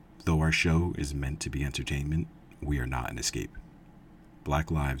Though our show is meant to be entertainment, we are not an escape. Black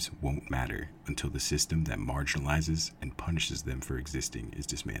lives won't matter until the system that marginalizes and punishes them for existing is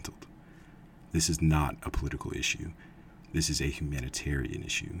dismantled. This is not a political issue. This is a humanitarian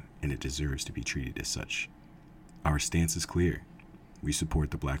issue, and it deserves to be treated as such. Our stance is clear. We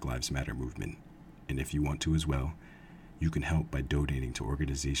support the Black Lives Matter movement, and if you want to as well, you can help by donating to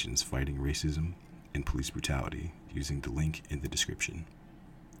organizations fighting racism and police brutality using the link in the description.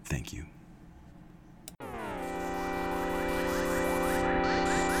 Thank you.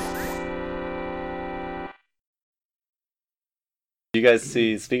 You guys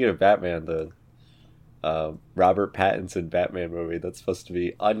see, speaking of Batman, the Robert Pattinson Batman movie that's supposed to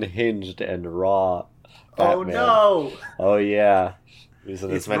be unhinged and raw Batman. Oh no! Oh yeah.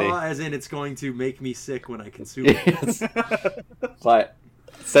 It's raw as in it's going to make me sick when I consume it. Yes. But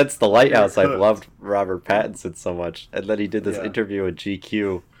since The Lighthouse, I've loved Robert Pattinson so much. And then he did this interview with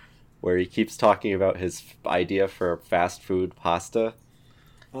GQ where he keeps talking about his idea for fast food pasta.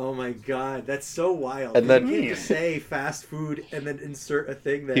 Oh my god, that's so wild. And then you can't just say fast food and then insert a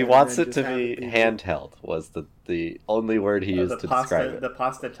thing there. He wants it to be handheld, was the only word he used to describe it. The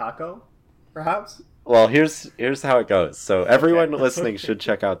pasta taco, perhaps? Well, here's how it goes. So everyone listening should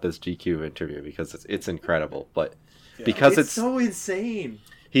check out this GQ interview because it's incredible. But because it's so insane.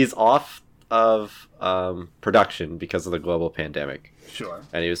 He's off of production because of the global pandemic. Sure.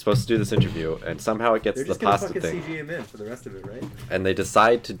 And he was supposed to do this interview, and somehow it gets to the pasta thing. They're just gonna fucking CG him in for the rest of it, right? And they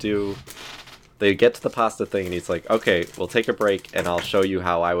decide to do. They get to the pasta thing, and he's like, "Okay, we'll take a break, and I'll show you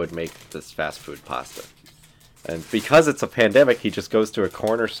how I would make this fast food pasta." And because it's a pandemic, he just goes to a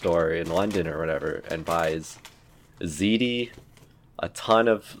corner store in London or whatever and buys ziti, a ton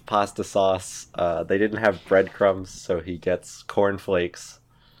of pasta sauce. They didn't have breadcrumbs, so he gets cornflakes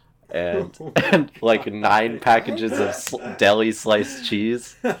and like 9 packages of deli sliced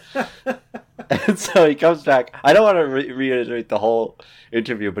cheese. And so he comes back. I don't want to reiterate the whole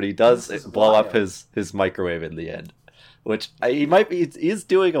interview, but he does blow up his microwave in the end. Which he's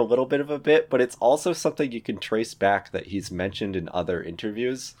doing a little bit of a bit, but it's also something you can trace back that he's mentioned in other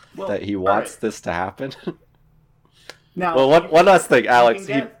interviews that he wants this to happen. Now, well, one last thing, Alex.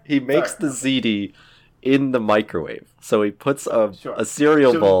 He makes the ziti in the microwave. So he puts a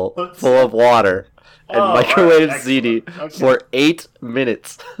cereal bowl full of water and microwaves ziti for 8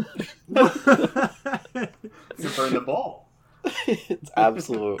 minutes. To burn the bowl. It's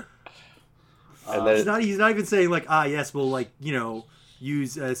absolute. And then, he's not even saying like, yes, we'll like,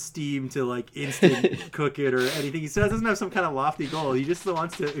 use steam to like instant cook it or anything. He says doesn't have some kind of lofty goal. He just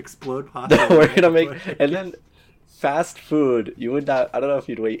wants to explode pasta. No, we're gonna make and then fast food. You would not. I don't know if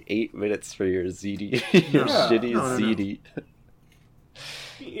you'd wait 8 minutes for your ziti, shitty ziti.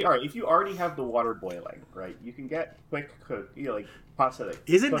 All right, if you already have the water boiling, right, you can get quick cook, like pasta. That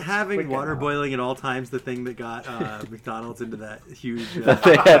isn't having water boiling at all times the thing that got McDonald's into that huge?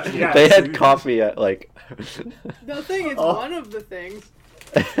 They had coffee at like. The thing is one of the things.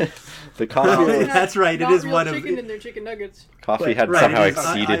 The coffee. That's right. It is one of chicken in their chicken nuggets. Coffee had somehow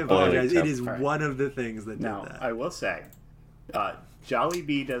exceeded boiling. It is one of the things that did that. I will say,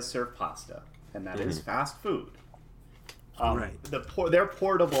 Jollibee does serve pasta, and that is fast food. Right. Their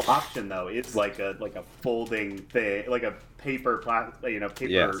portable option though is like a folding thing, like a paper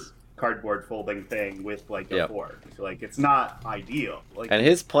cardboard folding thing with like a fork. Like it's not ideal. Like, and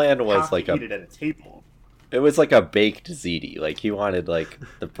his plan was like eat it at a table. It was like a baked ziti. Like he wanted like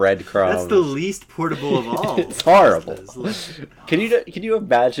the breadcrumbs. That's the least portable of all. It's horrible. Can you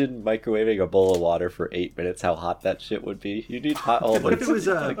imagine microwaving a bowl of water for 8 minutes? How hot that shit would be. You need pot holders. What if it was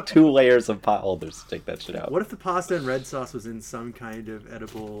like 2 layers of pot holders to take that shit out? What if the pasta and red sauce was in some kind of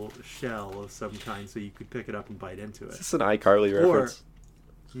edible shell of some kind, so you could pick it up and bite into it? Is this an iCarly reference?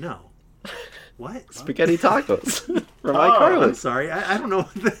 No. What? Spaghetti tacos from iCarly. I'm sorry, I don't know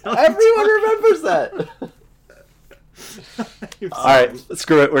what the hell. Everyone remembers that. All right,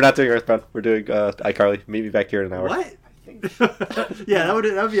 screw it. We're not doing Earthbound. We're doing iCarly. Meet me back here in an hour. What? Yeah, that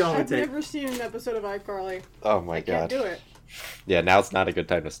would be all it would take. I've never seen an episode of iCarly. Oh my god. Can't do it. Yeah, now's not a good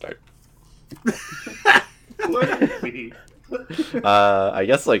time to start. I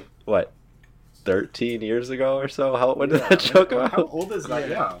guess like what, 13 years ago or so. When did that show come out? How old is that?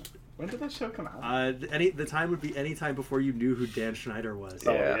 Yeah. When did that show come out? The time would be any time before you knew who Dan Schneider was.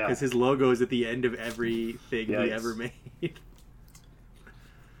 Yeah. Because his logo is at the end of everything he ever made.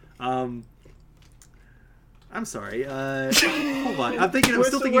 I'm sorry. Hold on. I'm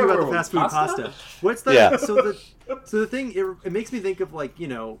still thinking about the fast food pasta. What's the? Yeah. So the thing it makes me think of like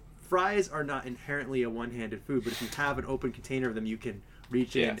fries are not inherently a one-handed food, but if you have an open container of them, you can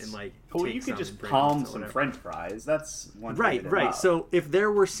reach in Yes. and like. Well, take you could some just and bring palm it to some whatever. French fries. That's one. Right, right. So if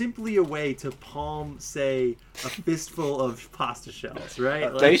there were simply a way to palm, say, a fistful of pasta shells,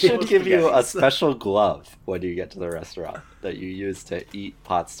 right? They Like- should give you a spaghetti. special glove when you get to the restaurant that you use to eat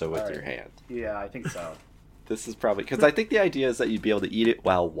pasta with Alright. your hand. Yeah, I think so. This is probably because I think the idea is that you'd be able to eat it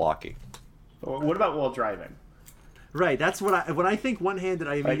while walking. What about while driving? Right. That's what when I think one-handed,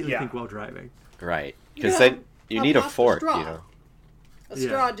 I immediately yeah. think while driving. Right. Yeah, Because then you a need a pasta fork, straw. you know. A Yeah.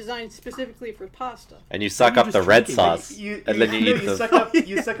 straw designed specifically for pasta. And you suck you're up the just red drinking, sauce, and then you eat the. suck up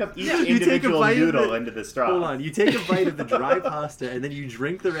you suck up each You take a individual bite of noodle it. into the straw. Hold on. You take a bite of the dry pasta and then you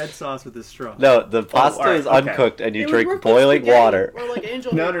drink the red sauce with the straw. No, the pasta alright, is okay. uncooked, and you It would drink work with boiling spaghetti water. Or like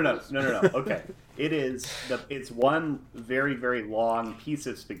angel No. hair. Okay, it's one very very long piece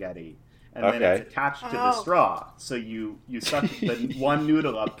of spaghetti, and then Okay. it's attached to the Oh. straw. So you suck the one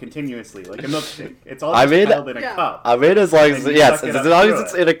noodle up continuously like a milkshake. It's all I just mean- held in a Yeah. cup. I'm in as long as And you yes, suck it as up long through as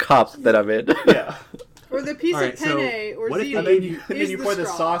it's it. in a cup that I'm in. Yeah. Or the piece Alright, of so penne or what if they ziti And then gave you, you- and then is you the pour the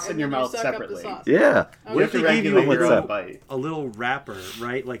straw, sauce in and your then you mouth suck up the separately. sauce. Yeah. You What have if to they gave you a regulate your little- own bite. a little wrapper,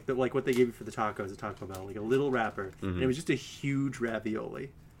 right? Like what they gave you for the tacos at Taco Bell, like a little wrapper, and it was just a huge ravioli.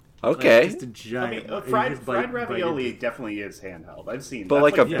 Like, Okay. just a I giant. mean, and you fried just bite ravioli into it. definitely is handheld. I've seen. But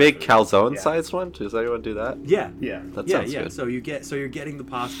that's like a yeah. big calzone Yeah. sized one? Does anyone do that? Yeah. Yeah. That Yeah, sounds yeah. good. So you're getting the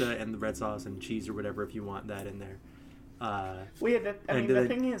pasta and the red sauce and cheese or whatever if you want that in there. Well, yeah, I mean, And the then-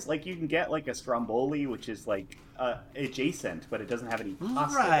 thing is, like, you can get like a stromboli, which is like adjacent, but it doesn't have any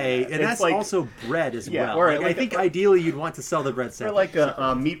pasta. in Right, it. and It's that's like, also bread as Yeah, well. or Like, I like think a- ideally you'd want to sell the bread or separate. like a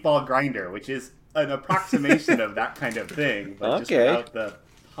meatball grinder, which is an approximation of that kind of thing, but just Okay. without the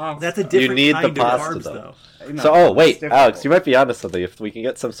pasta. That's a different need the kind pasta, of carbs, though. though. You know, So, oh it's wait, difficult. Alex, you might be onto something. If we can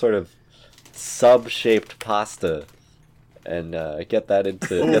get some sort of sub-shaped pasta and get that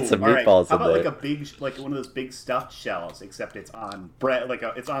into Ooh, get some all right. meatballs How in about there. like a big, like one of those big stuffed shells, except it's on bread,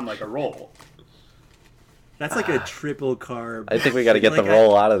 it's on like a roll. That's like a triple carb. I think we got to get Like, the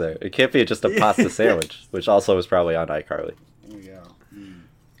roll out of there. It can't be just a pasta sandwich, which also was probably on iCarly. There you go.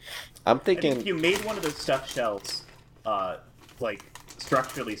 I'm I think if thinking. you made one of those stuffed shells, like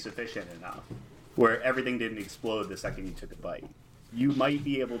structurally sufficient enough, where everything didn't explode the second you took a bite, you might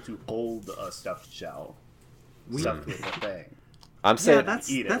be able to hold a stuffed shell stuffed with a thing. I'm Yeah, saying. that's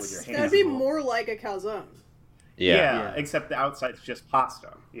Eat it that's with your hands. That'd be Feasible. more like a calzone. Yeah. Yeah. Except the outside's just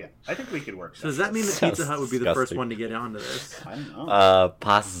pasta. Yeah, I think we could work. So does that mean that Sounds Pizza Hut would be the first disgusting. one to get onto this? I don't know.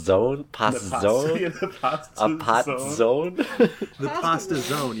 Pazzone? Pazzone? The pasta A pot zone. zone? The Pasta pasta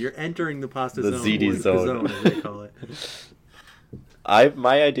zone. zone. You're entering the pasta The zone. ZD or the zone. as they call it.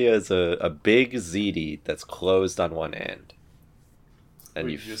 My idea is a big ziti that's closed on one end. And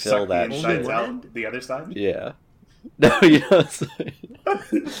Would you just fill suck that the shit. insides Only one out, end? the other side. Yeah. No, you don't.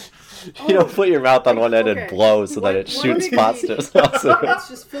 You don't put your mouth on one end and Okay. blow so that One- it one shoots big pasta. It's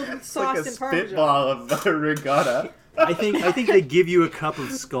just filled with It's like sauce a and parmesan. spitball of regatta. I think they give you a cup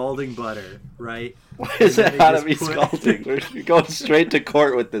of scalding butter, right? Why is And it then how they to be just put- scalding? We're going straight to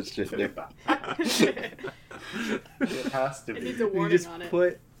court with this shit. Nick. It has to It be. needs a You warning just on it.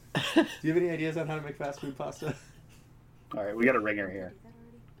 put. Do you have any ideas on how to make fast food pasta? All right, we got a ringer here.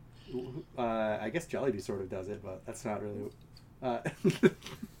 I guess Jollibee sort of does it, but that's not really. I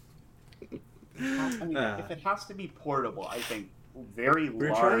mean, if it has to be portable, I think very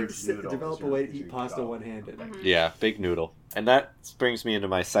We're large trying to noodles develop a are- way to is eat your pasta go. one-handed. Yeah, big noodle. And that brings me into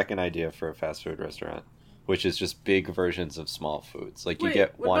my second idea for a fast food restaurant, which is just big versions of small foods. Like you Wait,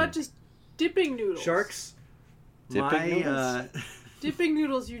 get what one. about just dipping noodles? Sharks. Dipping noodles? Dipping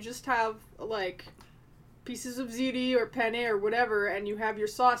noodles, you just have like pieces of ziti or penne or whatever, and you have your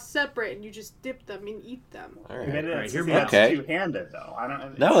sauce separate, and you just dip them and eat them. All I right. mean, Alright, it's, hear me that's out. Okay. two-handed though. I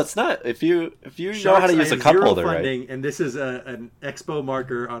don't. No, it's not. If you know Sharks, how to I use a have cup zero holder, funding, right? and this is an expo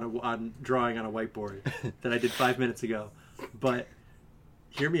marker on drawing on a whiteboard that I did 5 minutes ago. But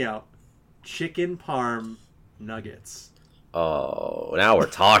hear me out. Chicken parm nuggets. Oh, now we're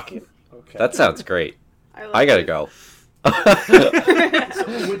talking. Okay. That sounds great. like I gotta it. go. So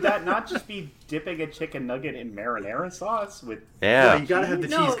would that not just be dipping a chicken nugget in marinara sauce with? Yeah, Yeah. you gotta have the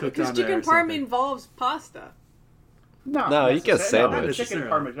No, cheese cooked because on there. chicken or parm something. involves pasta. No, you get a necessarily. sandwich. Chicken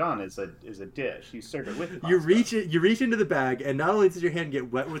Necessarily. parmesan is a dish. You serve it with. You pasta. you reach into the bag, and not only does your hand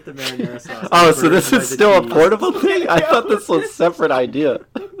get wet with the marinara sauce. Oh, it's so this burdened is by the still a cheese. portable thing? I thought this was a separate idea.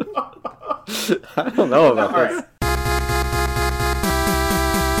 I don't know about All this. right.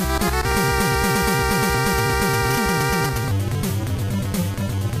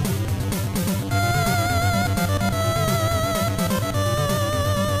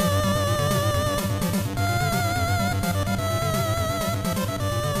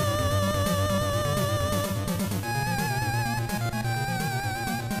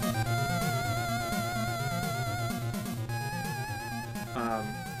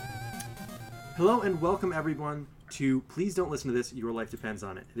 Hello and welcome everyone to Please Don't Listen to This, Your Life Depends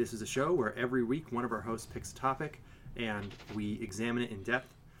on It. This is a show where every week one of our hosts picks a topic and we examine it in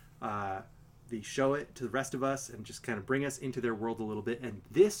depth. They show it to the rest of us and just kind of bring us into their world a little bit. And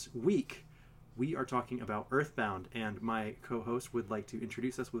this week we are talking about Earthbound, and my co-host would like to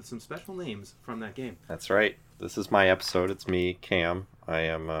introduce us with some special names from that game. That's right. This is my episode. It's me, Cam. I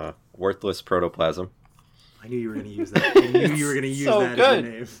am worthless protoplasm. I knew you were going to use that. I knew you were going to use that as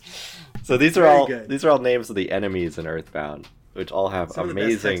your name. So these are all names of the enemies in Earthbound, which all have Some of the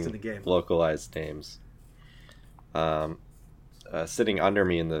best text in the amazing game. localized names. Sitting under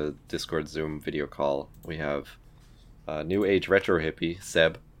me in the Discord Zoom video call, we have New Age Retro Hippie,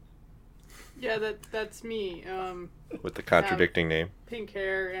 Seb, Yeah, that's me. with the contradicting name. Pink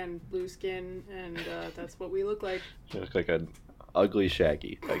hair and blue skin, and that's what we look like. You look like an ugly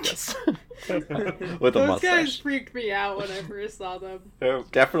Shaggy, I guess. With a Those mustache. guys freaked me out when I first saw them. They're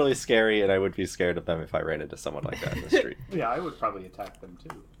definitely scary, and I would be scared of them if I ran into someone like that in the street. Yeah, I would probably attack them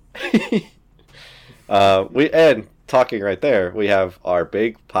too. And talking right there, we have our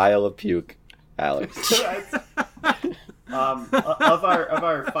big pile of puke, Alex. Of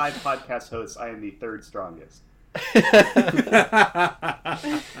our 5 podcast hosts, I am the 3rd strongest.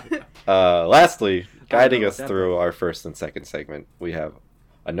 Lastly, guiding know us what that through our first and second segment, we have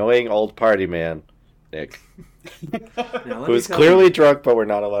annoying old party man, Nick, Now, let me who's tell clearly you- drunk, but we're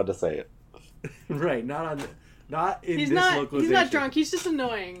not allowed to say it. right, not in He's this not. localization. He's not drunk. He's just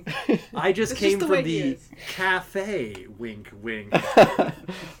annoying. I just It's came just the way from he the is. cafe. Wink, wink.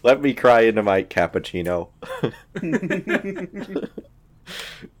 Let me cry into my cappuccino.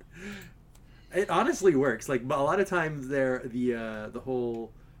 It honestly works. Like a lot of times, the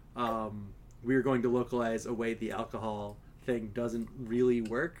whole we're going to localize away the alcohol thing doesn't really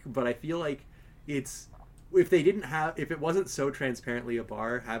work. But I feel like if it wasn't so transparently a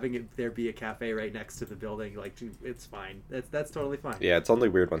bar, having there be a cafe right next to the building, like it's fine. That's totally fine. Yeah, it's only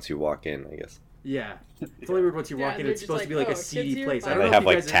weird once you walk in, I guess. Yeah, it's only weird once you Yeah, walk in. they're It's just supposed to be like, like a "Oh, seedy kids here? place. I Fine." don't They know have if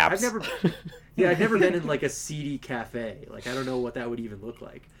like you guys, taps. I've never been in like a seedy cafe. Like I don't know what that would even look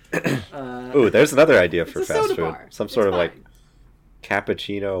like. Ooh, there's another idea It's for a fast soda food. bar. Some It's sort of fine. like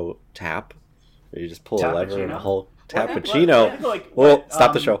cappuccino tap, where you just pull a lever and a Tappuccino? whole Well, cappuccino. like, Well,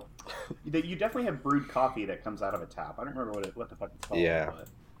 stop the show. You definitely have brewed coffee that comes out of a tap. I don't remember what the fuck it's called. Yeah.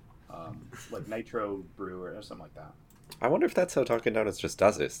 But, like Nitro Brew or something like that. I wonder if that's how Dunkin' Donuts just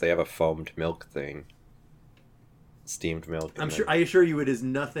does this. They have a foamed milk thing. Steamed milk. I'm sure. I assure you, it is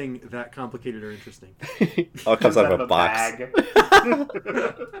nothing that complicated or interesting. All comes out of a box.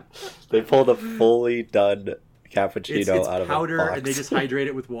 bag. They pulled a fully done cappuccino It's out of powder, a box. and they just hydrate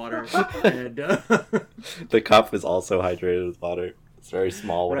it with water. And The cup is also hydrated with water. It's very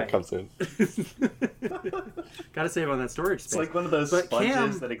small when Right. it comes in. gotta save on that storage space. It's like one of those But sponges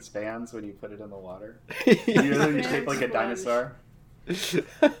Cam- that expands when you put it in the water. You're shaped like a dinosaur.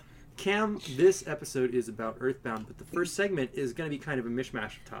 Cam, this episode is about Earthbound, but the first segment is going to be kind of a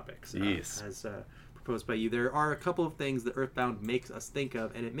mishmash of topics, Yes. as proposed by you. There are a couple of things that Earthbound makes us think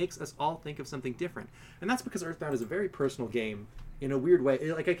of, and it makes us all think of something different. And that's because Earthbound is a very personal game in a weird way.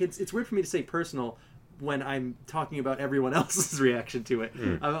 It's weird for me to say personal when I'm talking about everyone else's reaction to it.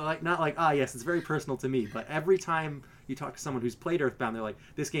 I'm not like, yes, it's very personal to me, but every time you talk to someone who's played Earthbound, they're like,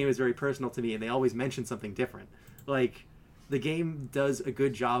 this game is very personal to me, and they always mention something different. Like, the game does a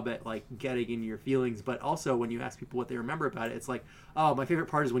good job at like getting in your feelings, but also when you ask people what they remember about it, it's like, oh, my favorite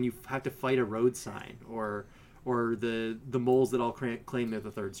part is when you have to fight a road sign, or the moles that all claim they're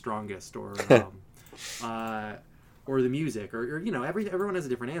the 3rd strongest, or the music, or everyone has a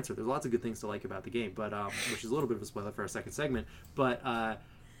different answer. There's lots of good things to like about the game, but which is a little bit of a spoiler for our second segment. But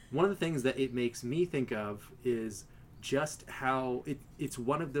one of the things that it makes me think of is just how it's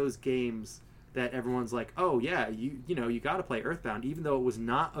one of those games that everyone's like, oh yeah, you got to play Earthbound, even though it was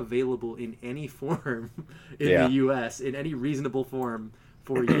not available in any form in the U.S. in any reasonable form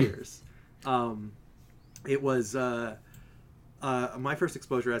for years. It was my first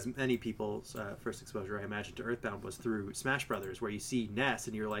exposure, as many people's first exposure, I imagine, to Earthbound was through Smash Brothers, where you see Ness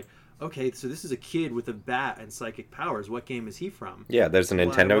and you're like, okay, so this is a kid with a bat and psychic powers. What game is he from? Yeah, there's a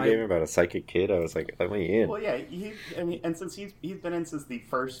Nintendo Why- game about a psychic kid. I was like, let me in. Well, yeah, and since he's been in since the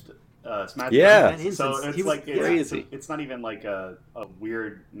first Smash Yeah. Bros. So He it's was- like crazy. it's not even like a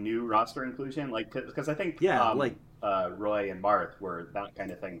weird new roster inclusion, like because I think Roy and Marth were that kind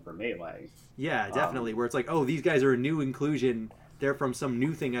of thing for Melee. Yeah, definitely. Where it's like, oh, these guys are a new inclusion. They're from some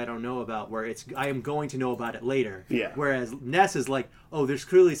new thing I don't know about, where I am going to know about it later. Yeah. Whereas Ness is like, oh, there's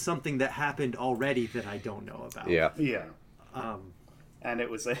clearly something that happened already that I don't know about. Yeah. Yeah. And it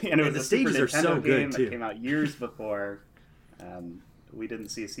was a Super the stages are Nintendo so good, game too. that came out years before. We didn't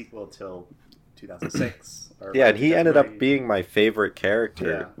see a sequel till 2006. Or Yeah, and he ended up February. being my favorite character,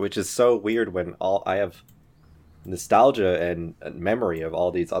 Yeah. which is so weird when I have nostalgia and memory of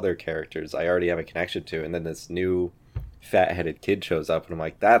all these other characters I already have a connection to, and then this new fat-headed kid shows up, and I'm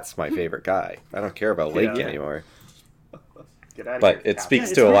like, that's my favorite guy. I don't care about Link Yeah. anymore. Get out of But here, it Cap. speaks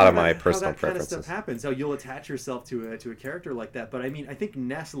it's to a weird lot of how my that- personal how that kind of preferences. stuff happens. How you'll attach yourself to a character like that. But I mean, I think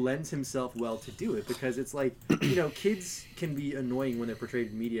Ness lends himself well to do it because it's like kids can be annoying when they're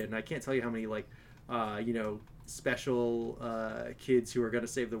portrayed in media, and I can't tell you how many special kids who are gonna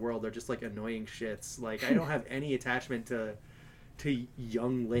save the world are just like annoying shits. Like I don't have any attachment to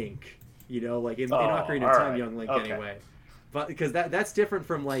young Link. In Ocarina of Time, alright. young Link Okay. anyway. But because that's different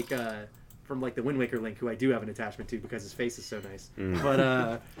from the Wind Waker Link, who I do have an attachment to because his face is so nice. Mm.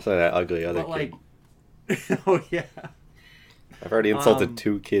 But So that ugly other but kid. like, oh yeah, I've already insulted um,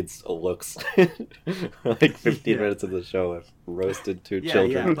 2 kids' looks. Like 15 Yeah. minutes of the show, I've roasted 2 yeah,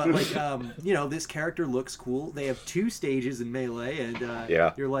 children. yeah. But like, this character looks cool. They have 2 stages in Melee, and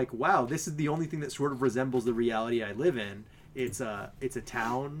Yeah. you're like, wow, this is the only thing that sort of resembles the reality I live in. It's a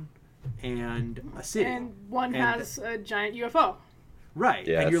town and a city. And one And has a giant UFO. Right.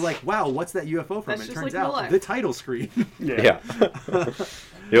 Yes. And you're like, wow, what's that UFO from? That's And it just turns like real out life. the title screen. Yeah.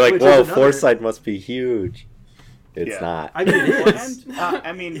 You're like, Which is whoa, another- Foresight must be huge. It's Yeah. not. I mean, it is. And,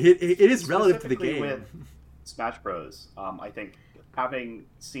 I mean, It is relative to the specifically game. with Smash Bros. I think having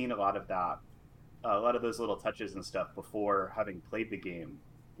seen a lot of that, a lot of those little touches and stuff before having played the game,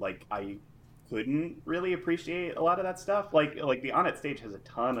 like I couldn't really appreciate a lot of that stuff. Like the On It stage has a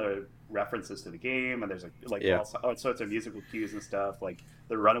ton of references to the game, and there's Yeah. all sorts of musical cues and stuff. Like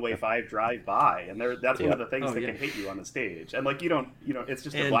the Runaway 5 drive by, and that's one Yeah. of the things Oh, that yeah. can hit you on the stage. And like you don't, it's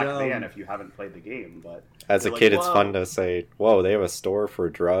just a And, black van if you haven't played the game. But As a you're like, kid, it's "Whoa." fun to say, whoa, they have a store for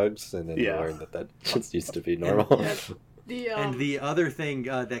drugs, and then Yeah. you learn that just used to be normal. Yeah. The And the other thing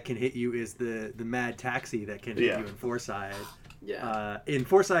that can hit you is the mad taxi that can hit Yeah. you in Foresight. yeah. In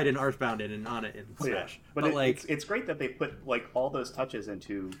Foresight and Earthbound and on it in Smash. Yeah. But like, it's great that they put like all those touches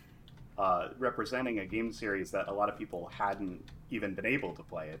into representing a game series that a lot of people hadn't even been able to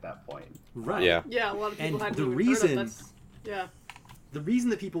play at that point. right. Yeah. Yeah, a lot of people And had the even reason- heard of that's, yeah. The reason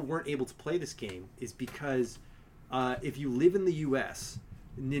that people weren't able to play this game is because if you live in the US,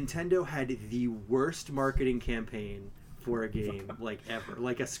 Nintendo had the worst marketing campaign for a game like ever.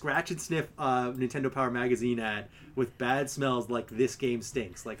 Like a scratch and sniff Nintendo Power Magazine ad with bad smells like "this game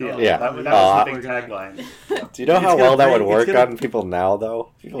stinks." Like, oh, Yeah. that was Oh, the big tagline. Do you know It's how gonna well that bring- would it's work gonna- on people now,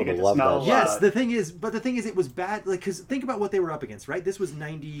 though? People You would get to love smell that. Yes, Uh, the thing is, it was bad. Like, because think about what they were up against, right? This was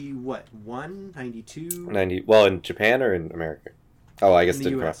 91, 92 90. Well, in Japan or in America? Oh, I guess in it the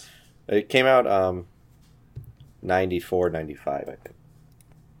didn't come out. US. It came out 94, 95, I think.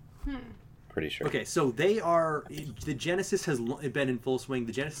 Pretty sure. Okay, so they are the Genesis has been in full swing.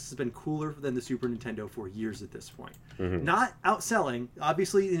 The Genesis has been cooler than the Super Nintendo for years at this point. Mhm. Not outselling.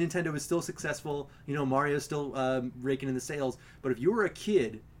 Obviously, the Nintendo is still successful. Mario's still raking in the sales. But if you were a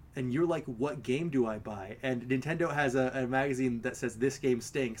kid and you're like, "What game do I buy?" and Nintendo has a magazine that says "This game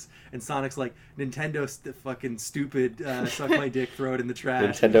stinks," and Sonic's like, "Nintendo fucking stupid, suck my dick, throw it in the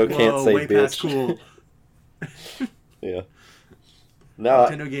trash." Nintendo can't Whoa, say way past bitch. cool. Yeah. No,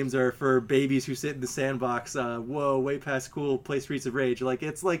 Nintendo games are for babies who sit in the sandbox. Whoa, way past cool. Play Streets of Rage. Like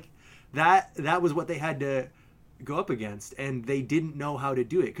it's like that. That was what they had to go up against, and they didn't know how to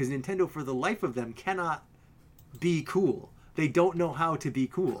do it because Nintendo, for the life of them, cannot be cool. They don't know how to be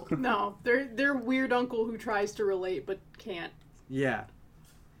cool. No, they're weird uncle who tries to relate but can't. Yeah.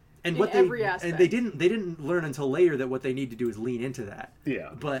 And In what they every and aspect. they didn't learn until later that what they need to do is lean into that. Yeah.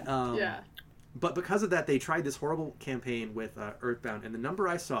 But Yeah. But because of that, they tried this horrible campaign with Earthbound, and the number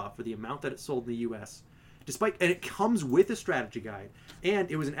I saw for the amount that it sold in the U.S., and it comes with a strategy guide, and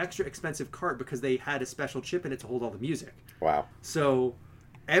it was an extra expensive cart because they had a special chip in it to hold all the music. wow. So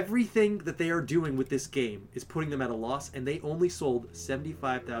everything that they are doing with this game is putting them at a loss, and they only sold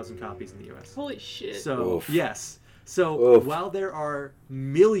 75,000 copies in the U.S. Holy shit. So Oof. yes. So Oof. while there are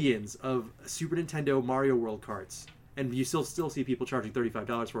millions of Super Nintendo Mario World carts, and you still see people charging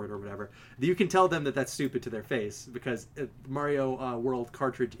 $35 for it or whatever, you can tell them that that's stupid to their face because Mario World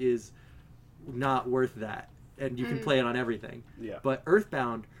cartridge is not worth that, and you can play it on everything. Yeah. But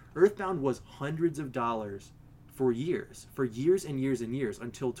Earthbound was hundreds of dollars for years and years and years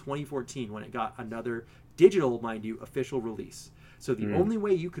until 2014 when it got another digital, mind you, official release. So the only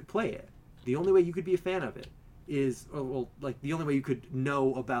way you could play it, the only way you could be a fan of it is, the only way you could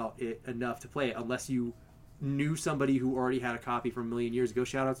know about it enough to play it, unless you knew somebody who already had a copy from a million years ago.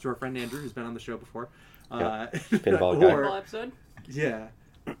 Shout outs to our friend Andrew, who's been on the show before. Pinball guy. Whole episode. Yeah.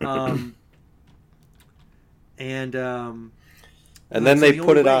 And then So they the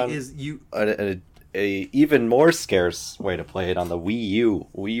put only it way on Is you a even more scarce way to play it on the Wii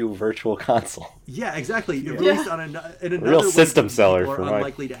U Virtual Console. Yeah, exactly. It Yeah. released on in another Real way system that seller people for are Mike.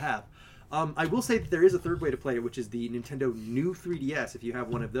 unlikely to have. I will say that there is a third way to play it, which is the Nintendo New 3DS. If you have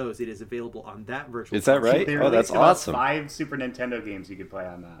one of those, it is available on that virtual. Is that console. right? They Oh, that's released about awesome. 5 Super Nintendo games you could play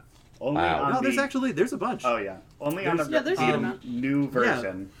on that. Only Wow. on No, the, there's a bunch. Oh yeah, only on There's- the Yeah, there's a good amount. new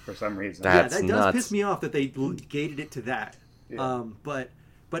version for some reason. That's that does nuts. piss me off that they gated it to that. Yeah.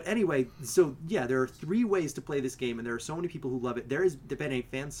 But anyway, so yeah, there are 3 ways to play this game, and there are so many people who love it. There has been a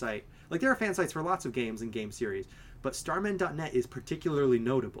fan site, like there are fan sites for lots of games and game series, but Starman.net is particularly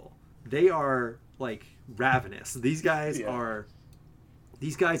notable. They are like ravenous. These guys Yeah. are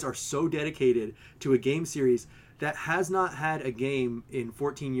so dedicated to a game series that has not had a game in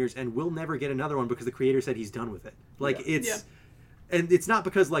 14 years and will never get another one because the creator said he's done with it. Like Yeah. it's and it's not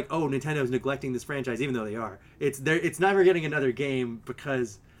because like, oh, Nintendo's neglecting this franchise, even though they are. It's never getting another game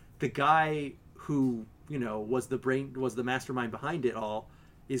because the guy who, you know, was the mastermind behind it all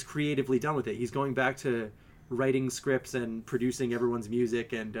is creatively done with it. He's going back to writing scripts and producing everyone's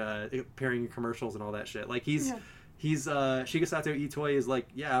music and appearing in commercials and all that shit. Like he's Shigesato Itoi is like,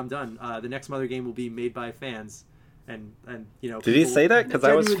 yeah, I'm done. The next Mother game will be made by fans, and you know. Did he people say that? Because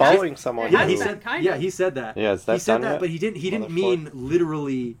I was genuinely- following someone. Yeah, who- he That said. kind Yeah, of. he said that. Yeah, is that he said done that, yet? but he didn't Motherfucker. mean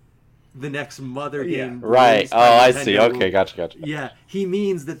literally the next Mother Yeah. game. Right. released Oh, by I see. Nintendo Okay, will- gotcha. Yeah, he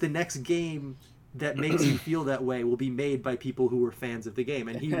means that the next game that makes you feel that way will be made by people who were fans of the game,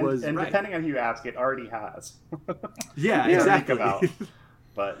 and he was and right. depending on who you ask, it already has. Yeah, Yeah, exactly. think about.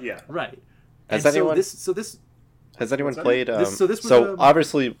 But yeah, Right. Has And anyone- So this Has anyone What's that? played? This- so this was, so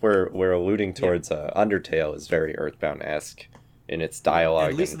obviously we're alluding Yeah. towards Undertale is very Earthbound-esque in its dialogue.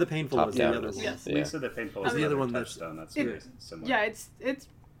 And Lisa and the Painful was the top-down. other one. Yes. Yeah. Lisa the Painful Was is the other another one that's- touchstone. That's It- very similar. Yeah, it's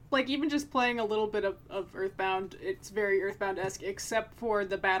like even just playing a little bit of Earthbound, it's very Earthbound-esque, except for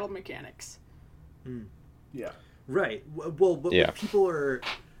the battle mechanics. Yeah. Right. Well, what Yeah. people are.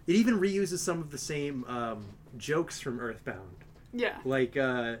 It even reuses some of the same jokes from Earthbound, Yeah. like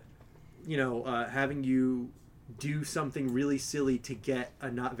having you do something really silly to get a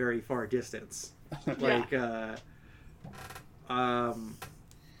not very far distance, like the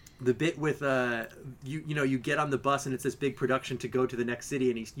bit with you get on the bus and it's this big production to go to the next city,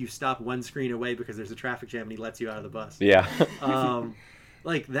 and you stop one screen away because there's a traffic jam and he lets you out of the bus. Yeah.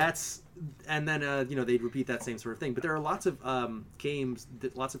 Like that's, and then they'd repeat that same sort of thing. But there are lots of games,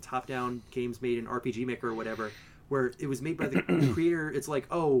 lots of top-down games made in RPG Maker or whatever, where it was made by the creator. It's like,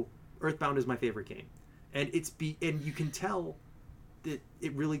 oh, Earthbound is my favorite game, and and you can tell that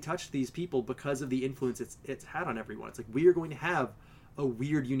it really touched these people because of the influence it's had on everyone. It's like, we are going to have a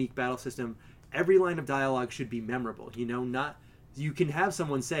weird, unique battle system. Every line of dialogue should be memorable. You can have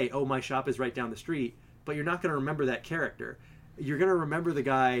someone say, "Oh, my shop is right down the street," but you're not going to remember that character. You're going to remember the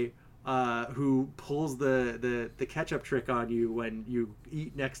guy who pulls the ketchup trick on you when you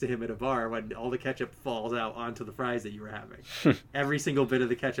eat next to him at a bar, when all the ketchup falls out onto the fries that you were having. Every single bit of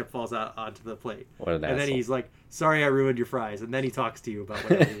the ketchup falls out onto the plate. What an And then asshole. he's like, "Sorry, I ruined your fries." And then he talks to you about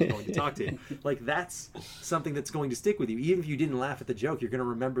whatever he was going to talk to you. Like, that's something that's going to stick with you. Even if you didn't laugh at the joke, you're going to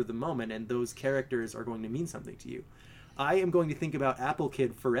remember the moment, and those characters are going to mean something to you. I am going to think about Apple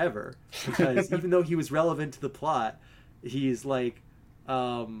Kid forever, because even though he was relevant to the plot, he's like,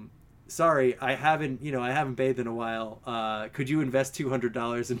 "Sorry, I haven't bathed in a while. Could you invest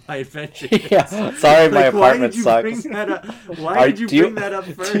 $200 in my adventure?" Yeah. Sorry, my Like, why apartment did you sucks. bring that up? Why did you bring that up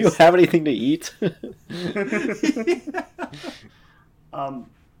first? Do you have anything to eat?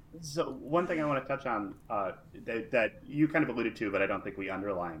 So one thing I want to touch on that you kind of alluded to, but I don't think we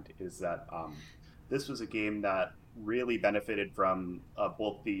underlined, is that this was a game that really benefited from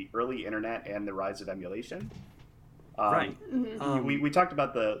both the early internet and the rise of emulation. Right. We talked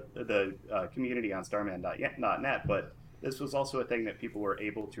about the community on Starman.net, but this was also a thing that people were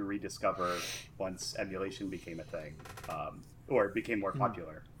able to rediscover once emulation became a thing, or became more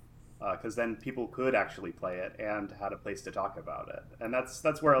popular. Because then people could actually play it and had a place to talk about it, and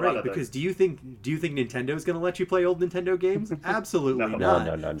that's where a lot Right, of because do you think Nintendo's going to let you play old Nintendo games? Absolutely No.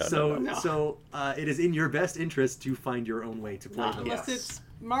 not. No. So it is in your best interest to find your own way to play Not them. unless Yes. it's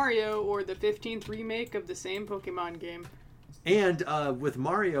Mario or the 15th remake of the same Pokemon game. And with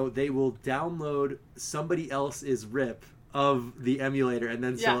Mario, they will download somebody else's rip of the emulator and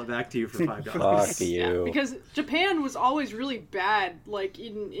then sell Yeah. it back to you for $5. Fuck you. Because Japan was always really bad, like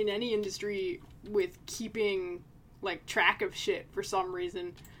in any industry, with keeping like track of shit for some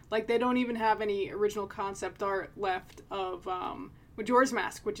reason. Like they don't even have any original concept art left of Majora's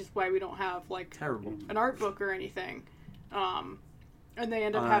Mask, which is why we don't have like Terrible. an art book or anything. And they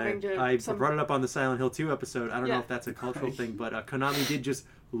end up having to. I brought it up on the Silent Hill 2 episode. I don't know Yeah. if that's a cultural thing, but Konami did just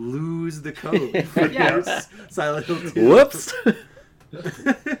lose the code for Yeah. their Silent Hill 2. Whoops.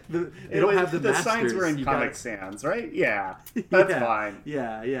 They don't have the The masters. signs were in You Comic gotta- Sans, right? Yeah, that's Yeah. fine.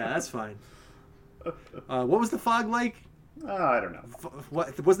 Yeah, that's fine. What was the fog like? I don't know.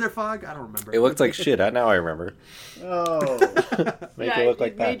 What was there fog? I don't remember. It looked like shit. Now I remember. Oh, Make Yeah, it look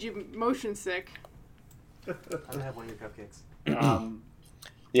like it that. made you motion sick. I don't have one of your cupcakes.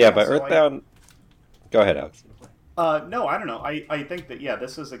 Yeah, but so Earthbound. Go ahead, Alex. no, I don't know. I think that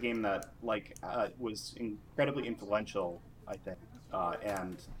this is a game that was incredibly influential. I think,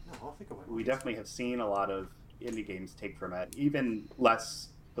 and No, I'll think of one. we definitely have seen a lot of indie games take from it, even less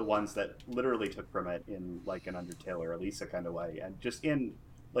the ones that literally took from it in like an Undertale or Elisa kind of way, and just in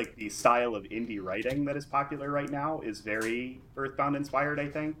like the style of indie writing that is popular right now is very Earthbound inspired. I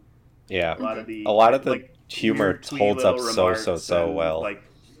think Yeah. a lot of the humor weird, twee holds up little so remarks and, well. Like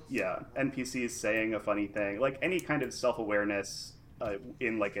NPCs saying a funny thing, like any kind of self awareness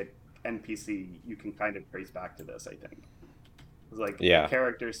in like an NPC, you can kind of trace back to this. I think. It's like a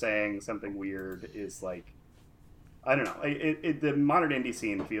character saying something weird is like, I don't know. The modern indie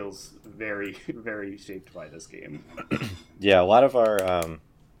scene feels very, very shaped by this game. Yeah, a lot of our,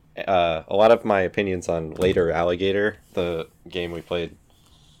 a lot of my opinions on later Alligator, the game we played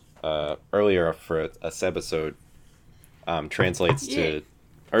earlier for this episode, translates to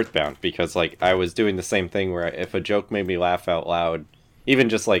Earthbound, because like I was doing the same thing where if a joke made me laugh out loud, even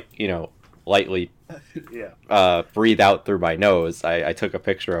just like lightly breathe out through my nose, I took a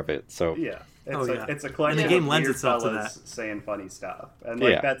picture of it. So it's a collection And the game of lends weird itself to fellas that. saying funny stuff, and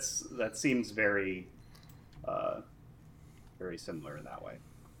like that seems very, very similar in that way.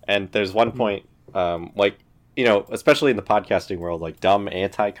 And there's one point, especially in the podcasting world, like dumb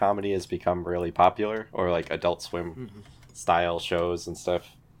anti-comedy has become really popular, or like Adult Swim style shows and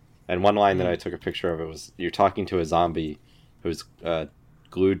stuff. And one line that I took a picture of, it was, you're talking to a zombie who's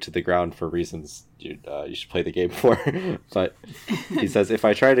glued to the ground for reasons you should play the game for. But he says, if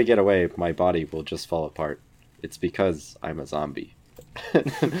I try to get away, my body will just fall apart. It's because I'm a zombie.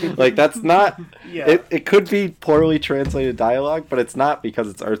 Like, that's not... It could be poorly translated dialogue, but it's not, because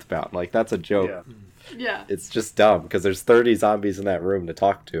it's Earthbound. Like, that's a joke. Yeah. It's just dumb, because there's 30 zombies in that room to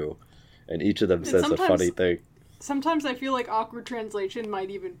talk to, and each of them says a funny thing. Sometimes I feel like awkward translation might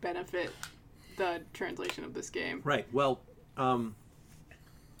even benefit the translation of this game. Right. Well, so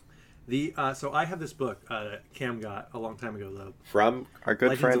I have this book that Cam got a long time ago, though. From our good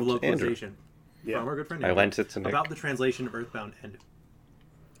Legends of friend Andrew. Localization. From our good friend I Andrew. lent it to Nick. About the translation of Earthbound, and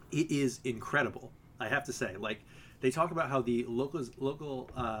it is incredible, I have to say. Like, they talk about how the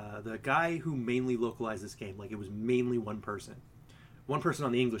the guy who mainly localized this game, like, it was mainly one person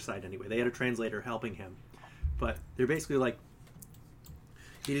on the English side anyway. They had a translator helping him, but they're basically like,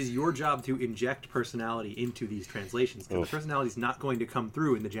 it is your job to inject personality into these translations, because the personality is not going to come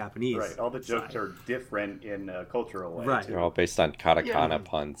through in the Japanese. Right, all the jokes are different in a cultural way. Right. too. They're all based on katakana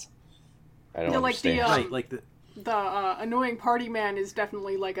puns. I don't understand. Like the annoying party man is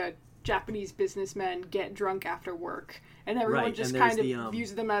definitely like a Japanese businessman get drunk after work, and everyone just kind of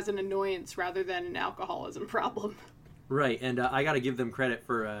views them as an annoyance rather than an alcoholism problem. Right, and I got to give them credit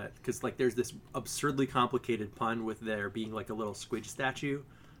for, because like there's this absurdly complicated pun with there being like a little squidge statue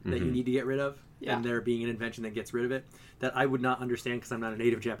that you need to get rid of, and there being an invention that gets rid of it, that I would not understand because I'm not a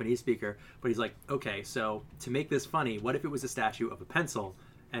native Japanese speaker. But he's like, okay, so to make this funny, what if it was a statue of a pencil,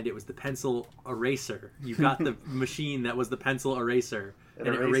 and it was the pencil eraser? You got the machine that was the pencil eraser, and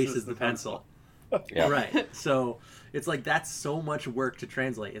it erases the pencil. Yeah. Right, so it's like that's so much work to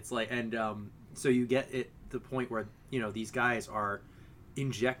translate. It's like, and so you get it to the point where these guys are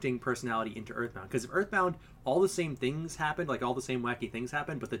injecting personality into Earthbound, because if Earthbound, all the same things happened, like all the same wacky things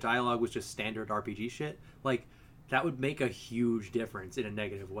happened, but the dialogue was just standard RPG shit, like that would make a huge difference in a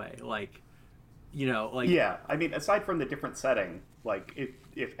negative way. Like, yeah, I mean, aside from the different setting, like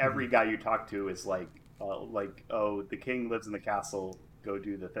if every guy you talk to is like oh, the king lives in the castle, go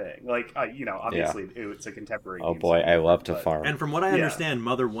do the thing, like obviously it's a contemporary Oh game boy, setting, I love to farm. and from what I understand,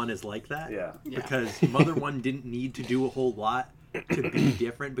 Mother 1 is like that. Because Mother 1 didn't need to do a whole lot to be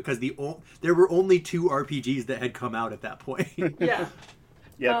different, because there were only 2 RPGs that had come out at that point. Being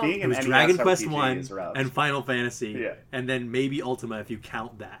it was an Dragon NES Quest RPG 1 is rough. and Final Fantasy, and then maybe Ultima if you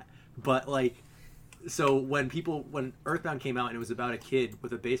count that. But like, so when Earthbound came out and it was about a kid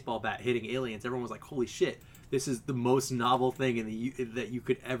with a baseball bat hitting aliens, everyone was like, holy shit, this is the most novel thing that you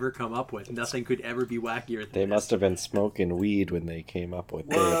could ever come up with. Nothing could ever be wackier than They this. must have been smoking weed when they came up with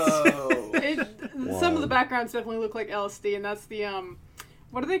this. Whoa. Some of the backgrounds definitely look like LSD, and that's the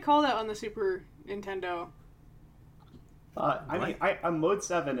what do they call that on the Super Nintendo? I mean, Mode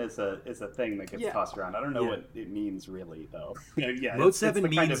 7 is a thing that gets Yeah. tossed around. I don't know Yeah. what it means really, though. Yeah, Mode it's 7 the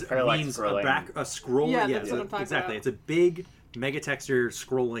kind means of parallax means scrolling. a scroll. Yeah, Yeah, that's what I'm talking exactly. about. It's a big mega texture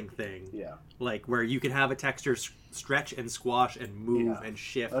scrolling thing. Yeah. Like where you can have a texture stretch and squash and move Yeah. and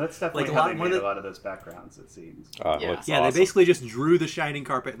shift. Well, that's definitely like how they one made of a lot of those backgrounds, it seems. It Yeah. looks yeah, awesome. they basically just drew the shining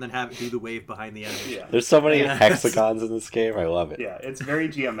carpet and then have it do the wave behind the enemy. Yeah. There's so many Yeah. hexagons in this game. I love it. Yeah, it's very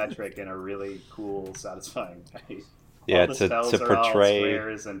geometric in a really cool, satisfying way. Yeah, All the to spells are all portray.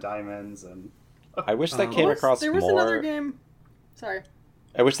 squares and diamonds and I wish that There came was- across there was more. another game. Sorry.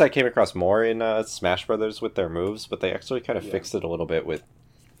 I wish that came across more in Smash Brothers with their moves, but they actually kind of Yeah. fixed it a little bit with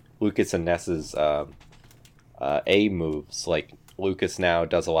Lucas and Ness's A moves. Like Lucas now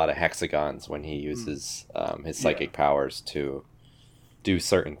does a lot of hexagons when he uses his psychic powers to do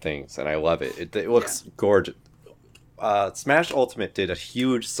certain things, and I love it. It looks gorgeous. Smash Ultimate did a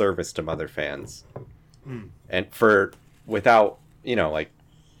huge service to Mother fans, and without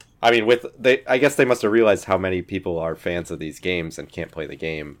I guess they must have realized how many people are fans of these games and can't play the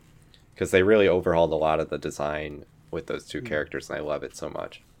game, because they really overhauled a lot of the design with those two characters, and I love it so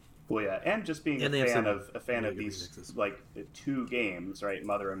much. well, yeah, and just being And they a have fan some of really good these remixes. like two games, right,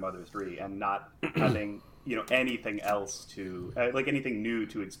 Mother and Mother 3, and not having anything else to like anything new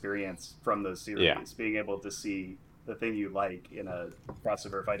to experience from those series. Yeah. Being able to see the thing you like in a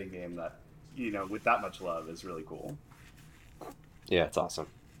crossover fighting game that with that much love is really cool. Yeah, it's awesome.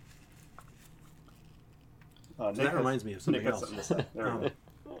 Nick that has- reminds me of something Nick has else. something to say. There we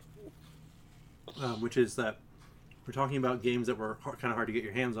go. Which is that we're talking about games that were kind of hard to get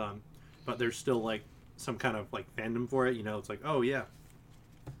your hands on, but there's still like some kind of like fandom for it. It's like, oh yeah,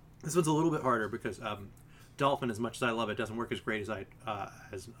 this one's a little bit harder because Dolphin, as much as I love it, doesn't work as great as I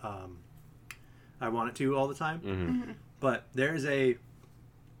want it to all the time. Mm-hmm. But there's a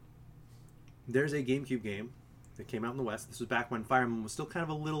GameCube game that came out in the West. This was back when Fire Emblem was still kind of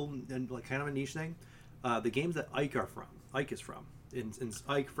a little like kind of a niche thing. The games that Ike is from. In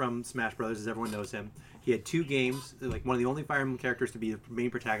Ike from Smash Brothers, as everyone knows him, he had two games, like one of the only Fire Emblem characters to be the main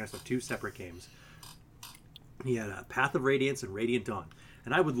protagonist of two separate games. He had Path of Radiance and Radiant Dawn,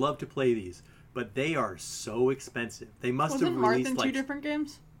 and I would love to play these, but they are so expensive. They must Wasn't have Marth released in two like different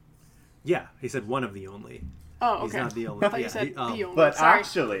games? yeah. He said one of the only. Oh, okay. He's not the only. I thought you yeah, said he- the only. But Sorry.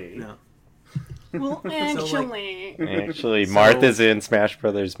 actually, no. Well, actually. Actually, So- Marth is in Smash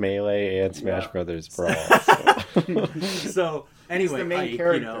Brothers Melee and Smash Yeah. Brothers Brawl. So. So anyway, the main Ike,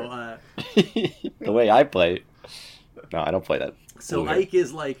 character. The way I play. No, I don't play that. So weird Ike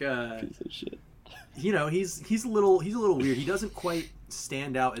is like piece of shit. he's a little weird. He doesn't quite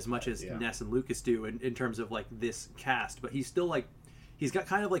stand out as much as Yeah. Ness and Lucas do in terms of like this cast, but he's still like he's got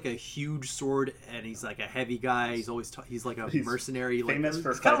kind of like a huge sword and he's like a heavy guy. He's always he's like a He's mercenary, like famous for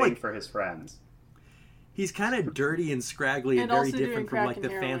he's kind of fighting like for his friends. he's kind of dirty and scraggly and, And very also doing different from crack like and the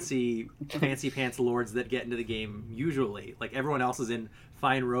heroin. fancy pants lords that get into the game usually. Like everyone else is in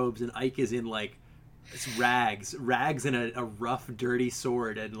fine robes and Ike is in like it's rags and a rough dirty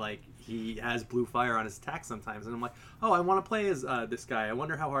sword, and like he has blue fire on his attack sometimes, and I'm like, oh, I want to play as this guy. I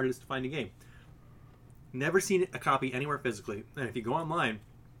wonder how hard it is to find a game. Never seen a copy anywhere physically, and if you go online,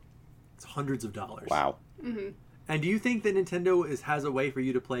 it's hundreds of dollars. Wow. And do you think that Nintendo has a way for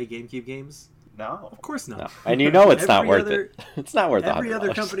you to play GameCube games? No. Of course not. No. And it's not Every worth other- it. It's not worth Every other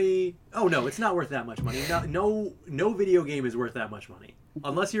 $100. company, oh no, it's not worth that much money. No video game is worth that much money,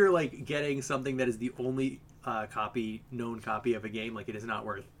 unless you're like getting something that is the only known copy of a game. Like it is not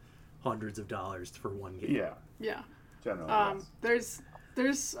worth hundreds of dollars for one game. Yeah. Yeah. Generally. yes.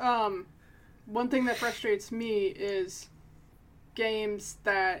 There's one thing that frustrates me is games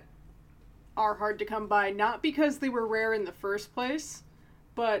that are hard to come by, not because they were rare in the first place,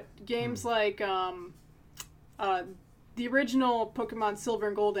 but games like the original Pokemon Silver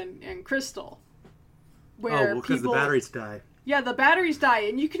and Gold and Crystal, where because the people, batteries die. yeah, the batteries die,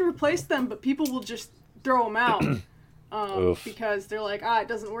 and you can replace them, but people will just throw them out Oof. because they're like, it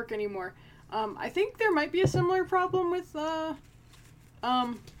doesn't work anymore. I think there might be a similar problem with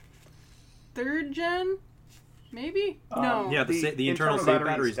third gen, maybe. No. Yeah, the internal save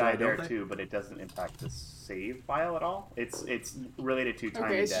batteries die, there don't they? too, but it doesn't impact the save file at all. It's related to time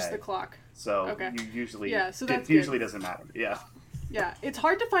Okay, and it's day. just the clock. So Okay. you usually Yeah, so that's it usually good. doesn't matter. Yeah. Yeah, it's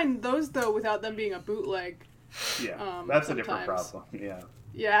hard to find those though without them being a bootleg. Yeah. That's a different sometimes. problem. Yeah.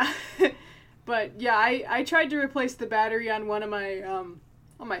 Yeah, but yeah, I tried to replace the battery on one of my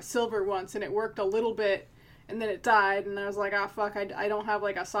on my Silver once, and it worked a little bit, and then it died, and I was like, fuck, I don't have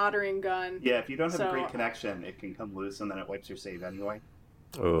like a soldering gun. Yeah, if you don't have a So- great connection, it can come loose and then it wipes your save anyway.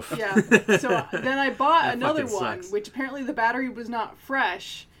 Oof. Yeah, so then I bought That another fucking one, sucks. which apparently the battery was not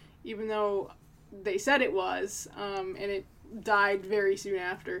fresh, even though they said it was, and it died very soon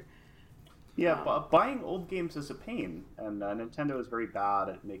after. Yeah, buying old games is a pain, and Nintendo is very bad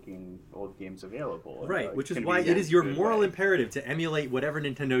at making old games available. Right, which is why it is your moral imperative to emulate whatever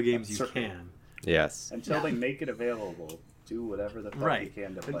Nintendo games you can. Yes. Until they make it available, do whatever the fuck you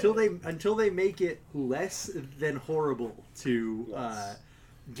can to play until they make it less than horrible to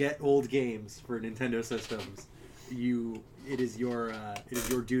get old games for Nintendo systems. It is your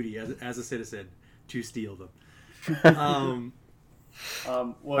duty as a citizen to steal them.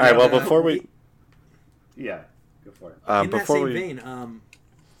 All right. Well, before we, go for it. In that before same we, vein,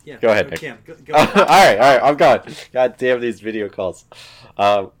 go ahead, Nick. Cam, go all right, I'm gone. God damn these video calls.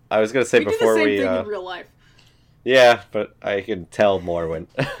 I was gonna say We before do the we, same thing in real life. yeah, but I can tell more when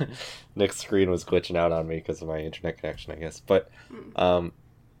Nick's screen was glitching out on me because of my internet connection, I guess. But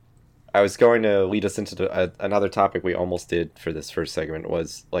I was going to lead us into another topic we almost did for this first segment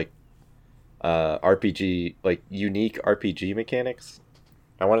was like RPG, like unique RPG mechanics.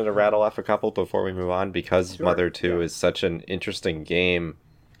 I wanted to rattle off a couple before we move on because Mother 2 is such an interesting game,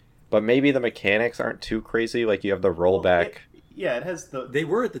 but maybe the mechanics aren't too crazy. Like you have the rollback. It has the. They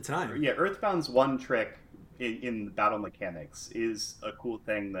were at the time. Yeah, Earthbound's one trick in battle mechanics is a cool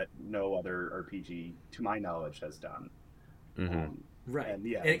thing that no other RPG, to my knowledge, has done. Mm-hmm. Right, and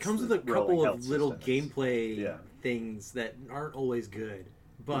it comes with a couple of little gameplay things that aren't always good,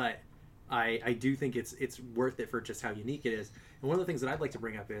 but I do think it's worth it for just how unique it is. And one of the things that I'd like to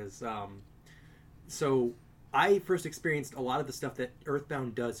bring up is, so I first experienced a lot of the stuff that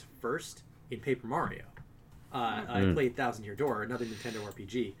Earthbound does first in Paper Mario. I played Thousand Year Door, another Nintendo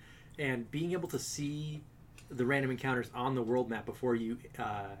RPG, and being able to see the random encounters on the world map before you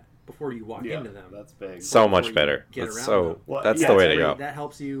walk into them. That's big. So much better. That's the way to go. That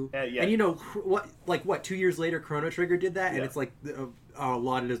helps you. And you know what? 2 years later, Chrono Trigger did that, and it's like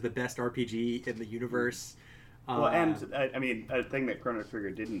lauded as the best RPG in the universe. Well, and I mean, a thing that Chrono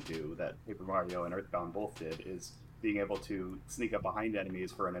Trigger didn't do that Paper Mario and Earthbound both did is being able to sneak up behind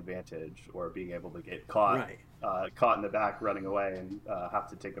enemies for an advantage, or being able to get caught in the back running away and have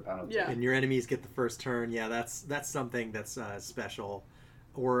to take a penalty. Yeah. And your enemies get the first turn. Yeah, that's something that's special.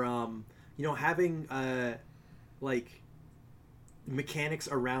 Or having like mechanics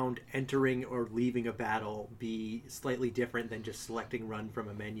around entering or leaving a battle be slightly different than just selecting run from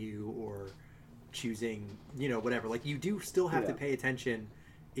a menu or choosing whatever. Like you do still have to pay attention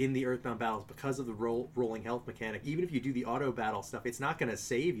in the Earthbound battles because of the rolling health mechanic. Even if you do the auto battle stuff, it's not going to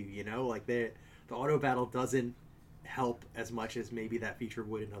save you. Like the auto battle doesn't help as much as maybe that feature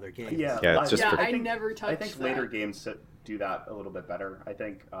would in other games. It's just I never touched. I think later games do that a little bit better. I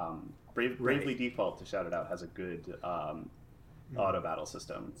think Bravely Default, to shout it out, has a good auto battle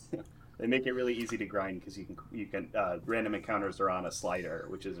system. They make it really easy to grind because you can random encounters are on a slider,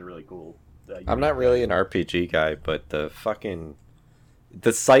 which is a really cool. I'm not really an RPG guy, but the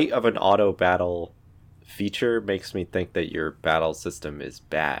sight of an auto battle feature makes me think that your battle system is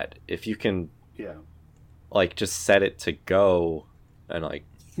bad. If you can, like just set it to go and like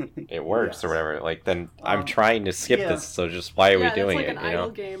it works or whatever, like then I'm trying to skip this. So just why are we doing like it? An idle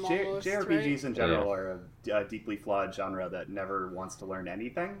game almost, JRPGs in general are a deeply flawed genre that never wants to learn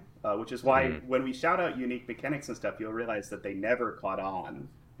anything, which is why when we shout out unique mechanics and stuff, you'll realize that they never caught on.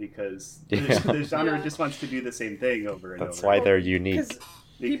 Because the genre just wants to do the same thing over and over. That's why they're unique.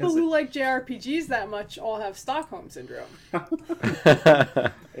 People who like JRPGs that much all have Stockholm Syndrome.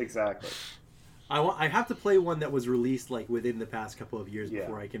 Exactly. I have to play one that was released like within the past couple of years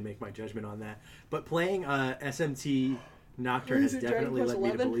before I can make my judgment on that. But playing SMT Nocturne has definitely led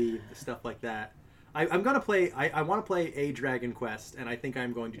me to believe stuff like that. I'm gonna play. I want to play a Dragon Quest, and I think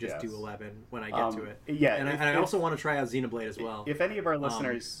I'm going to just do 11 when I get to it. Yeah, and I also want to try out Xenoblade as well. If any of our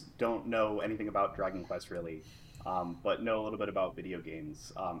listeners don't know anything about Dragon Quest really, but know a little bit about video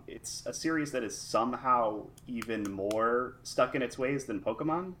games, it's a series that is somehow even more stuck in its ways than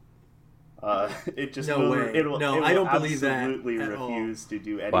Pokemon. It just it'll I don't believe that. Absolutely refuse to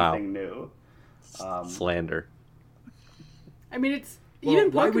do anything new. Slander. I mean, it's.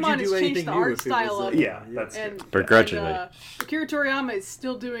 Even Pokemon has changed the art style up. That's true. Begrudgingly. Akira Toriyama is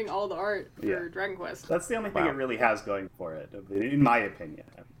still doing all the art for Dragon Quest. That's the only thing it really has going for it, in my opinion.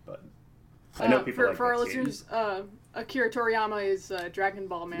 But I know people for our listeners, Akira Toriyama is Dragon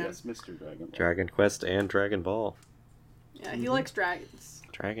Ball man. Yes, Mr. Dragon Ball. Dragon Quest and Dragon Ball. Yeah, he likes dragons.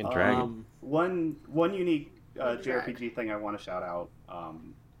 Dragon. One unique JRPG thing I want to shout out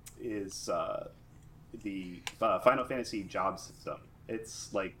is the Final Fantasy job system.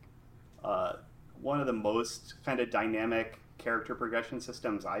 It's like one of the most kind of dynamic character progression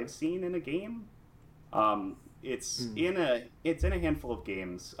systems I've seen in a game. It's in a handful of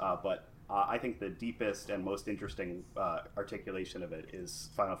games, but I think the deepest and most interesting articulation of it is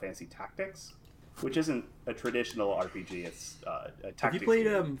Final Fantasy Tactics, which isn't a traditional RPG. It's a tactics. Have you played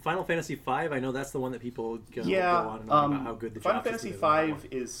game. Final Fantasy V? I know that's the one that people go on and on about how good the Final job Fantasy system V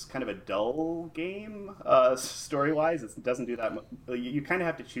is kind of a dull game story-wise. It doesn't do that much. You kind of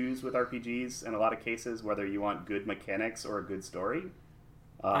have to choose with RPGs in a lot of cases whether you want good mechanics or a good story.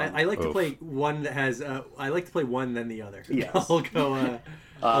 I like to play one that has. I like to play one then the other. Yes. I'll go.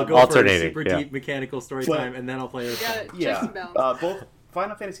 I'll go for a alternating, super yeah. deep mechanical story Well, time, and then I'll play it. Yeah, checks Yeah, and balances. both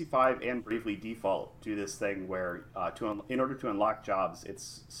Final Fantasy V and Bravely Default do this thing where, in order to unlock jobs,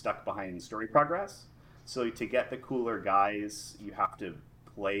 it's stuck behind story progress. So to get the cooler guys, you have to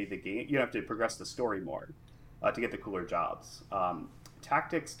play the game. You have to progress the story more to get the cooler jobs.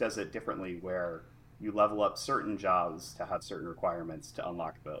 Tactics does it differently, where you level up certain jobs to have certain requirements to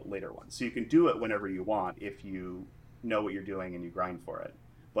unlock the later ones. So you can do it whenever you want if you know what you're doing and you grind for it.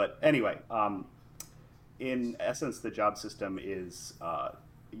 But anyway, in essence, the job system is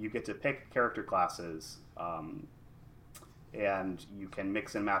you get to pick character classes, and you can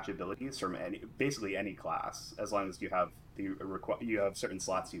mix and match abilities from basically any class, as long as you have you have certain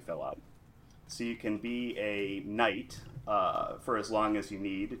slots you fill up. So you can be a knight for as long as you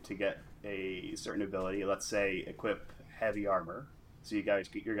need to get a certain ability. Let's say equip heavy armor, so your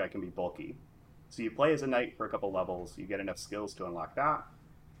guy can be bulky. So you play as a knight for a couple levels, you get enough skills to unlock that,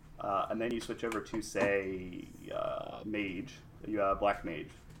 and then you switch over to, say, mage, black mage,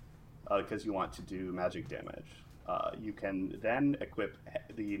 because you want to do magic damage. You can then equip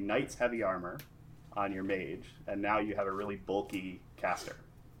the knight's heavy armor on your mage, and now you have a really bulky caster.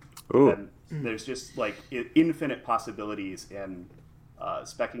 Ooh. And there's just like infinite possibilities in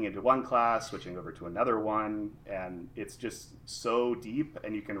speccing into one class, switching over to another one, and it's just so deep,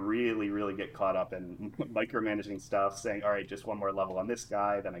 and you can really, really get caught up in micromanaging stuff, saying, all right, just one more level on this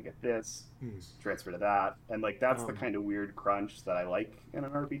guy, then I get this, transfer to that, and like that's the kind of weird crunch that I like in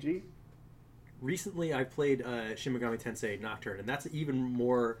an RPG. Recently, I played Shin Megami Tensei Nocturne, and that's even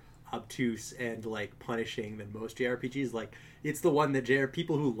more obtuse and like punishing than most JRPGs. Like, it's the one that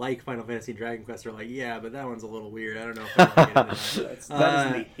people who like Final Fantasy and Dragon Quest are like, yeah, but that one's a little weird. I don't know if I want to get into that. That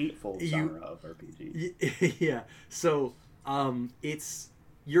is the hateful genre of RPG. Yeah. So,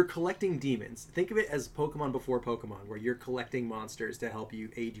 you're collecting demons. Think of it as Pokemon before Pokemon, where you're collecting monsters to help you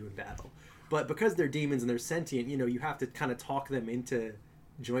aid you in battle. But because they're demons and they're sentient, you have to kind of talk them into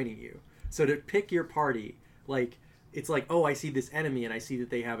joining you. So to pick your party, like, it's like, oh, I see this enemy and I see that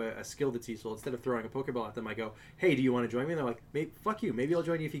they have a skill that's useful. Instead of throwing a Pokeball at them, I go, hey, do you want to join me? And they're like, fuck you. Maybe I'll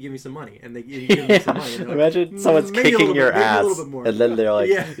join you if you give me some money. And they give me some money. And like, imagine someone's kicking your ass, and then they're like,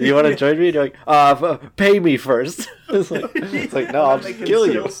 you want to join me? And you're like, pay me first. It's like, no, I'll They just can kill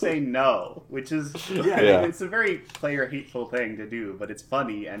still you. say no, which is Yeah. it's a very player hateful thing to do, but it's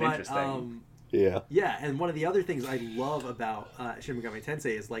funny and interesting. Yeah, and one of the other things I love about Shin Megami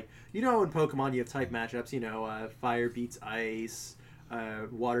Tensei is, like, in Pokemon you have type matchups, fire beats ice,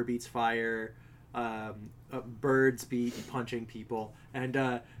 water beats fire, birds beat punching people, and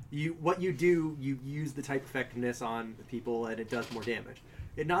you use the type effectiveness on people and it does more damage.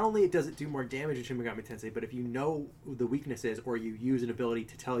 It not only does it do more damage in Shin Megami Tensei, but if you know the weaknesses or you use an ability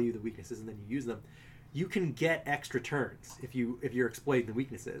to tell you the weaknesses and then you use them, you can get extra turns if you're exploiting the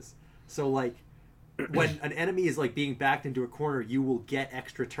weaknesses. So, like, when an enemy is, like, being backed into a corner, you will get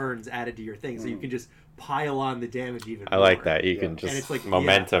extra turns added to your thing, so you can just pile on the damage even more. I like that. You can just And it's like,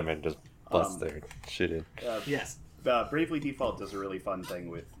 momentum and just bust their shit in. Yes. Bravely Default does a really fun thing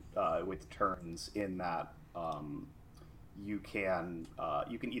with turns in that you can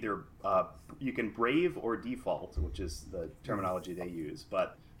either you can brave or default, which is the terminology they use,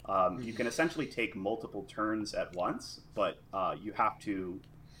 but you can essentially take multiple turns at once, but you have to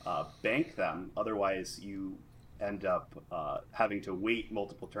bank them, otherwise you end up having to wait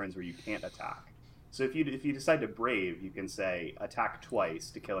multiple turns where you can't attack. So if you decide to brave, you can say attack twice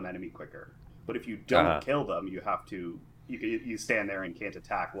to kill an enemy quicker. But if you don't kill them, you have to you stand there and can't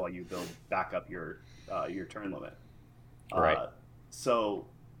attack while you build back up your turn limit. Right. So,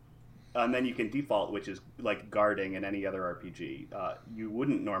 and then you can default, which is like guarding in any other RPG. You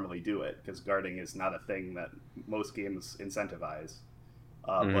wouldn't normally do it because guarding is not a thing that most games incentivize.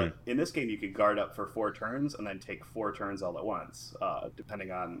 But in this game, you could guard up for 4 turns and then take 4 turns all at once,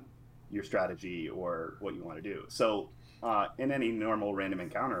 depending on your strategy or what you want to do. So in any normal random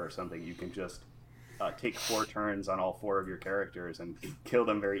encounter or something, you can just take 4 turns on all 4 of your characters and kill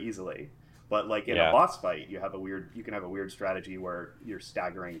them very easily. But like in a boss fight, you can have a weird strategy where you're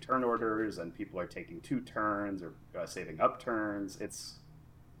staggering turn orders and people are taking 2 turns or saving up turns. It's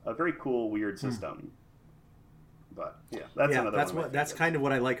a very cool, weird system. But yeah, that's another one. That's kind of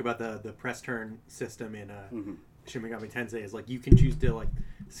what I like about the press turn system in Shin Megami Tensei is like you can choose to like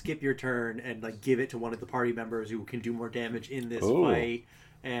skip your turn and like give it to one of the party members who can do more damage in this fight.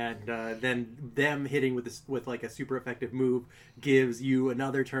 And then them hitting with like a super effective move gives you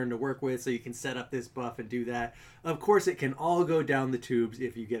another turn to work with, so you can set up this buff and do that. Of course, it can all go down the tubes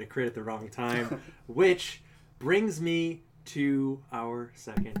if you get a crit at the wrong time, which brings me to our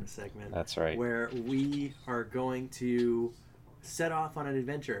second segment. That's right. Where we are going to set off on an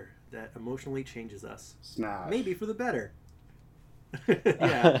adventure that emotionally changes us. Smash. Maybe for the better.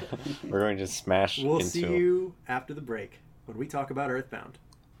 Yeah. We're going to smash We'll into... see you after the break when we talk about Earthbound.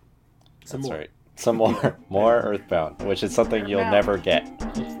 That's right. Some more Earthbound, which is something you'll never get.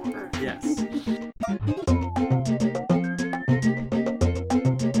 Yes.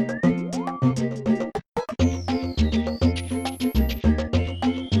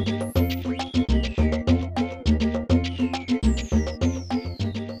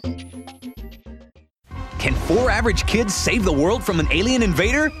 Can 4 average kids save the world from an alien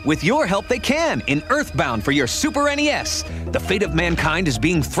invader? With your help, they can in Earthbound for your Super NES. The fate of mankind is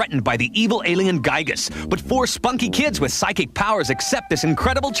being threatened by the evil alien Gygus, but 4 spunky kids with psychic powers accept this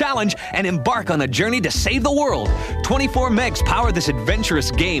incredible challenge and embark on a journey to save the world. 24 megs power this adventurous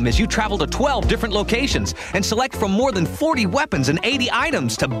game as you travel to 12 different locations and select from more than 40 weapons and 80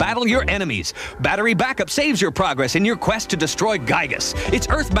 items to battle your enemies. Battery backup saves your progress in your quest to destroy Gygus. It's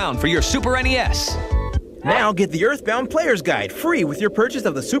Earthbound for your Super NES. Now get the Earthbound Player's Guide free with your purchase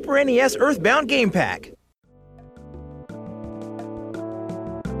of the Super NES Earthbound Game Pack.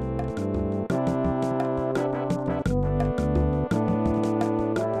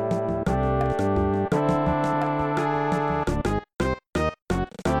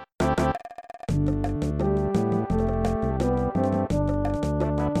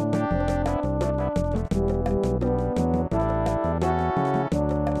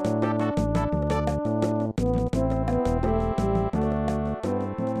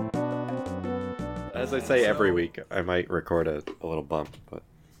 As I say every week, I might record a little bump, but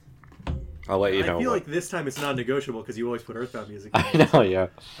I'll let you know. I feel like this time it's non-negotiable because you always put Earthbound music in. I know,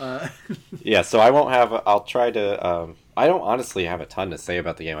 yeah. Yeah, so I won't have... I'll try to... I don't honestly have a ton to say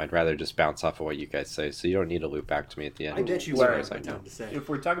about the game. I'd rather just bounce off of what you guys say, so you don't need to loop back to me at the end. I bet you Well, will as have I a ton to say. If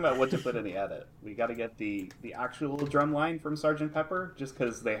we're talking about what to put in the edit, we got to get the actual drum line from Sgt. Pepper, just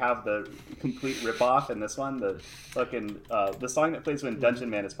because they have the complete ripoff in this one. The fucking the song that plays when Dungeon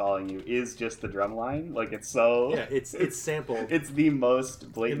Man is following you is just the drum line. Like it's so it's sampled. It's the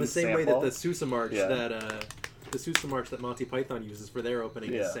most blatant in the same sample. way that the Sousa March Yeah. the Sousa March that Monty Python uses for their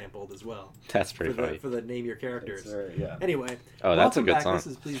opening is sampled as well. That's pretty for funny. For the name your characters. Yeah. Anyway, Oh, that's a welcome good back. song. This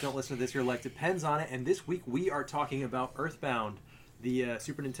is Please Don't Listen to This. Your life depends on it. And this week we are talking about Earthbound, the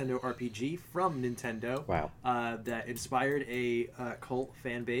Super Nintendo RPG from Nintendo. Wow. That inspired a cult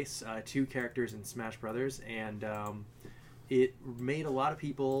fan base, 2 characters in Smash Brothers, and it made a lot of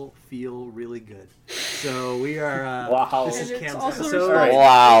people feel really good. So we are. Wow. This is And it's Cam's also episode. Right.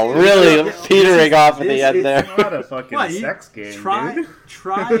 Wow, really petering off at the end It's there. not a fucking What, you sex game, try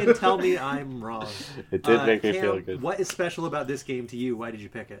dude. and tell me I'm wrong. It did make me Cam, feel good. What is special about this game to you? Why did you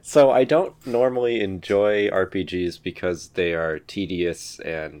pick it? So I don't normally enjoy RPGs because they are tedious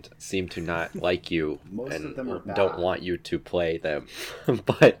and seem to not like you Most and of them are bad. don't want you to play them.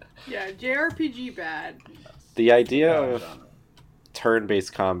 But Yeah, JRPG bad. the idea of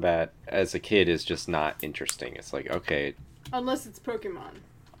turn-based combat as a kid is just not interesting. It's like, okay, Unless it's Pokemon.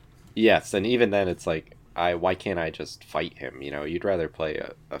 yes, and even then it's like, why can't I just fight him? You know, you'd rather play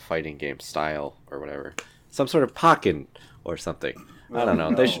a fighting game style or whatever. Some sort of Pokken or something. I don't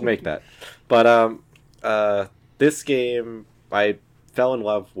know. They should make that. But this game, I fell in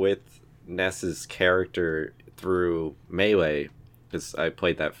love with Ness's character through Melee, because I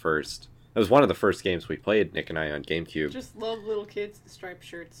played that first. It was one of the first games we played, Nick and I, on GameCube. Just love little kids in striped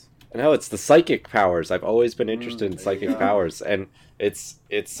shirts. No, it's the psychic powers. I've always been interested in there you psychic go. powers, and it's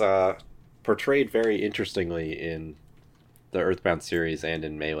portrayed very interestingly in the Earthbound series and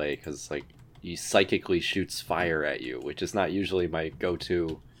in Melee, because like he psychically shoots fire at you, which is not usually my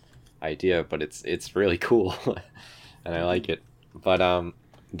go-to idea, but it's really cool, and I like it. But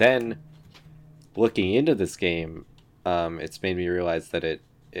then looking into this game, it's made me realize that it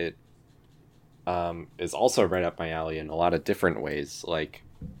is also right up my alley in a lot of different ways. Like,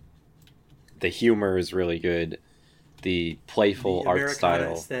 the humor is really good. The playful The art Americana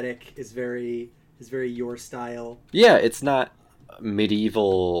style. aesthetic is very your style. Yeah, it's not medieval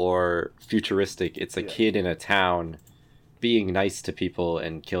or futuristic. It's a kid in a town being nice to people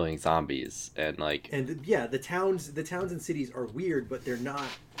and killing zombies, and like And yeah, the towns and cities are weird, but they're not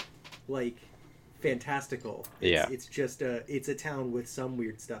like fantastical. Yeah. It's just it's a town with some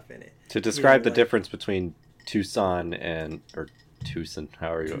weird stuff in it. To describe the like- difference between Tucson or Tucson,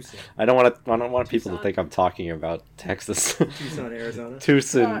 how are you? Tucson. I don't want people to Tucson? think I'm talking about Texas. Tucson, Arizona.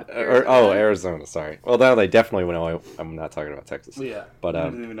 Tucson, Arizona. Arizona. Sorry. Well, now they definitely know I'm not talking about Texas. Yeah. But I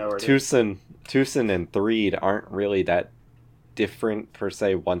don't even know where it is. Tucson and Threed aren't really that different per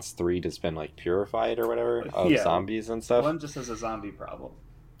se. Once Threed has been like purified or whatever of Yeah. zombies and stuff. One just has a zombie problem.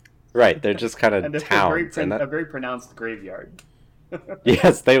 Right. They're just kind And of there's towns. a very pronounced graveyard.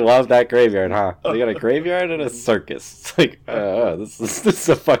 Yes, they love that graveyard, huh? They got a graveyard and a circus. It's like, this is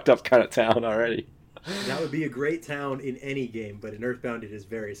a fucked up kind of town already. That would be a great town in any game, but in Earthbound it is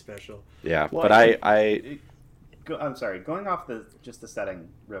very special. Yeah, Well, but I'm sorry. Going off the setting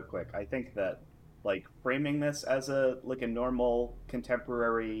real quick, I think that like framing this as a normal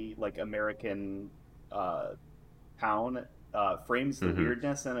contemporary like American town frames the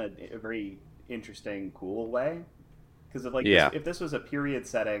weirdness in a very interesting, cool way. Because if this was a period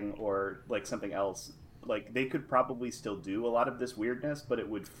setting or like something else, like they could probably still do a lot of this weirdness, but it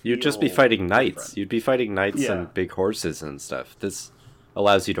would feel you'd just be fighting knights. different. You'd be fighting knights Yeah. and big horses and stuff. This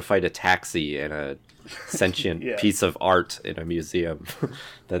allows you to fight a taxi and a sentient Yeah. piece of art in a museum.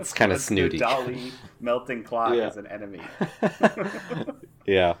 That's kind of The snooty. Dolly melting clock Yeah. as an enemy.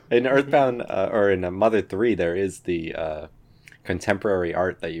 Yeah, in Earthbound or in Mother 3, there is the contemporary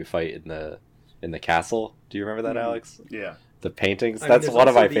art that you fight in the castle. Do you remember that, Alex? Yeah. The paintings. I mean, That's there's one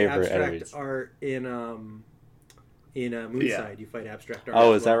of also my the favorite abstract enemies. art in Moonside. Yeah. You fight abstract art.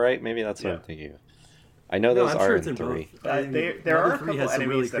 Oh, as is that well. right? Maybe that's what Yeah. I'm thinking of. I know No, those I'm are sure in it's in 3. both. I mean, There are Mother a 3 couple has some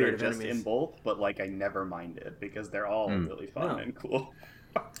enemies really that are creative just enemies. in both, but like I never minded because they're all really fun No. and cool.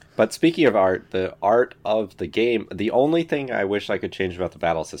 But speaking of art, the art of the game, the only thing I wish I could change about the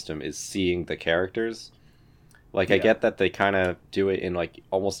battle system is seeing the characters. Like, I Yeah. get that they kind of do it in, like,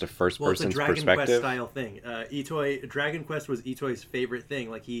 almost a Well, it's a first-person's Dragon Quest perspective. style thing. Dragon Quest was Itoi's favorite thing.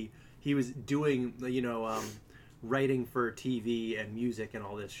 Like he was doing, writing for TV and music and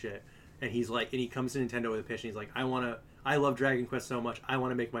all this shit. And he's like, and he comes to Nintendo with a pitch, and he's like, I love Dragon Quest so much, I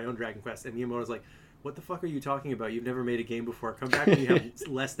want to make my own Dragon Quest. And Miyamoto's like, what the fuck are you talking about? You've never made a game before. Come back when you have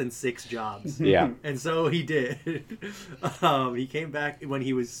less than 6 jobs. Yeah. And so he did. He came back when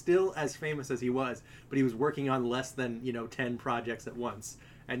he was still as famous as he was, but he was working on less than 10 projects at once.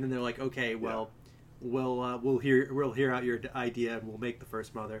 And then they're like, okay, well, we'll hear out your idea and we'll make the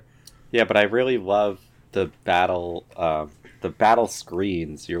first Mother. Yeah, but I really love the battle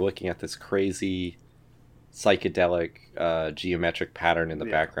screens. You're looking at this crazy psychedelic geometric pattern in the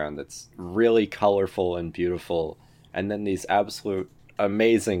background that's really colorful and beautiful, and then these absolute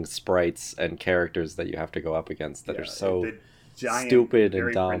amazing sprites and characters that you have to go up against that are so the giant, stupid very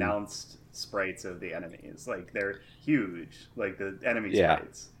and dumb. pronounced sprites of the enemies. Like they're huge, like the enemy Yeah.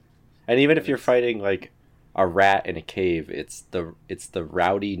 sprites. And even if you're fighting like a rat in a cave, it's the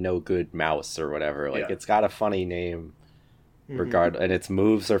rowdy no good mouse or whatever. Like Yeah. it's got a funny name and its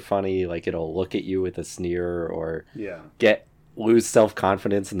moves are funny. Like it'll look at you with a sneer or Yeah. lose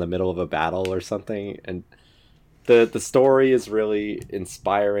self-confidence in the middle of a battle or something. And the story is really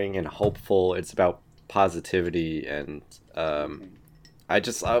inspiring and hopeful. It's about positivity and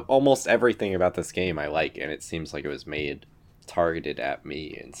almost everything about this game I like, and it seems like it was made targeted at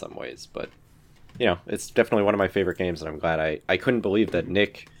me in some ways. But it's definitely one of my favorite games, and I'm glad I couldn't believe that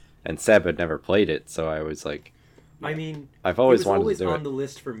Nick and Seb had never played it. So I was like, I mean, I've always it was wanted always to do on it. the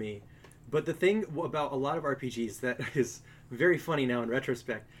list for me. But the thing about a lot of RPGs that is very funny now in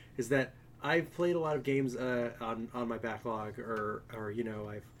retrospect is that I've played a lot of games on my backlog, or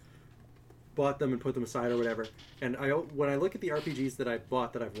I've bought them and put them aside or whatever. And when I look at the RPGs that I've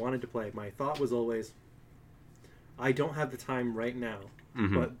bought that I've wanted to play, my thought was always, I don't have the time right now.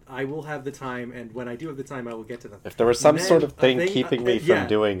 But I will have the time, and when I do have the time, I will get to them. If there was some And sort of then thing keeping me yeah, from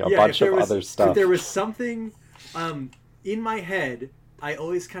doing a yeah, bunch if there of was- other stuff. If there was something in my head, I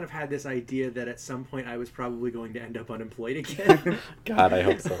always kind of had this idea that at some point I was probably going to end up unemployed again. God, I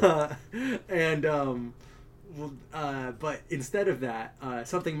hope so. But instead of that,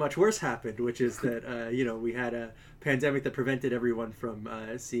 something much worse happened, which is that we had a pandemic that prevented everyone from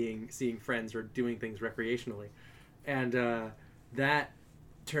seeing friends or doing things recreationally, and that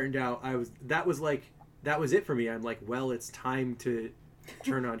turned out that was it for me. I'm like, well, it's time to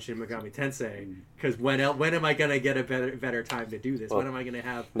turn on Shin Megami Tensei, because when am I gonna get a better time to do this? Well, when am I gonna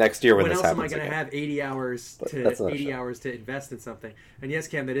have next year when when this else am I happens gonna again. have 80 hours that's not a show. hours to invest in something? And yes,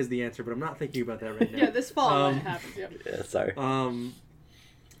 Cam, that is the answer, but I'm not thinking about that right now. Yeah, this fall when it happens. Yeah. Yeah, sorry.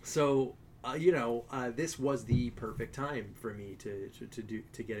 So this was the perfect time for me to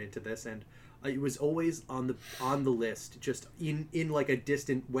get into this, and It was always on the list, just in like a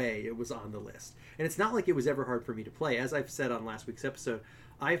distant way. It was on the list, and it's not like it was ever hard for me to play. As I've said on last week's episode,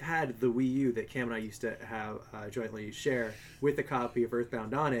 I've had the Wii U that Cam and I used to have jointly share with a copy of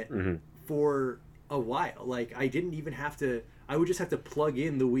Earthbound on it for a while. Like I didn't even have to. I would just have to plug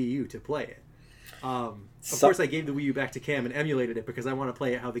in the Wii U to play it. Of course, I gave the Wii U back to Cam and emulated it because I want to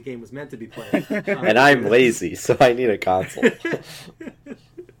play it how the game was meant to be played. And I'm lazy, so I need a console.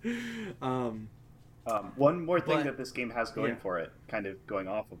 One more thing But- that this game has going yeah. for it, kind of going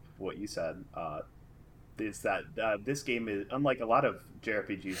off of what you said, is that this game is, unlike a lot of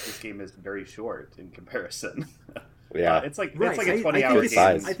JRPGs, this game is very short in comparison. Yeah. It's like Right. a I 20-hour think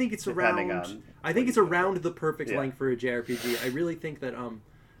game. it's, I think it's depending around. on I think what it's you around the perfect Yeah. length for a JRPG. I really think that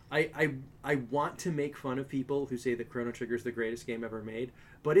I want to make fun of people who say that Chrono Trigger is the greatest game ever made,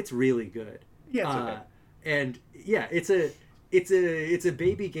 but it's really good. Yeah, it's okay. And yeah, it's a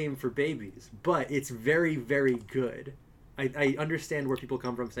baby game for babies, but it's very, very good. I understand where people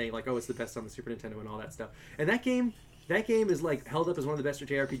come from saying like, oh, it's the best on the Super Nintendo and all that stuff. And that game is like held up as one of the best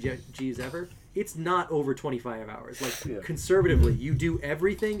JRPGs ever. It's not over 25 hours. Like Yeah. conservatively, you do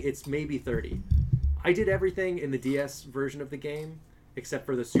everything, it's maybe 30. I did everything in the DS version of the game except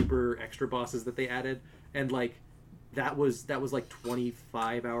for the super extra bosses that they added, and like that was like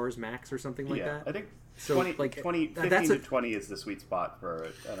 25 hours max or something like yeah, that. I think So, 20, like, 15 that's to a- 20 is the sweet spot for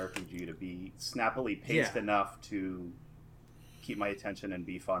an RPG to be snappily paced Yeah. enough to keep my attention and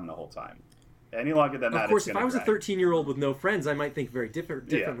be fun the whole time. Any longer than that, Of course, it's if gonna I was a drag. 13-year-old with no friends, I might think very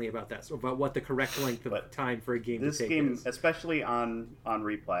differently about that. So about what the correct length of But time for a game This to take game, is. especially on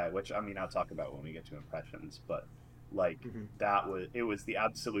replay, which I mean I'll talk about when we get to impressions, but like it was the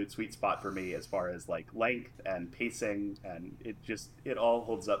absolute sweet spot for me as far as like length and pacing, and it all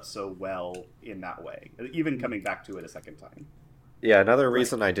holds up so well in that way. Even coming back to it a second time. Yeah, another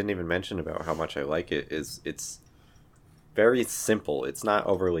reason I didn't even mention about how much I like it is it's very simple. It's not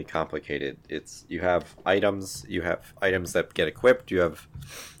overly complicated. You have items that get equipped, you have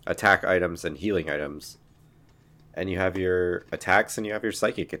attack items and healing items, and you have your attacks and you have your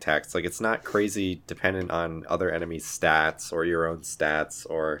psychic attacks. Like, it's not crazy dependent on other enemies' stats or your own stats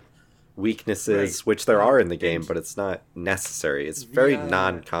or weaknesses, Right. which there are in the game, and but it's not necessary. It's a very the,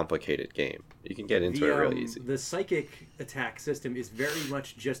 non-complicated game. You can get into it really easy. The psychic attack system is very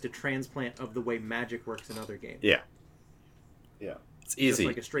much just a transplant of the way magic works in other games. Yeah. Yeah. It's easy,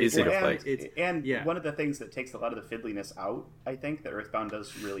 like a straight easy to forward- play. and it's- And yeah. one of the things that takes a lot of the fiddliness out, I think, that Earthbound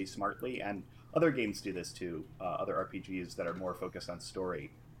does really smartly, and other games do this too, other RPGs that are more focused on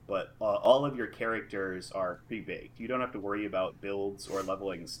story, but all of your characters are pre-baked. You don't have to worry about builds or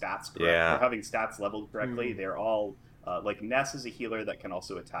leveling stats correctly, Yeah. or having stats leveled correctly. They're all, like Ness is a healer that can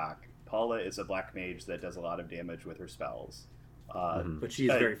also attack. Paula is a black mage that does a lot of damage with her spells. But she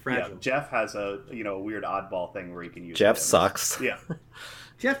is very fragile. Yeah, Jeff has a weird oddball thing where he can use Jeff items. sucks. Yeah.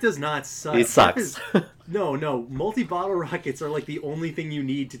 Jeff does not suck. He Jeff sucks. No. Multi-bottle rockets are like the only thing you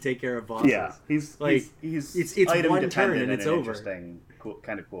need to take care of bosses. Yeah, he's it's item one turn dependent and it's in an over. interesting,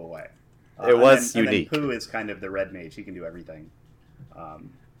 kind of cool way. It was and unique. Then Pooh is kind of the red mage; he can do everything.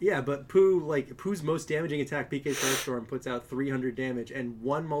 Yeah, but Pooh's most damaging attack, PK Firestorm, puts out 300 damage, and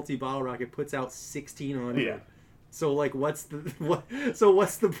one multi-bottle rocket puts out 1,600. Yeah. So what's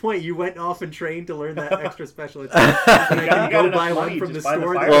the point? You went off and trained to learn that extra special attack. And I You can got go enough buy money, one from the just buy the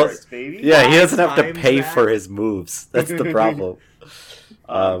store. fireworks, baby. Yeah, he doesn't have to Times pay that. for his moves. That's the problem.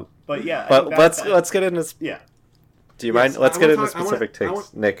 But yeah, I But think let's get into. yeah. Do you mind? Yes, Let's I get wanna into talk- I wanna- specific I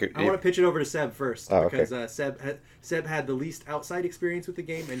takes. wanna- Nick, I want to pitch it over to Seb first Oh, okay. because Seb had the least outside experience with the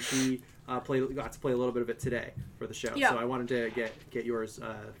game, and she got to play a little bit of it today for the show. Yeah. So I wanted to get yours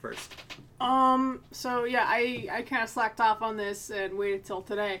first. So yeah, I kind of slacked off on this and waited till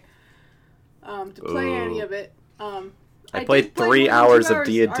today to play any of it. I played did play 3 more than hours 2 of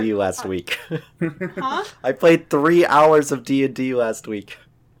D&D hours- last week. Huh? I played 3 hours of D&D last week.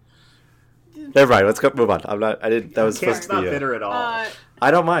 Never mind. Let's go. Move on. I'm not. I didn't. That was supposed Cam's to not be. bitter at all.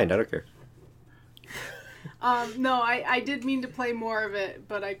 I don't mind. I don't care. No, I did mean to play more of it,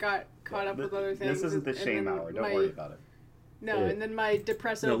 but I got caught up with other things. This isn't the and shame then hour. Don't my- worry about it. No, Yeah. and then my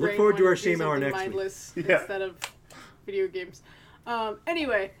depresso No, look brain forward to wanted our do shame hour something next week. mindless Yeah. instead of video games.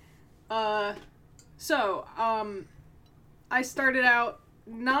 Anyway, I started out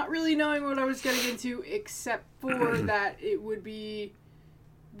not really knowing what I was getting into, except for that it would be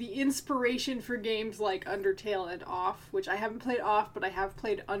the inspiration for games like Undertale and Off, which I haven't played Off, but I have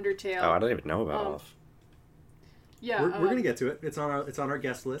played Undertale. Oh, I don't even know about Off. Yeah, We're gonna get to it. It's on our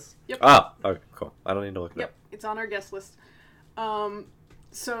guest list. Oh, okay, cool. I don't need to look it Yep, up. it's on our guest list.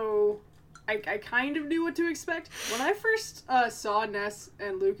 So I kind of knew what to expect. When I first saw Ness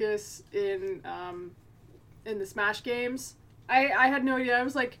and Lucas in the Smash games, I had no idea. I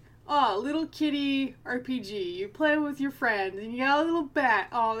was like, oh, little kitty RPG. You play with your friends, and you got a little bat.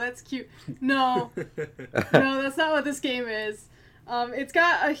 Oh, that's cute. No, no, that's not what this game is. It's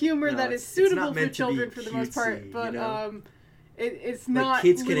got a humor that is suitable for children for the most part, but it's not. Like,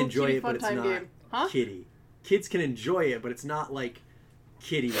 kids can little enjoy kitty it, but it's fun time not game. Huh? kitty. Kids can enjoy it, but it's not like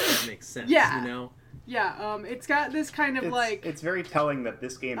kitty. If that makes sense. Yeah. You know. Yeah. It's got this kind of like. It's very telling that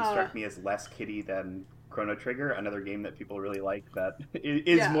this game struck me as less kiddie than Chrono Trigger, another game that people really like that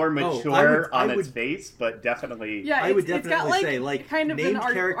is more mature on its face, but definitely. Yeah, I would definitely got, like, say like kind of named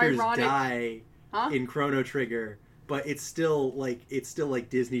an characters ironic... die in Chrono Trigger, but it's still like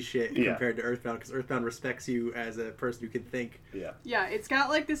Disney shit compared to Earthbound, because Earthbound respects you as a person who can think. Yeah. Yeah, it's got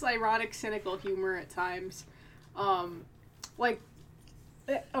like this ironic, cynical humor at times.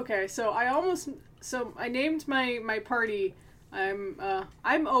 Okay, so I named my party. I'm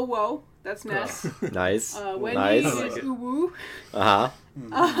Owo. That's Ness. Nice. Wendy nice. is Uwu.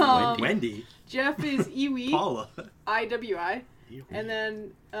 Wendy. Jeff is Iwi. Paula. IWI. And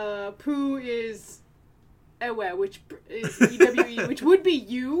then Pooh is Ewe, which is EWE, which would be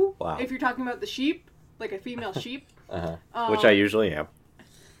you if you're talking about the sheep, like a female sheep. Which I usually am.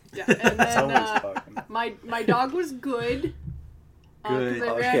 Yeah, and then my dog was Good. Because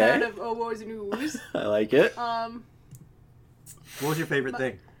I ran out of Owos and Uwus. I like it. What was your favorite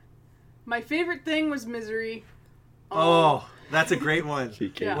thing? My favorite thing was Misery. Oh, that's a great one.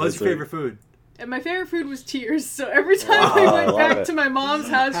 Yeah. What was your favorite food? And my favorite food was tears. So every time I went back to my mom's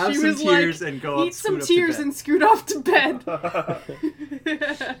house, she was like, eat some tears and scoot off to bed.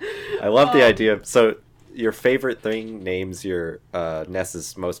 I love the idea. So your favorite thing names your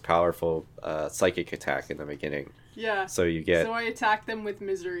Ness's most powerful psychic attack in the beginning. Yeah. So you get... So I attack them with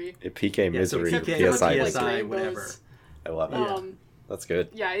Misery. PK Misery, so PSI, whatever. I love it. That's good.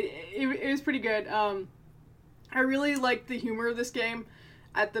 Yeah, it was pretty good. I really liked the humor of this game.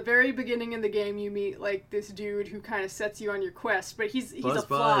 At the very beginning in the game, you meet like this dude who kind of sets you on your quest, but he's a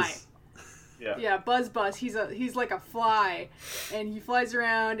fly. Yeah, Buzz. He's like a fly, and he flies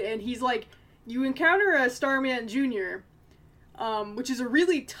around, and he's like, you encounter a Starman Jr., which is a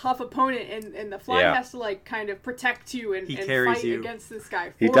really tough opponent, and the fly has to like kind of protect you and fight against this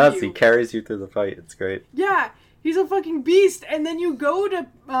guy. He does. He carries you through the fight. It's great. Yeah, he's a fucking beast. And then you go to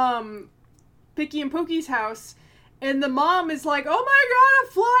Picky and Pokey's house, and the mom is like, "Oh my god,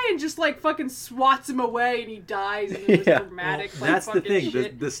 a fly!" and just like fucking swats him away, and he dies. And it was dramatic. Well, that's the thing.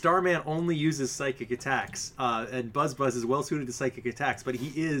 Shit. The Starman only uses psychic attacks, and Buzz is well suited to psychic attacks, but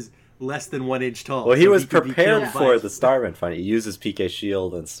he is less than 1 inch tall. Well, he was prepared for the Starman fight. He uses PK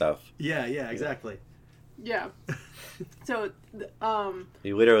Shield and stuff. Yeah, exactly. Yeah. So,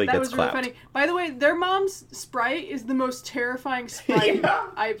 he literally that gets was clapped. really funny. By the way, their mom's sprite is the most terrifying sprite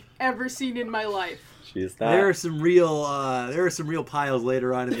I've ever seen in my life. She's not. There are some real piles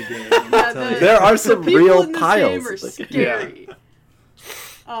later on in the game. There are some real piles. Are scary.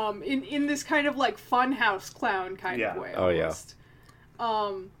 In this kind of like funhouse clown kind of way. Almost.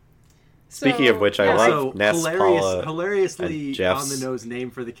 Speaking of which, I love Ness, Paula, hilariously Jeff's... on the nose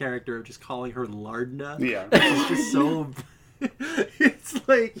name for the character of just calling her Lardna. Yeah, it's just so. It's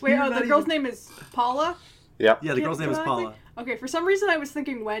like wait, the girl's name is Paula. Yeah, the girl's name is Paula. Okay, for some reason I was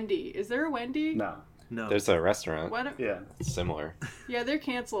thinking Wendy. Is there a Wendy? No. There's a restaurant. What? Yeah, it's similar. Yeah, they're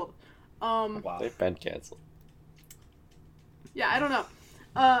canceled. Wow. They've been canceled. Yeah, I don't know.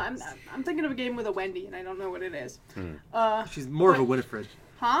 I'm thinking of a game with a Wendy, and I don't know what it is. She's more of a Winifred.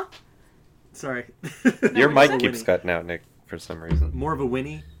 Huh? Sorry. Your mic keeps cutting out, Nick, for some reason. More of a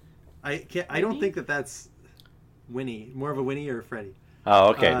Winnie? I don't think that's Winnie. More of a Winnie or a Freddy. Oh,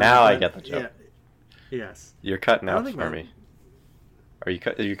 okay. Now I get the joke. Yeah. Yes. You're cutting out for me. Are you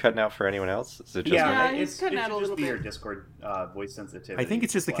cutting out for anyone else? Is it just me? He's cutting out a little bit. Your Discord voice sensitivity. I think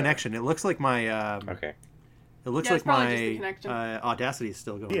it's just the connection. It looks like my okay. It looks like my Audacity is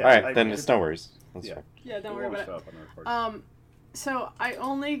still going. Yeah, all right, then it's no worries. That's fine. Yeah, don't worry about it. So I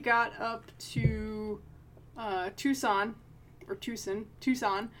only got up to Tucson.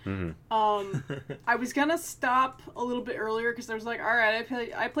 Mm-hmm. I was gonna stop a little bit earlier because I was like, all right,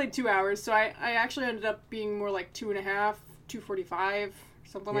 I played 2 hours, so I actually ended up being more like 2.5, 2:45,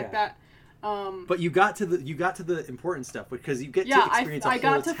 something like that. But you got to the important stuff because you get to experience I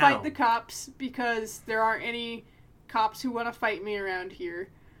got to town. fight the cops because there aren't any cops who want to fight me around here.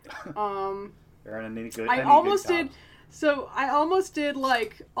 There aren't any good. I almost did. So I almost did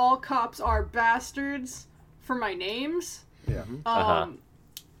like all cops are bastards for my names. Yeah.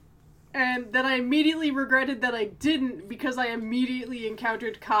 and then I immediately regretted that I didn't because I immediately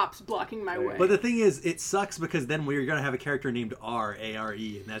encountered cops blocking my way. But the thing is, it sucks because then we're gonna have a character named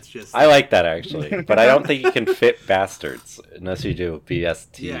R-A-R-E, and that's just I like that actually, but I don't think you can fit bastards unless you do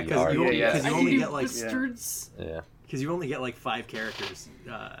BST. yeah, because you Yeah. only do get like bastards. Yeah. because you only get like 5 characters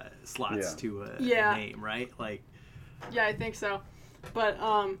slots Yeah. to a Yeah. name, right? Like Yeah, I think so. But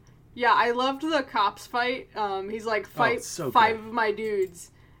yeah, I loved the cops fight. He's like, fight it's so 5 good. of my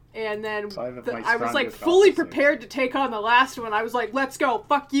dudes. And then Five of my I was like strongest fully officers. prepared to take on the last one. I was like, "Let's go,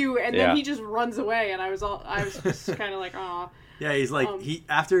 fuck you!" And Yeah. then he just runs away, and I was just kind of like, "Aw." yeah, he's like he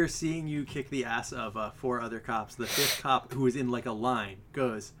after seeing you kick the ass of 4 other cops, the 5th cop who is in like a line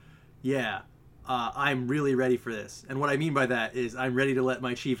goes, "Yeah, I'm really ready for this." And what I mean by that is I'm ready to let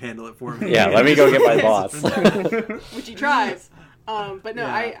my chief handle it for me. Yeah, let me go get my boss. Which he tries. But no,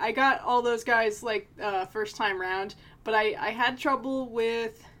 Yeah. I got all those guys like first time round, but I had trouble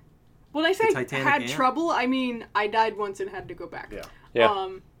with. When I say Titanic had Ant? trouble, I mean I died once and had to go back. Yeah. Yeah.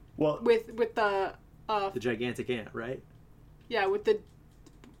 Well, With the The gigantic ant, right? yeah, with the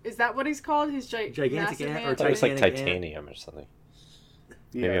is that what he's called? His Gigantic massive ant or I thought it was like Titanic ant? titanium or something.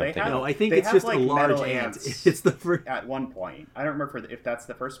 yeah, maybe I'm they thinking- have, No, I think they it's have, just like, a large metal ant. ants It's the first. at one point. I don't remember if that's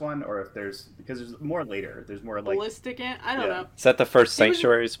the first one or if there's because there's more later. There's more like ballistic ant. I don't Yeah. know. Is that the first It was-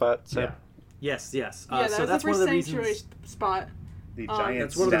 sanctuary spot? So? yeah, Yes. Yeah, that So was that's the one first of the sanctuary reasons. spot. the giant.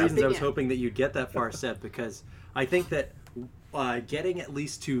 That's one of the staff. reasons I was Yeah. hoping that you'd get that far set because I think that getting at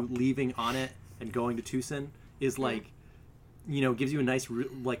least to leaving on it and going to Tucson is like, gives you a nice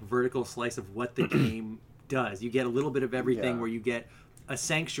like vertical slice of what the game does. You get a little bit of everything Yeah. where you get a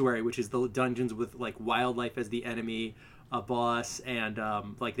sanctuary, which is the dungeons with like wildlife as the enemy, a boss, and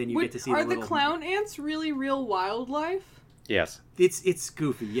like then you get to see are the little. the clown ants really real wildlife? Yes. It's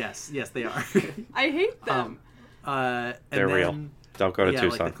goofy. Yes, they are. I hate them. And They're real. then- Don't go to yeah,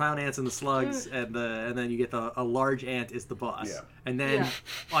 Tucson. like the clown ants and the slugs, and then you get a large ant is the boss. Yeah. And then Yeah.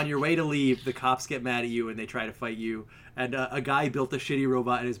 on your way to leave, the cops get mad at you and they try to fight you. And a guy built a shitty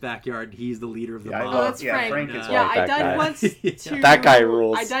robot in his backyard. And he's the leader of the Yeah, I mob. Oh, that's yeah, Frank. Frank is Yeah, like I that died guy. once Yeah. to That guy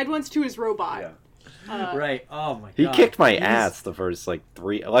rules. I died once to his robot. Yeah. Right. Oh my god. He kicked my He's- ass the first like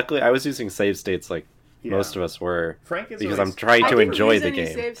 3. Luckily, I was using save states like Yeah. most of us were Frank is because always- I'm trying I to didn't enjoy use the any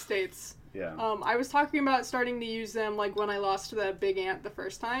game. save states. Yeah. I was talking about starting to use them like when I lost to that big ant the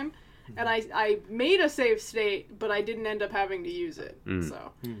first time, and I made a save state, but I didn't end up having to use it.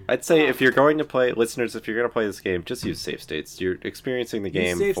 So I'd say if you're going to play, listeners, if you're going to play this game, just use save states. You're experiencing the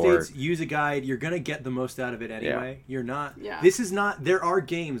game Use save for. states, use a guide. You're gonna get the most out of it anyway. You're not. Yeah. This is not. There are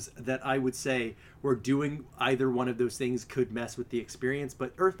games that I would say where doing either one of those things could mess with the experience,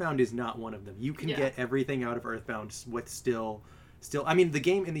 but Earthbound is not one of them. You can Yeah. get everything out of Earthbound with still. I mean, the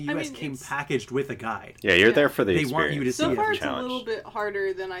game in the US mean, came it's- packaged with a guide. Yeah, you're Yeah. there for the They experience. want you to see so it. far as it's a challenge. little bit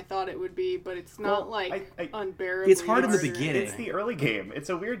harder than I thought it would be, but it's not Well, like I- unbearably. It's hard in the hard or beginning. It's the early game.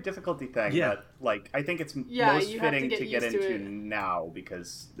 It's a weird difficulty thing Yeah. that, like, I think it's Yeah, most you have to fitting get to get used to into it. now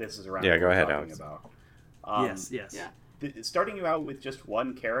because this is around. Yeah, what go we're ahead, talking Alex. About. Yes. Yeah. Starting you out with just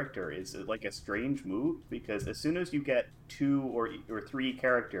one character is like a strange move because as soon as you get 2 or 3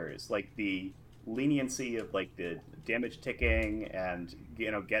 characters, like the leniency of like the damage ticking and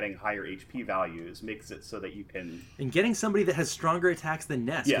getting higher HP values makes it so that you can And getting somebody that has stronger attacks than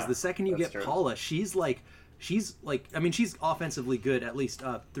Ness, because Yeah, the second you that's get true. Paula, she's like, I mean, she's offensively good at least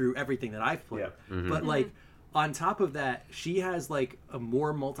through everything that I've played. Yeah. But like on top of that, she has like a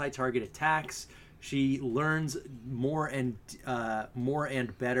more multi-target attacks. She learns more and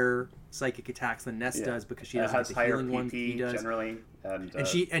better psychic attacks than Ness Yeah. does because she It doesn't have has the higher healing PP ones he does. generally, and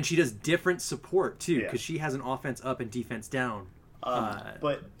And she does different support too Yeah. because she has an offense up and defense down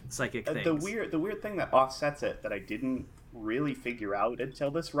but psychic the things. weird thing that offsets it that I didn't really figure out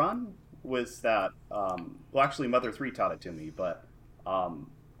until this run was that well, actually Mother 3 taught it to me, but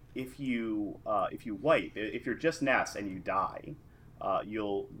if you wipe, if you're just Ness and you die,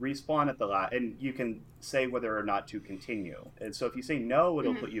 you'll respawn at the last, and you can say whether or not to continue. And so if you say no,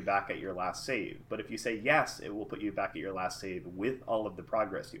 it'll put you back at your last save. But if you say yes, it will put you back at your last save with all of the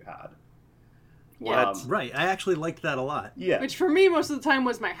progress you had. Yeah. Right, I actually liked that a lot. Yeah. Which for me most of the time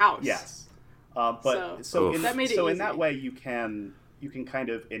was my house. Yes. But so Oof. in, That made it so in easy. that way you can kind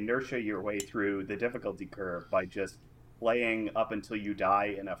of inertia your way through the difficulty curve by just playing up until you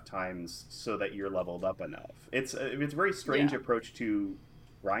die enough times so that you're leveled up enough. It's a very strange Yeah. approach to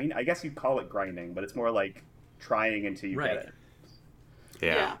grind. I guess you'd call it grinding, but it's more like trying until you Right. get it.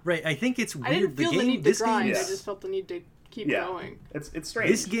 Yeah. Right, I think it's weird. I didn't feel the the game, need to this grind. game, I is- just felt the need to keep Yeah. going. It's strange.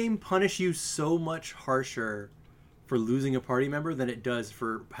 this game punish you so much harsher for losing a party member than it does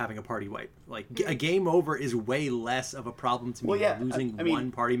for having a party wipe. Like a game over is way less of a problem to me than losing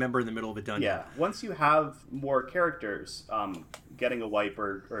one party member in the middle of a dungeon. Yeah, once you have more characters, getting a wipe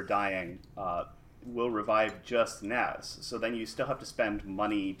or dying will revive just Naz. So then you still have to spend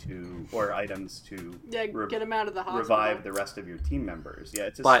money or items to get them out of the hospital. Revive the rest of your team members. Yeah,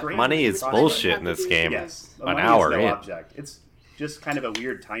 it's a But strange money is process. bullshit in this game. Yes, An money hour is no in. object. It's just kind of a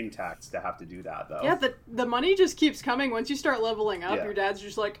weird time tax to have to do that, though. Yeah, the money just keeps coming. Once you start leveling up, Yeah. your dad's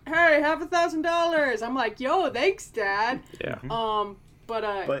just like, "Hey, have $1,000." I'm like, "Yo, thanks, Dad." Yeah.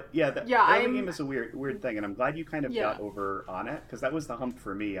 But yeah, the early game is a weird thing, and I'm glad you kind of got over on it, because that was the hump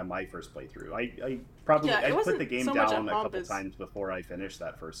for me on my first playthrough. I put the game down a couple times before I finished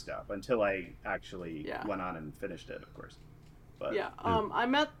that first step, until I actually went on and finished it, of course. But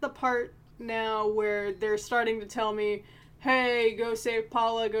I'm at the part now where they're starting to tell me, "Hey, go save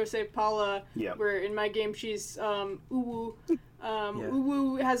Paula, go save Paula." Yeah. Where in my game she's Uwu.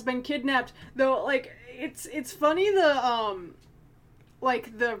 Uwu has been kidnapped. Though, like, it's funny the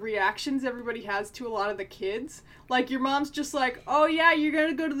reactions everybody has to a lot of the kids. Like, your mom's just like, "Oh yeah, you're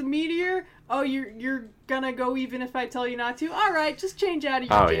gonna go to the meteor? Oh, you're gonna go even if I tell you not to? All right, just change out of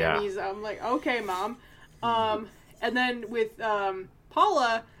your jammies." I'm like, "Okay, Mom." And then with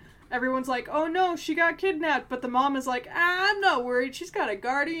Paula, everyone's like, "Oh no, she got kidnapped," but the mom is like, "I'm not worried. She's got a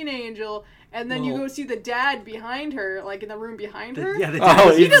guardian angel." And then you go see the dad behind her, like in the room behind her. Yeah, the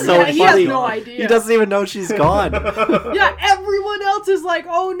dad. He has no idea. He doesn't even know she's gone. Yeah, everyone else is like,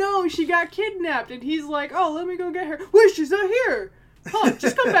 "Oh no, she got kidnapped," and he's like, "Oh, let me go get her." Wait, she's not here. Huh?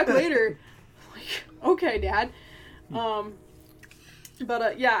 Just come back later. Like, okay, Dad. I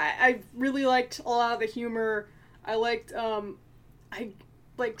really liked a lot of the humor. I liked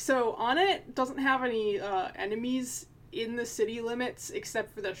so On It doesn't have any enemies in the city limits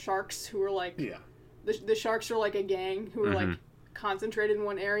except for the sharks, who are like the sharks are like a gang who are like concentrated in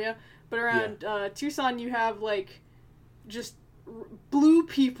one area. But around Tucson, you have like just blue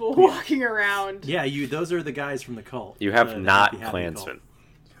people walking around. Yeah, those are the guys from the cult. You have not Happy Klansmen.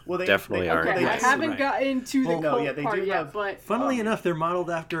 Well, they Definitely are. aren't. Okay, I haven't gotten into the cult they part do yet, have, but Funnily enough, they're modeled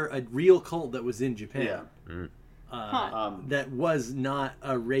after a real cult that was in Japan. Yeah. That was not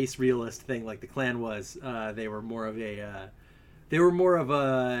a race realist thing like the Klan was. They were more of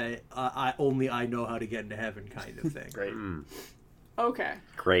a only I know how to get into heaven kind of thing. Great. okay.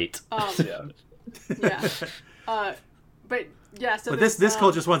 Great. Yeah. But yeah, so But this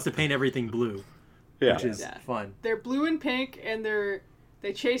cult just wants to paint everything blue, which is fun. They're blue and pink, and they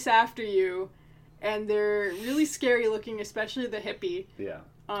chase after you, and they're really scary looking, especially the hippie. Yeah.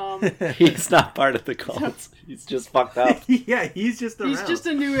 He's not part of the cult. He's just fucked up. Yeah, he's just around. He's just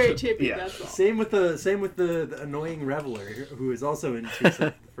a new age hippie. Yeah. That's all. Same with the annoying reveler who is also in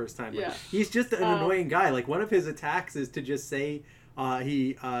Tucson the first time. Yeah. He's just an annoying guy. Like, one of his attacks is to just say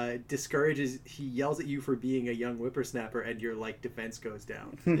he discourages. He yells at you for being a young whippersnapper, and your like defense goes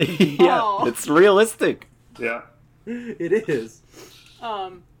down. Yeah, it's realistic. Yeah. It is.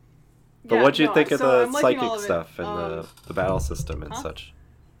 But what'd you think of so the I'm liking all psychic of it. stuff and the battle system and such?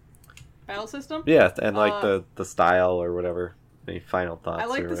 Battle system? Yeah, and like the style or whatever. Any final thoughts? I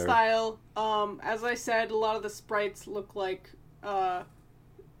like or the whatever? style. As I said, a lot of the sprites look like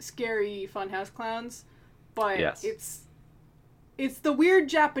scary funhouse clowns, but Yes. it's the weird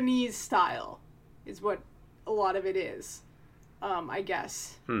Japanese style, is what a lot of it is. I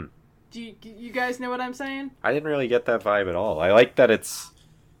guess. Do you guys know what I'm saying? I didn't really get that vibe at all. I like that it's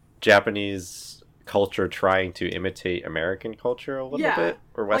Japanese culture trying to imitate American culture a little bit,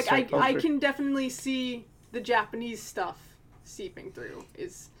 or Western like culture. I can definitely see the Japanese stuff seeping through.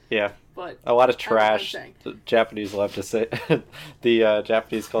 But a lot of that's what I'm trash. saying. The Japanese love to say the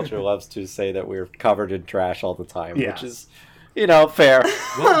Japanese culture loves to say that we're covered in trash all the time, which is, fair.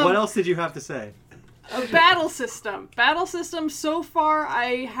 What else did you have to say? A battle system. Battle system. So far,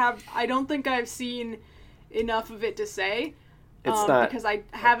 I don't think I've seen enough of it to say. It's not because I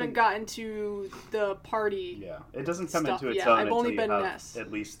haven't gotten to the party. Yeah, it doesn't come stuff into its yet. own I've until only you been have Ness.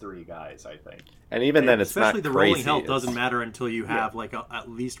 at least 3 guys, I think. And even then, it's Especially not the crazy. rolling health It's- doesn't matter until you have like at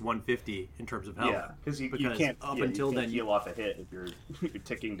least 150 in terms of health. Yeah, because you can't until you can't then heal off a hit if you're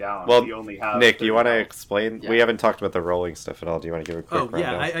ticking down. Well, you only have Nick, do you 30 want to health. explain? Yeah. We haven't talked about the rolling stuff at all. Do you want to give a quick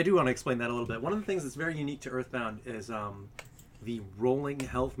rundown? I do want to explain that a little bit. One of the things that's very unique to Earthbound is the rolling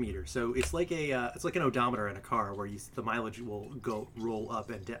health meter. So it's like an odometer in a car where the mileage will roll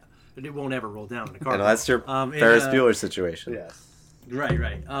up and down. And it won't ever roll down in a car. And that's your Ferris Bueller situation. Yes.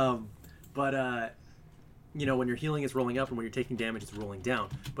 Right. But when you're healing, it's rolling up, and when you're taking damage, it's rolling down.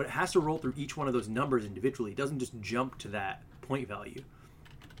 But it has to roll through each one of those numbers individually. It doesn't just jump to that point value.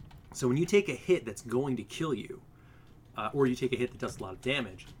 So when you take a hit that's going to kill you, or you take a hit that does a lot of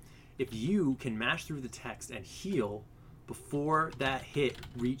damage, if you can mash through the text and heal before that hit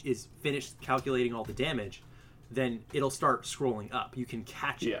is finished calculating all the damage, then it'll start scrolling up. You can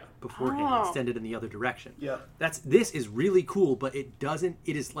catch it beforehand and Oh. send it in the other direction. Yeah. This is really cool, but it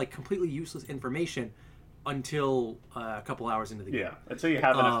is like completely useless information until a couple hours into the game. Yeah, until you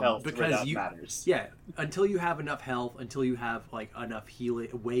have enough health where because that you- matters. Yeah, until you have enough health, until you have like enough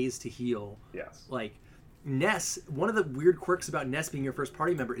ways to heal. Yes. Like Ness, one of the weird quirks about Ness being your first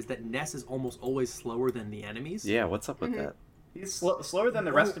party member is that Ness is almost always slower than the enemies. Yeah, what's up with that? He's slower than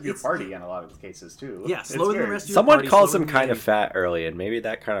the rest of your it's- party in a lot of cases too. Yeah, It's slower than the weird. rest of your Someone party, calls slower him than kind the of fat early, and maybe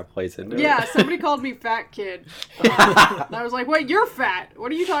that kind of plays into it. Yeah, somebody called me fat kid. And I was like, wait, you're fat.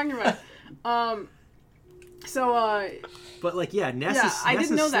 What are you talking about? But like, yeah, Ness yeah, is I Ness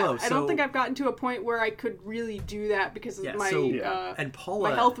didn't know is that. slow, I don't so- think I've gotten to a point where I could really do that because of Yeah, my so and Paula,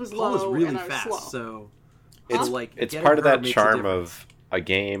 my health was Paula's low really and I was fast, slow. so It's like it's getting part of her that makes a charm difference. of a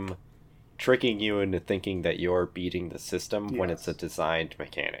game tricking you into thinking that you're beating the system when it's a designed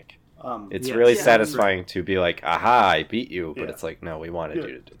mechanic. It's Yes. really Yeah. satisfying to be like, aha, I beat you, but Yeah. it's like, no, we wanted Yeah.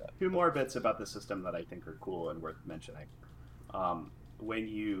 you to do that. Two more bits about the system that I think are cool and worth mentioning. When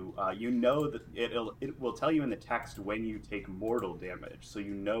you you know that it will tell you in the text when you take mortal damage, so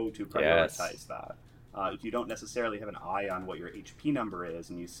you know to prioritize that. If you don't necessarily have an eye on what your HP number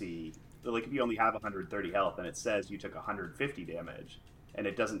is, and you see, like, if you only have 130 health and it says you took 150 damage, and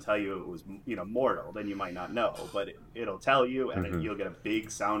it doesn't tell you it was mortal, then you might not know, but it'll tell you, and then you'll get a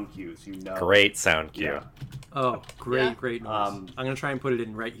big sound cue, so you know. Great sound cue. Yeah. Oh, great, Yeah. great noise. I'm gonna try and put it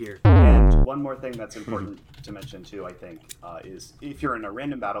in right here. And one more thing that's important to mention too, I think, is if you're in a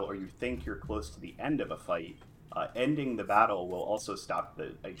random battle or you think you're close to the end of a fight, ending the battle will also stop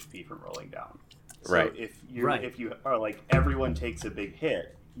the HP from rolling down. So Right. if you Right. if you are like everyone takes a big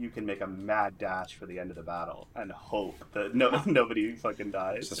hit, you can make a mad dash for the end of the battle and hope that nobody fucking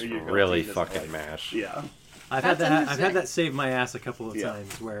dies. Just or your goatee really doesn't, fucking like- mash. Yeah. I've had That's that. I've interesting. had that save my ass a couple of Yeah.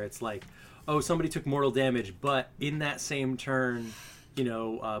 times where it's like, oh, somebody took mortal damage, but in that same turn,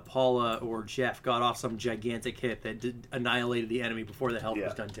 Paula or Jeff got off some gigantic hit that annihilated the enemy before the health was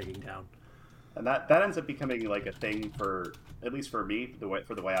Yeah. done ticking down. And that ends up becoming like a thing for, at least for me,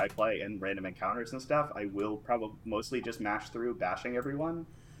 for the way I play and random encounters and stuff. I will probably mostly just mash through bashing everyone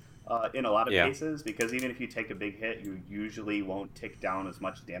in a lot of Yeah. cases, because even if you take a big hit, you usually won't tick down as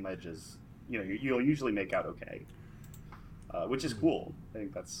much damage as you'll usually make out okay, which is cool. I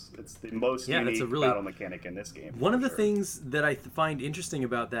think it's the most Yeah, that's unique a really- battle mechanic in this game. One for of the sure. things that I find interesting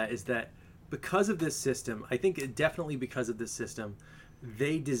about that is that because of this system, I think definitely because of this system,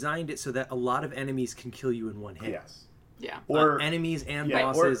 they designed it so that a lot of enemies can kill you in one hit. Yes. Yeah. Or Enemies and yeah,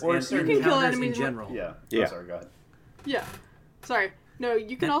 or- bosses or and certain- You can kill encounters in enemies with- general. yeah. Yeah. Oh, sorry. Go ahead. Yeah. Sorry. No,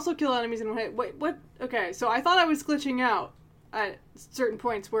 you can And- also kill enemies in one hit. Wait, what? Okay, so I thought I was glitching out at certain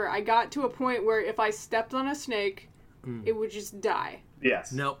points where I got to a point where if I stepped on a snake, it would just die.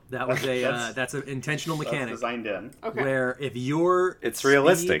 Yes. Nope, that was that's an intentional That's mechanic. designed in. Okay. Where if you're It's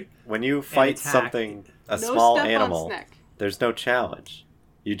realistic. When you fight attack- something, a No small step on animal, snack. there's no challenge.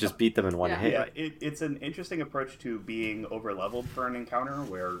 You just beat them in one Yeah. hit. Yeah, it's an interesting approach to being over leveled for an encounter,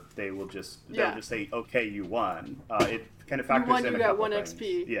 where they will just Yeah. they'll just say, "Okay, you won." It kind of factors won, in you a got couple 1 things.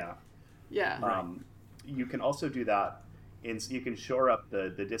 XP. Yeah. Yeah. You can also do that. You can shore up the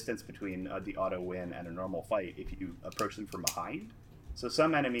distance between the auto win and a normal fight if you approach them from behind. So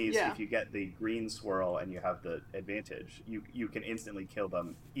some enemies, Yeah. if you get the green swirl and you have the advantage, you can instantly kill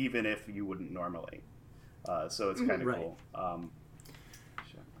them even if you wouldn't normally. So it's kind of Right. cool.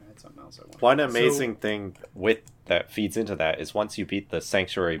 Shit, I had something else I wanted. One amazing thing with that feeds into that is once you beat the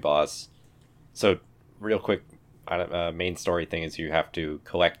sanctuary boss. So, real quick, main story thing is you have to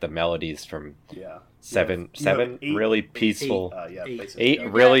collect the melodies from Yeah. seven You have eight- really peaceful, Yeah, Eight. places eight to go.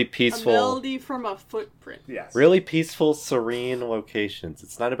 really A peaceful, melody from a footprint. Yes. really peaceful, serene locations.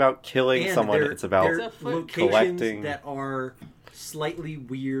 It's not about killing and someone. they're- It's about they're It's a foot- locations collecting- that are slightly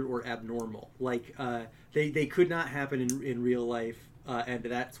weird or abnormal. Like they could not happen in real life. And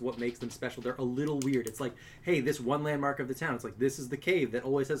that's what makes them special. They're a little weird. It's like, hey, this one landmark of the town. It's like, this is the cave that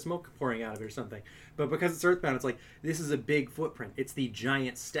always has smoke pouring out of it or something. But because it's Earthbound, it's like, this is a big footprint. It's the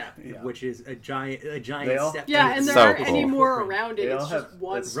giant step, Yeah. which is a giant They all- step. Yeah, and there So aren't cool. any more around it. They It's all just have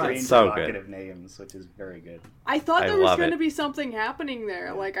one. strange, So good. evocative names, which is very good. I thought I there was love going to it. be something happening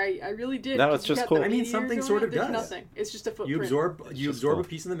there. Like I really did. No, 'cause it's you just got cool. the I mean, meteor something going, sort of there's does. Nothing. It's just a footprint. You absorb just a cool.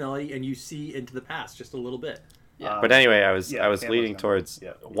 piece of the melody and you see into the past just a little bit. Yeah. But anyway, I was Yeah, I was Pam leading was gonna- towards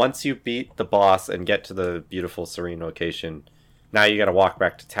yeah. once you beat the boss and get to the beautiful serene location, now you got to walk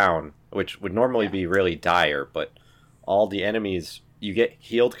back to town, which would normally be really dire, but all the enemies you get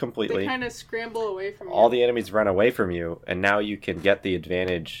healed They completely. kind of scramble away from you. All the enemies run away from you, and now you can get the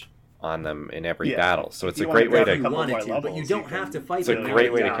advantage on them in every Yeah. battle. So it's You a wanna great way grab to a You couple wanted more to, but you levels, don't you have can to fight it's a them. really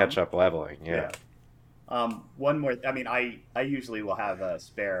great way to down. catch up leveling. Yeah. One more. I mean, I usually will have a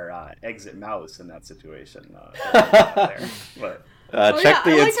spare exit mouse in that situation. But Oh, Check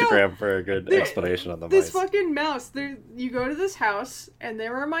yeah, the I like how Instagram for a good the- explanation on the This mice. fucking mouse. There, you go to this house, and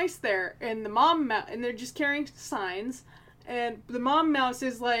there are mice there, and the and they're just carrying signs, and the mom mouse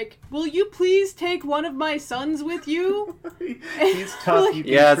is like, "Will you please take one of my sons with you?" he's tough. You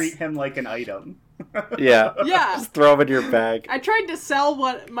can Yes. treat him like an item. Yeah. Yeah. Just throw him in your bag. I tried to sell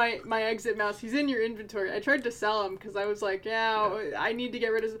my exit mouse. He's in your inventory. I tried to sell him because I was like, I need to get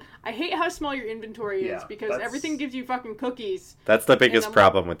rid of. I hate how small your inventory is Yeah, because that's- everything gives you fucking cookies. That's the biggest I'm like-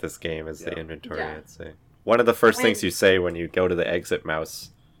 problem with this game is the Yeah. inventory, Yeah. I'd say. One of the first things When- you say when you go to the exit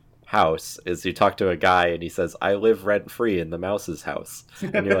mouse house is you talk to a guy and he says, "I live rent free in the mouse's house."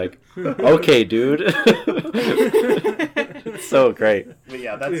 And you're like, "Okay, dude." It's so great. But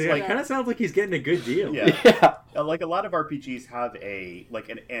yeah, that's Yeah, like it kind of sounds like he's getting a good deal. yeah. Yeah. Like a lot of RPGs have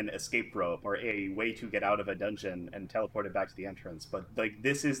an escape rope or a way to get out of a dungeon and teleport it back to the entrance, but like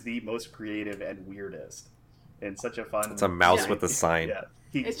this is the most creative and weirdest and such a fun. It's a mouse Yeah. with a sign. Yeah,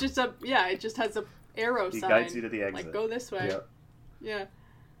 It just has a arrow he sign. guides you to the exit. Like go this way. Yeah. Yeah.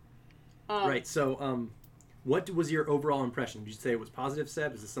 Right. So, what was your overall impression? Did you say it was positive,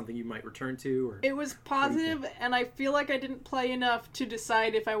 Seb? Is this something you might return to? Or It was positive, and I feel like I didn't play enough to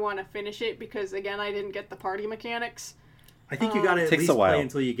decide if I want to finish it because, again, I didn't get the party mechanics. I think you got to at Takes least a while. play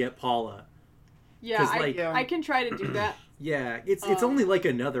until you get Paula. Yeah, 'Cause, like- I can try to do that. Yeah, it's only like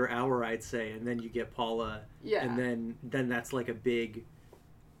another hour, I'd say, and then you get Paula. Yeah. And then that's like a big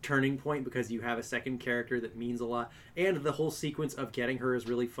turning point because you have a second character that means a lot, and the whole sequence of getting her is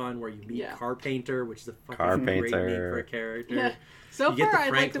really fun, where you meet Yeah. Carpainter, which is a fucking great name Carpainter. for a character. Yeah. So You get far, the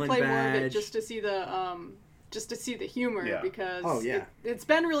I'd like to Franklin play more of it badge. just to see the humor Yeah. because Oh, yeah. it's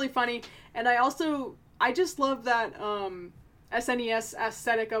been really funny, and I just love that SNES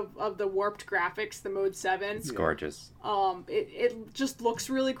aesthetic of the warped graphics, the Mode 7. It's gorgeous. It just looks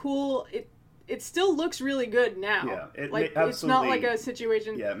really cool. It still looks really good now. Yeah, it's not like a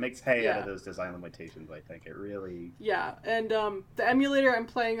situation. Yeah, it makes hay out Yeah. of those design limitations. I think it really. Yeah, and the emulator I'm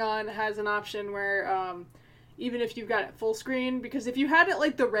playing on has an option where even if you've got it full screen, because if you had it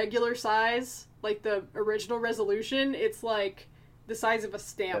like the regular size, like the original resolution, it's like the size of a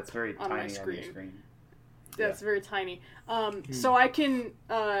stamp That's very on tiny my on screen. your screen. That's very tiny. So I can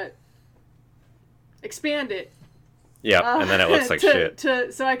expand it. Yeah, and then it looks like shit.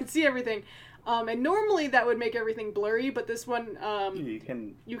 So I can see everything. And normally that would make everything blurry, but this one You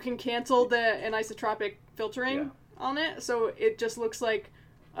can. cancel the anisotropic filtering on it, so it just looks like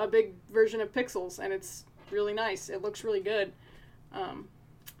a big version of Pixels, and it's really nice. It looks really good.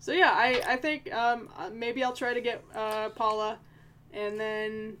 So yeah, I think maybe I'll try to get Paula, and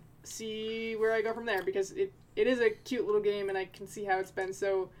then see where I go from there, because it is a cute little game, and I can see how it's been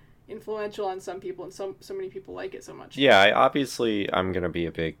so influential on some people, and so many people like it so much. Yeah, I'm gonna be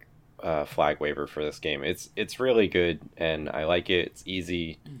a big flag waver for this game. It's really good, and I like it. It's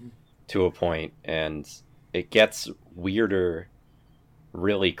easy to a point, and it gets weirder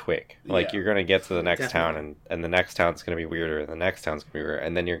really quick. Like Yeah. you're gonna get to the next Definitely. town, and the next town's gonna be weirder, and the next town's gonna be weirder,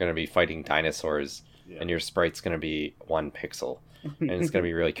 and then you're gonna be fighting dinosaurs, and your sprite's gonna be 1 pixel, and it's gonna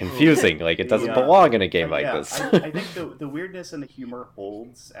be really confusing. Like it doesn't Yeah. belong in a game like Yeah, this. I think the weirdness and the humor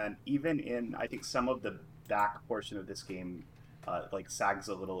holds, and even in I think some of the back portion of this game, like sags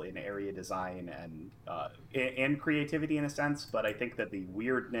a little in area design and creativity in a sense. But I think that the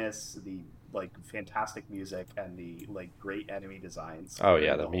weirdness, the like fantastic music, and the like great enemy designs. Oh,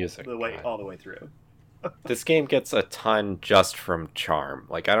 yeah, the whole- music, God. all the way through. This game gets a ton just from charm.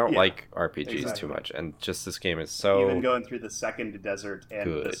 Like I don't Yeah, like RPGs exactly. too much, and just this game is so Even going through the second desert and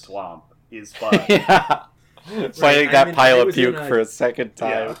the good. swamp is fun. yeah. Fighting I that mean, pile I of was in puke a- for a second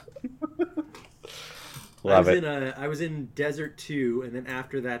time. Yeah. Love it. I was in Desert 2, and then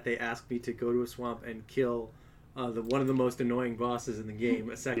after that they asked me to go to a swamp and kill one of the most annoying bosses in the game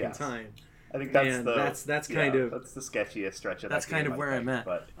a second Yes. time. I think that's And the that's kind of- that's the sketchiest stretch of That's that kind game, of I where think, I'm at.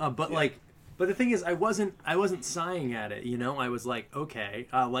 But But yeah. but the thing is, I wasn't sighing at it. You know, I was like, okay,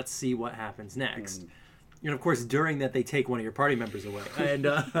 let's see what happens next. And of course, during that, they take one of your party members away, and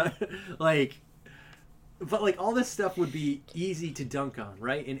but like all this stuff would be easy to dunk on,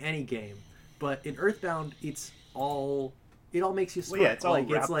 right, in any game. But in Earthbound, it all makes you Well, smart. yeah, it's all like,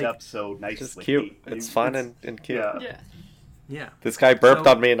 wrapped up so nicely. Just cute. It's fun and cute. Yeah. Yeah. Yeah. This guy burped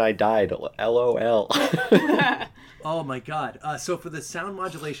So- on me and I died. LOL. Oh my god. So for the sound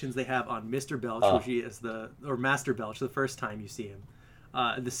modulations they have on Mr. Belch, Oh. which he is or Master Belch, the first time you see him.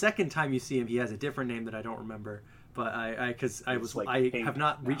 The second time you see him, he has a different name that I don't remember. But I like I pink have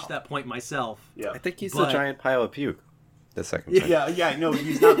not reached now. that point myself. Yeah. I think he's But- a giant pile of puke. The second time. Yeah. No,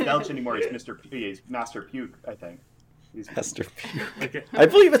 he's not Belch anymore. He's Master Puke, I think. He's Master Puke. Okay. I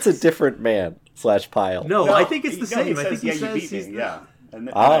believe it's a different man / pile. No, I think it's the yeah, same. I think he you says beat he's me. the- Yeah. And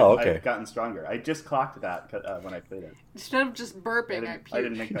Oh, okay. I've gotten stronger. I just clocked that when I played it. Instead of just burping, I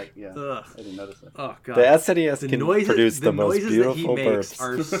didn't make that. Yeah, Ugh. I didn't notice it. Oh god. The SNES The can noises, produce the most noises beautiful that he makes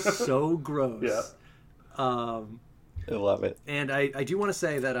burps. are so gross. Yeah. I love it. And I do want to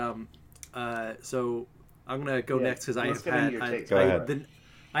say that so I'm gonna go Yeah, next because I let's have get into had your take. Go ahead.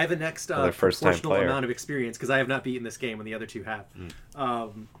 I have the next Another first-time proportional player. amount of experience because I have not beaten this game and the other two have.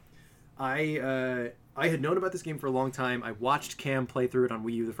 I had known about this game for a long time. I watched Cam play through it on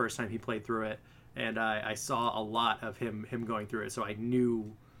Wii U the first time he played through it, and I saw a lot of him going through it. So I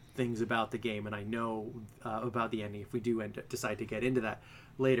knew things about the game, and I know about the ending if we do decide to get into that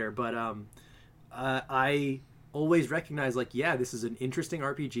later. But I always recognize, like, yeah, this is an interesting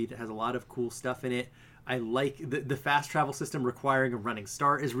RPG that has a lot of cool stuff in it. I like the fast travel system requiring a running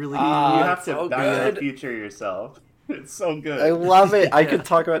start is really You have to so back to good. the future yourself. It's so good. I love it. I could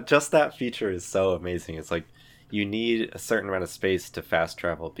talk about just that feature is so amazing. It's like you need a certain amount of space to fast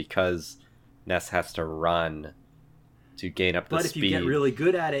travel because Ness has to run to gain up the But speed. if you get really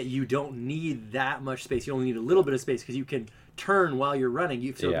good at it, you don't need that much space. You only need a little bit of space because you can turn while you're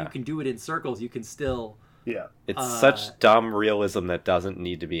running. So Yeah. you can do it in circles. You can still. Yeah. It's such dumb realism that doesn't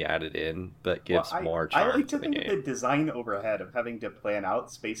need to be added in, but gives Well, more I charm like to to the think of the game. design overhead of having to plan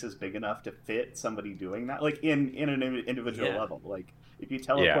out spaces big enough to fit somebody doing that, like in an individual Yeah. level. Like if you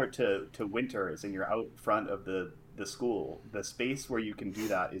teleport to Winters and you're out front of the school, the space where you can do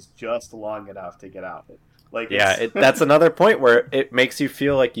that is just long enough to get out. Like Yeah, that's another point where it makes you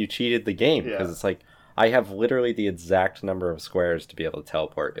feel like you cheated the game because Yeah. it's like I have literally the exact number of squares to be able to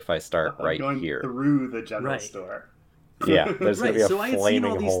teleport if I start I'm right going here. through the general Right. store. Yeah, there's Right. gonna be a So I had flaming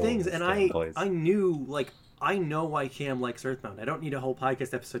seen all these hole things, in and this damn I place. knew, like, I know why Cam likes Earthbound. I don't need a whole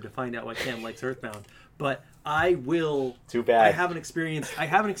podcast episode to find out why Cam likes Earthbound, but I will. Too bad. I haven't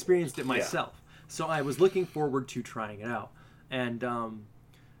experienced it myself, so I was looking forward to trying it out, and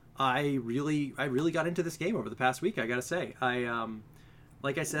I really got into this game over the past week. I gotta say,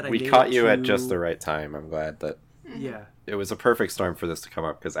 like I said, I We made caught it you to, at just the right time. I'm glad that yeah. it was a perfect storm for this to come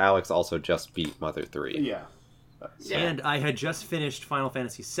up because Alex also just beat Mother 3. Yeah. Yeah. And I had just finished Final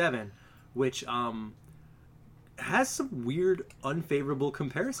Fantasy VII, which has some weird, unfavorable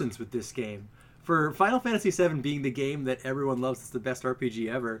comparisons with this game. For Final Fantasy VII being the game that everyone loves, it's the best RPG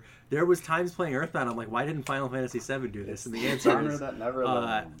ever. There was times playing Earthbound, I'm like, why didn't Final Fantasy VII do this? And the answer Genre is, that never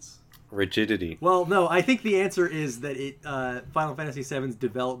learns. Rigidity. well, no, I think the answer is that Final Fantasy VII's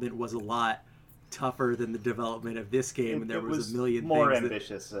development was a lot tougher than the development of this game, and there It was a million more things.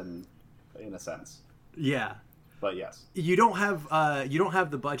 ambitious in a sense, Yeah. but yes. You don't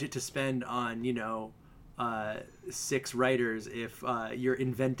have the budget to spend on 6 writers if you're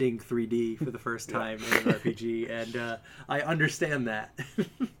inventing 3D for the first time in an RPG, and I understand that.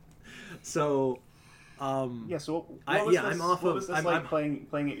 So, Yeah. So I- what was yeah, this, I'm off what of- was this I'm- like I'm-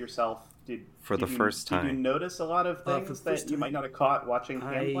 playing it yourself? Did the you- first Did you time. notice a lot of For the things first that you might time. not have caught watching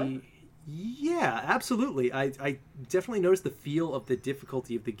him play? Yeah, absolutely. I definitely noticed the feel of the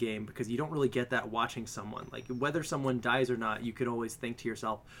difficulty of the game because you don't really get that watching someone. Like, whether someone dies or not, you could always think to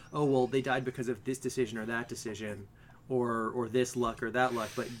yourself, oh, well, they died because of this decision or that decision, or this luck or that luck.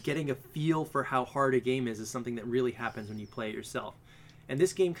 But getting a feel for how hard a game is something that really happens when you play it yourself. And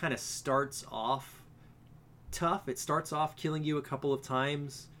this game kind of starts off tough. It starts off killing you a couple of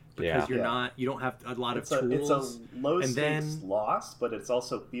times because Yeah. you don't have a lot of It's a tools. low and stakes then- loss, but it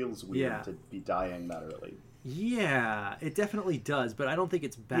also feels weird Yeah. to be dying that early. Yeah, it definitely does, but I don't think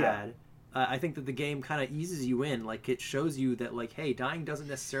it's bad. I think that the game kind of eases you in. Like, it shows you that, like, hey, dying doesn't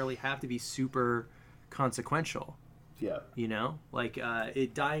necessarily have to be super consequential. Yeah. You know, like,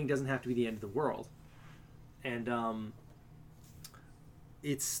 dying doesn't have to be the end of the world. And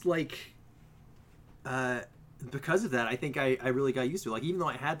it's like, because of that, I think I really got used to it. Like, even though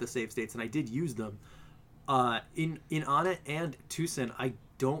I had the save states and I did use them, in Onnit and Tucson, I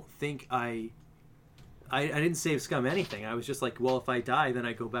don't think I didn't save Scum anything. I was just like, well, if I die, then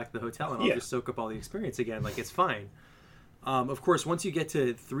I go back to the hotel and I'll Yeah. just soak up all the experience again. Like, it's fine. Of course, once you get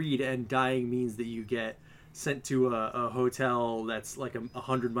to Threed, and dying means that you get sent to a hotel that's like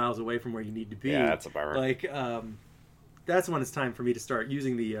 100 miles away from where you need to be. Yeah, that's a bummer. Like, that's when it's time for me to start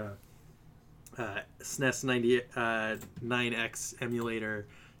using the SNES 9X emulator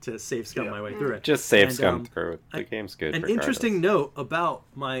to save scum my way through it. Just save And, scum through it. The an- game's good. An regardless. interesting note about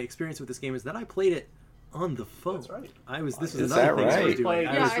my experience with this game is that I played it on the phone. That's right. This was Is another that thing I was right? doing.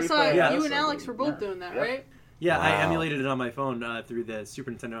 Yeah, Yeah, I saw Yeah. you and Alex were both doing that, Yeah. right? Yeah, I Wow. emulated it on my phone through the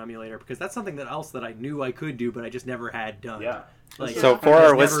Super Nintendo emulator because that's something else that I knew I could do, but I just never had done. Yeah. Like, So Yeah. for I our just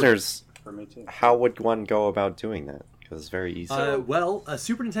never- listeners, For me too. how would one go about doing that? Because it's very easy. Well, a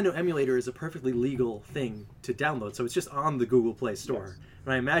Super Nintendo emulator is a perfectly legal thing to download, so it's just on the Google Play Store. Yes.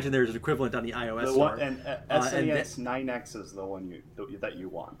 And I imagine there's an equivalent on the iOS The store. one, and SNES 9X is the one that you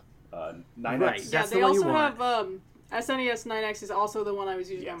want. 9X. Right. Yeah, That's the they one you also want. have SNES 9X is also the one I was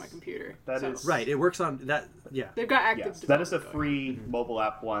using on my Yes. computer. That so is- Right, it works on that. Yeah, they've got active. Yes, that is a development going free mobile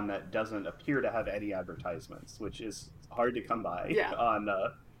app one that doesn't appear to have any advertisements, which is hard to come by Yeah. on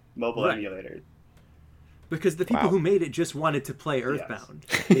mobile Right. emulator. because the people Wow. who made it just wanted to play Earthbound.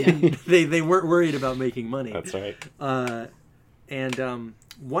 They weren't worried about making money. That's right. And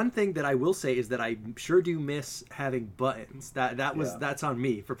one thing that I will say is that I sure do miss having buttons. That's on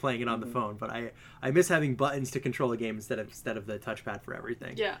me for playing it on the phone. But I miss having buttons to control a game instead of the touchpad for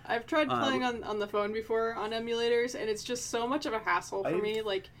everything. Yeah, I've tried playing on the phone before on emulators, and it's just so much of a hassle for me.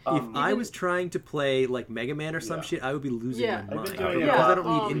 Like, If I even- was trying to play like Mega Man or some Yeah. shit, I would be losing Yeah. my I've mind been doing it because I don't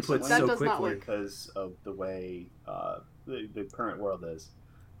Yeah, need input that so does not quickly. work. because of the way the current world is.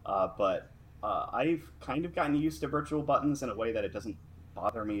 But I've kind of gotten used to virtual buttons in a way that it doesn't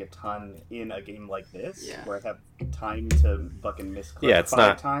bother me a ton in a game like this, Yeah. where I have time to fucking misclick Yeah, it's 5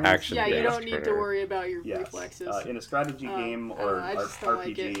 not times. action yeah, you based don't need to or- worry about your Yes. reflexes. In a strategy game I don't or know, I just don't like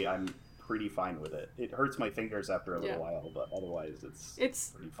RPG, it. I'm pretty fine with it. It hurts my fingers after a little Yeah. while, but otherwise it's It's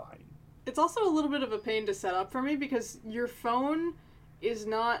pretty fine. it's also a little bit of a pain to set up for me because your phone is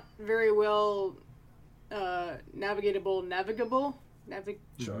not very well navigable.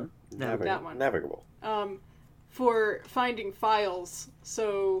 Sure. That one. Navigable. For finding files.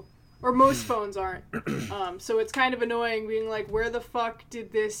 So, or most phones aren't. So it's kind of annoying being like, where the fuck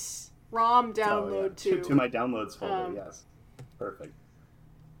did this ROM download To my downloads folder, yes. Perfect.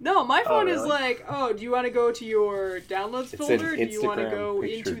 No, my phone is really? like, oh, do you want to go to your downloads It's folder? an Do you want to Instagram go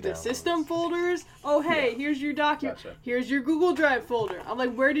picture into the downloads. system folders? Oh, hey, Yeah. here's your document. Gotcha. Here's your Google Drive folder. I'm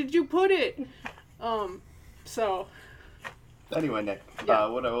like, where did you put it? So Anyway, Nick, Yeah.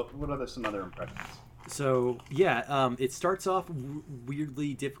 what are some other impressions? So yeah, it starts off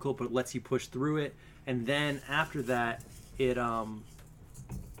weirdly difficult, but lets you push through it, and then after that,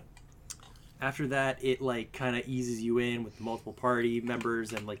 it like kind of eases you in with multiple party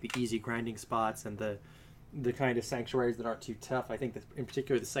members and like the easy grinding spots and the kind of sanctuaries that aren't too tough. I think that in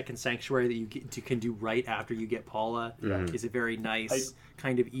particular the second sanctuary that can do right after you get Paula is a very nice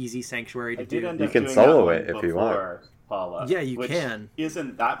kind of easy sanctuary to I did do. end You up can doing solo that one it if you want. before Paula. Yeah, you which can.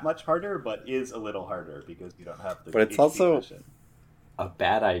 Isn't that much harder, but is a little harder because you don't have the. But it's HP also- cushion. A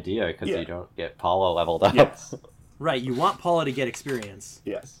bad idea because Yeah. you don't get Paulo leveled up. Yes. Right, you want Paula to get experience.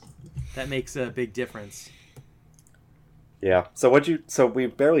 Yes. That makes a big difference. Yeah. So we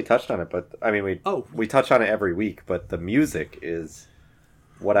barely touched on it, but I mean Oh. we touch on it every week, but the music is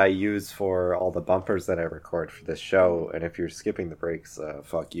what I use for all the bumpers that I record for this show, and if you're skipping the breaks,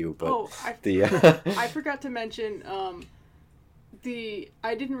 fuck you, but I forgot to mention I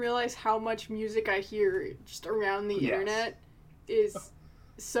didn't realize how much music I hear just around the Yes. internet is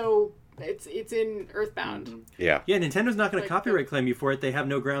so it's in Earthbound. yeah. Yeah, Nintendo's not going to Like copyright claim you for it. They have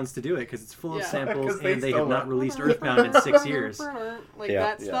no grounds to do it because it's full of Yeah. samples 'Cause they and they stole have not it. released Earthbound in 6 years. Like Yeah.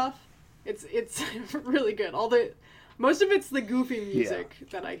 that stuff. It's really good. Most of it's the goofy music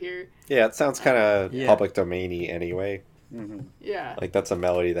that I hear. Yeah, it sounds kind of Yeah. public domainy anyway. Yeah. Like that's a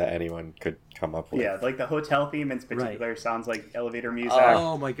melody that anyone could come up with. Yeah, like the hotel theme in particular sounds like elevator music.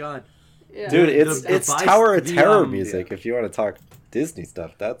 Oh my god. Yeah. Dude, The- it's the it's vice- Tower of the, Terror um, music. If you want to talk Disney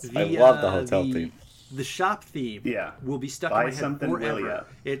stuff, I love the hotel theme. The shop theme Yeah. will be stuck Buy in my head something, will forever. ya?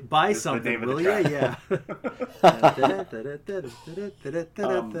 It buy Is the something, name of the will ya? track. Yeah.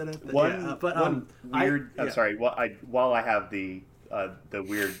 One weird. yeah. Sorry. While I have the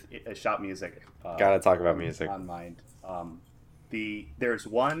weird shop music. Gotta talk about music. on mind. There's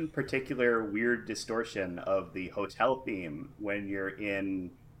one particular weird distortion of the hotel theme when you're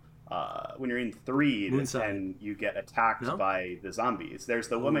in Threed Moonside. and you get attacked No? by the zombies. There's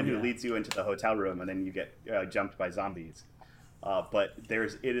the woman yeah. who leads you into the hotel room and then you get jumped by zombies. But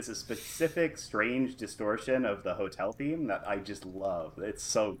it is a specific strange distortion of the hotel theme that I just love. It's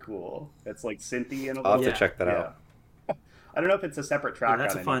so cool. It's like synthy and a I'll little. have to check that Yeah. out. I don't know if it's a separate track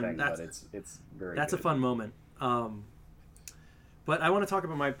that's on a fun- anything, that's- but it's very. That's a good. fun moment. But I want to talk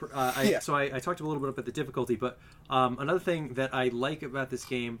about my. So I talked a little bit about the difficulty, but another thing that I like about this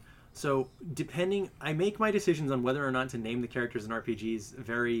game So I make my decisions on whether or not to name the characters in RPGs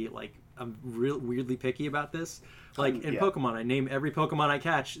very like I'm weirdly picky about this. Like in Pokemon, I name every Pokemon I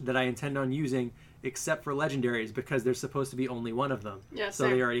catch that I intend on using, except for legendaries, because there's supposed to be only one of them. Yeah, so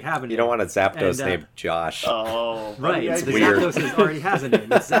same. they already have a name. You don't want a Zapdos And, named Josh. Oh, Right, yeah, the weird. Zapdos already has a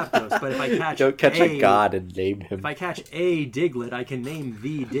name. It's Zapdos. But if I catch Don't catch a god and name him. if I catch a Diglett, I can name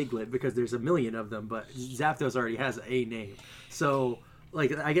the Diglett because there's a million of them. But Zapdos already has a name, so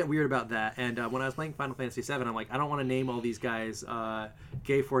like I get weird about that. And when I was playing Final Fantasy VII, I'm like, I don't want to name all these guys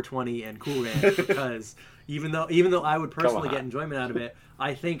Gay 420 and Cool Ranch because even though I would personally on. get enjoyment out of it,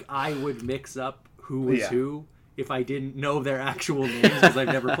 I think I would mix up who was who if I didn't know their actual names because I've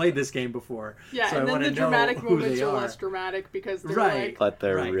never played this game before. Yeah, so and I then the wanna know dramatic who moments they are less dramatic because they're Right. like, But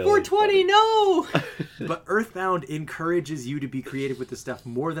they're Right. really 420, no! But Earthbound encourages you to be creative with the stuff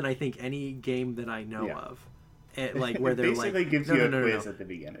more than I think any game that I know Yeah. of. Like where It they're basically like, gives no, you no, a no, quiz no. at the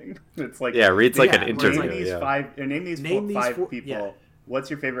beginning. It's like reads like Yeah, an where it's interview. like Name these yeah. five. Name these Name these five four- people. yeah. What's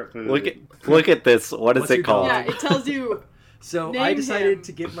your favorite food? Look at this. What is What's it your called? dog? Yeah, it tells you, So Name I decided him.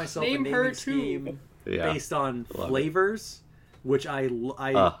 to give myself Name a her naming too. scheme Yeah. based on Love it. flavors, which I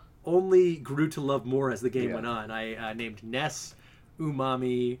only grew to love more as the game Yeah. went on. I named Ness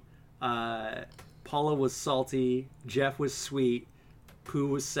umami, Paula was salty, Jeff was sweet, Pooh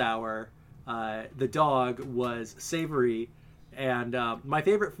was sour, the dog was savory, and my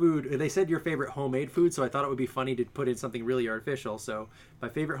favorite food, they said your favorite homemade food, so I thought it would be funny to put in something really artificial. So my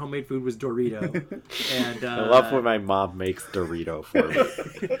favorite homemade food was Dorito. And I love when my mom makes Dorito for me.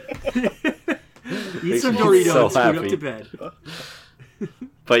 eat some me Dorito so and scoot up happy. to bed.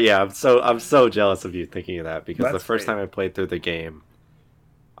 But yeah, I'm so jealous of you thinking of that because the That's first great. time I played through the game,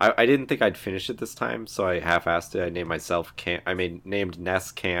 I didn't think I'd finish it this time, so I half-assed it. I named myself named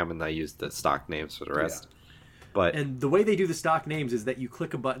Ness Cam, and I used the stock names for the rest. But And the way they do the stock names is that you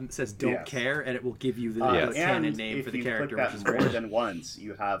click a button that says "Don't Yes. care" and it will give you the, Yes. the canon and name if for the you character, click which is that more great. than once,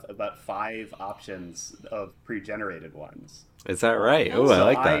 you have about 5 options of pre-generated ones. is that right? Oh, I So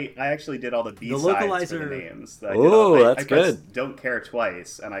like that. I actually did all the B-sides for localizer- the names. I Ooh, did all- that's I pressed good. Don't care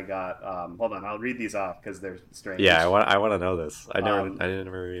twice, and I got. Hold on, I'll read these off because they're strange. Yeah, I want to know this. I Um,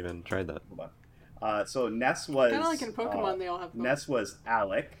 never even tried that. Hold on. So Ness was kind of like in Pokemon, they all have them. Ness was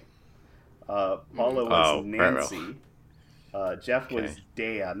Alec. Paula was Oh, right, Nancy. Jeff was Okay.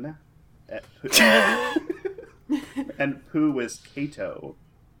 Dan. And Pooh was Kato.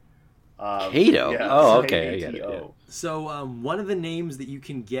 Kato? Oh, okay, I get it, K-A-T-O. So one of the names that you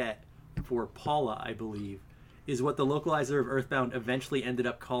can get for Paula, I believe, is what the localizer of Earthbound eventually ended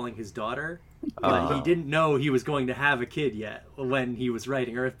up calling his daughter. But he didn't know he was going to have a kid yet when he was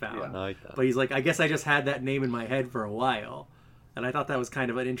writing Earthbound. I like that. But he's like, I guess I just had that name in my head for a while. And I thought that was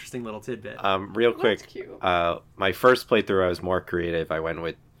kind of an interesting little tidbit. Real quick, That's cute. my first playthrough I was more creative. I went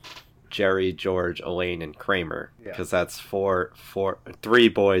with Jerry, George, Elaine, and Kramer Yeah. because that's three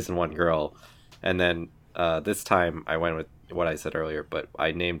boys and one girl. And then this time I went with what I said earlier, but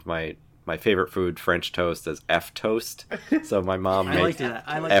I named my favorite food French toast as F toast. So my mom I made liked that.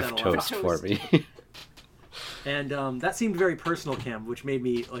 I liked that F a lot. toast for me. And that seemed very personal, Cam, which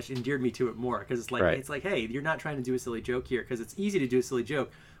endeared me to it more because it's like Right. it's like, hey, you're not trying to do a silly joke here because it's easy to do a silly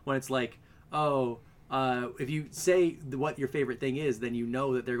joke when it's like, oh, if you say what your favorite thing is, then you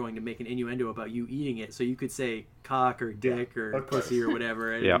know that they're going to make an innuendo about you eating it. So you could say cock or dick or of course. pussy or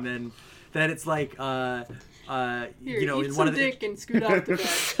whatever, and Yeah. then it's like, Here, you know, eat in some one of the dick and scoot out the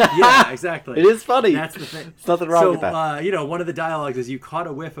bed. yeah, exactly. It is funny. That's the thing. There's nothing wrong So, with that. you know, one of the dialogues is you caught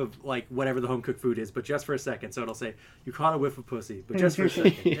a whiff of like whatever the home cooked food is, but just for a second. So it'll say you caught a whiff of pussy, but just for a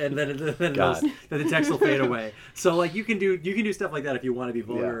second, and then God. then the text will fade away. So like you can do stuff like that if you want to be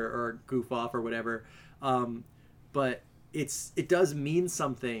vulgar or goof off or whatever. But it does mean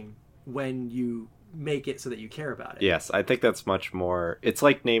something when you make it so that you care about it. Yes, I think that's much more. It's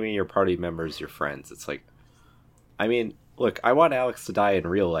like naming your party members your friends. It's like, I mean, look, I want Alex to die in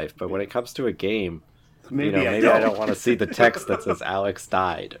real life, but when it comes to a game, Maybe, maybe I don't want to see the text that says Alex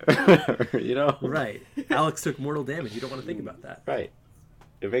died. You know? Right. Alex took mortal damage. You don't want to think about that. Right.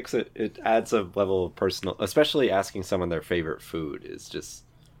 It adds a level of personal, especially asking someone their favorite food is just,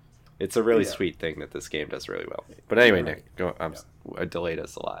 it's a really Yeah. sweet thing that this game does really well. But anyway, Right. Nick, go. I delayed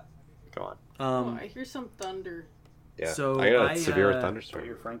us a lot. Go on. Oh, I hear some thunder. Yeah. So I got a I, severe Put thunderstorm.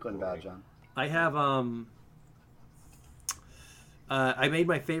 your Franklin badge on. I have I made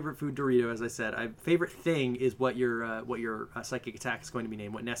my favorite food Dorito, as I said. Favorite thing is what your psychic attack is going to be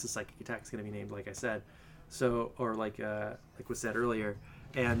named. What Ness's psychic attack is going to be named, like I said. So, or like was said earlier.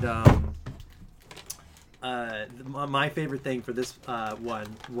 And my favorite thing for this one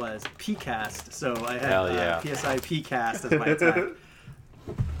was PCast. So I Hell had yeah. PSI PCast as my attack.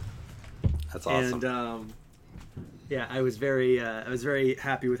 That's awesome. And yeah, I was very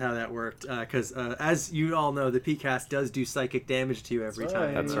happy with how that worked because as you all know, the PCAST does do psychic damage to you every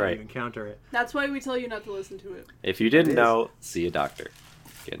time That's right. you encounter it. That's why we tell you not to listen to it. If you didn't know, see a doctor.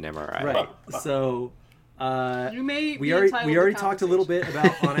 Get an MRI. Right. So You may we be already entitled to talked a little bit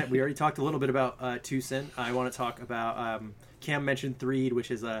compensation. about on it. We already talked a little bit about Tucson. I want to talk about Cam mentioned Threed, which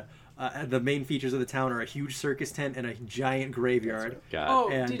is the main features of the town are a huge circus tent and a giant graveyard. God. Oh,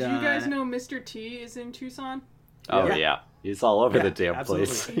 And, did you guys know Mr. T is in Tucson? Oh Yeah. yeah. He's all over Yeah, the damn absolutely.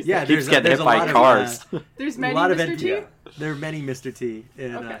 place. Yeah, Keeps getting there's hit a by lot of, cars. There's a many lot of Mr. T? there are many Mr. T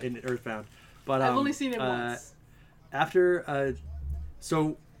in Okay. in Earthbound, but I've only seen him once. after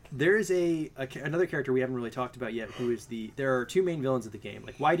so there is another character we haven't really talked about yet, who is there are two main villains of the game.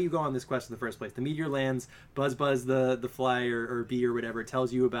 Like, why do you go on this quest in the first place? The meteor lands, Buzz the fly or bee or whatever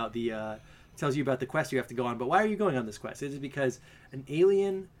tells you about the quest you have to go on. But why are you going on this quest? It is because an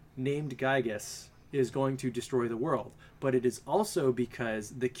alien named Gygus is going to destroy the world. But it is also because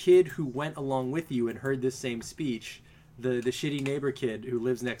the kid who went along with you and heard this same speech, the shitty neighbor kid who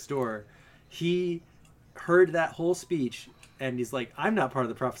lives next door, he heard that whole speech and he's like, I'm not part of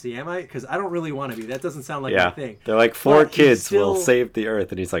the prophecy, am I? Because I don't really want to be. That doesn't sound like my thing. They're like, 4 But he's kids will still- save the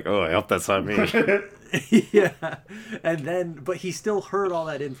earth, and he's like, oh, I hope that's not me. Yeah. But he still heard all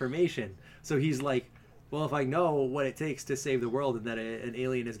that information. So he's like, well, if I know what it takes to save the world and that an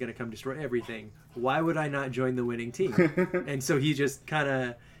alien is going to come destroy everything, why would I not join the winning team? And so he just kind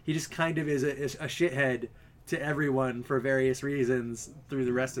of is a shithead to everyone for various reasons through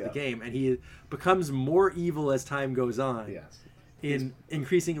the rest of the game, and he becomes more evil as time goes on. Yes. In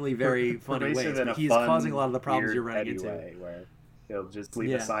increasingly very funny ways. Pervasive in a He's fun, causing a lot of the problems weird, you're running petty into. way, where he'll just leave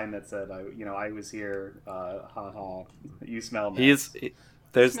Yeah. a sign that said, I was here, ha ha, you smell me.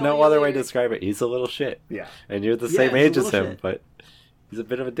 There's Smell no you other way later. to describe it. He's a little shit. Yeah, And you're the Yeah, same he's a age as little him, shit. but he's a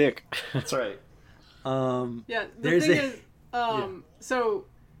bit of a dick. that's right. Yeah, the There's thing a- is, so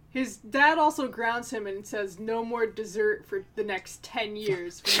his dad also grounds him and says no more dessert for the next 10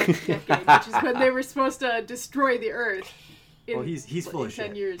 years, for the next decade, which is when they were supposed to destroy the Earth. Well, he's full in of 10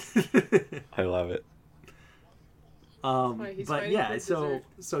 shit. years. I love it. Why, he's But fighting yeah, for so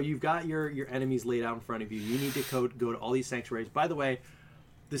dessert. you've got your enemies laid out in front of you. You need to go to all these sanctuaries. By the way,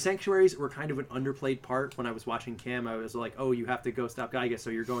 the sanctuaries were kind of an underplayed part when I was watching Cam. I was like, oh, you have to go stop Gygus, so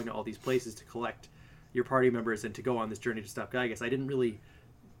you're going to all these places to collect your party members and to go on this journey to stop Gygus. I didn't really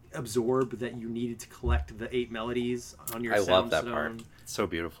absorb that you needed to collect the 8 melodies on your I love that soundstone. part. It's so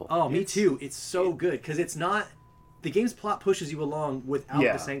beautiful. Oh, me too. It's so good because it's not. The game's plot pushes you along without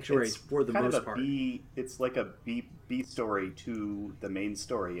Yeah, the sanctuaries it's for the kind of most a part. It's like a B story to the main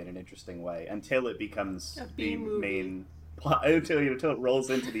story in an interesting way until it becomes A B the movie. main plot until it rolls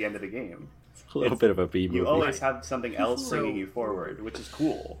into the end of the game. a little bit of a B movie. You always have something else So- bringing you forward, which is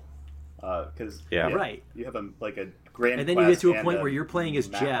cool. Because Yeah. Right. you have a grand And then you get quest to a and point where you're playing as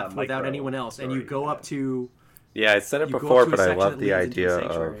Jeff without micro anyone else, and you story, go yeah. up to Yeah, I said it you go before, up to a but I section love that the leads into idea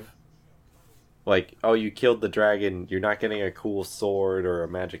sanctuary. of like, oh, you killed the dragon, you're not getting a cool sword or a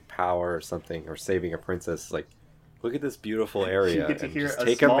magic power or something, or saving a princess. Like, look at this beautiful area. You get to and hear just a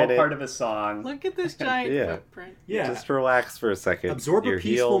take small minute, part of a song. Look at this giant Yeah. footprint. Yeah. just relax for a second. absorb You're a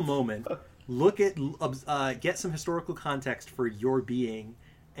peaceful healed. moment, get some historical context for your being,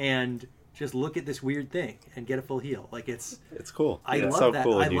 and just look at this weird thing and get a full heal. Like it's cool. I It's love so that.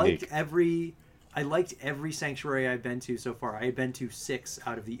 cool I and liked unique. every sanctuary I've been to so far. I had been to 6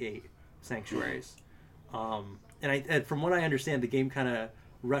 out of the 8 sanctuaries. And from what I understand, the game kind of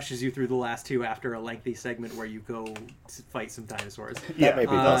rushes you through the last 2 after a lengthy segment where you go to fight some dinosaurs. Yeah, may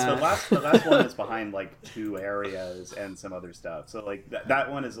be the last one is behind 2 areas and some other stuff. So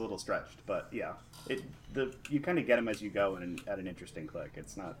that one is a little stretched, but yeah, you kind of get them as you go and at an interesting click.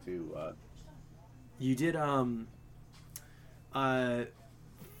 It's not too. You did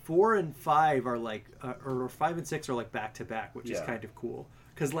 4 and 5 are or 5 and 6 are back to back, which is Yeah. kind of cool.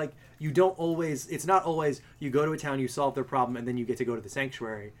 Because you don't always, it's not always you go to a town, you solve their problem, and then you get to go to the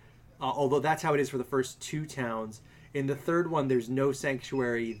sanctuary. Although that's how it is for the first 2 towns. In the third one, there's no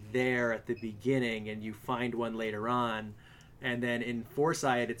sanctuary there at the beginning, and you find one later on. And then in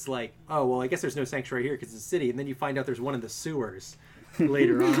Foresight, it's like, oh, well, I guess there's no sanctuary here because it's a city. And then you find out there's one in the sewers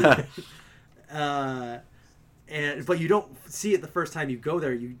later on. But you don't see it the first time you go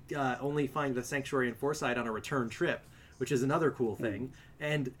there. You only find the sanctuary in Foresight on a return trip, which is another cool thing.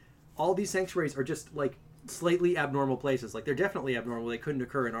 And all these sanctuaries are just slightly abnormal places. They're definitely abnormal. They couldn't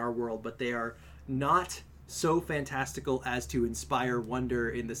occur in our world, but they are not so fantastical as to inspire wonder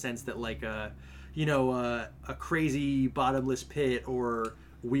in the sense that a crazy bottomless pit or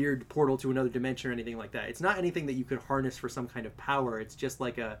weird portal to another dimension or anything like that. It's not anything that you could harness for some kind of power. It's just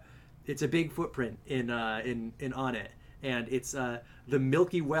it's a big footprint in on it, and it's the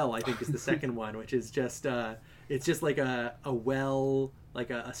Milky Well, I think, is the second one, which is just it's just like a well, like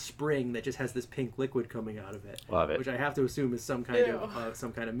a spring that just has this pink liquid coming out of it. Love it. Which I have to assume is some kind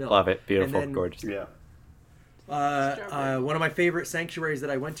of milk. Love it. Beautiful, And then, gorgeous. Yeah. One of my favorite sanctuaries that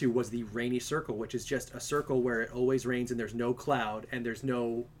I went to was the Rainy Circle, which is just a circle where it always rains and there's no cloud and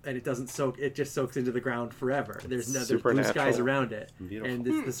it doesn't soak. It just soaks into the ground forever. There's blue Supernatural. skies around it, Beautiful. and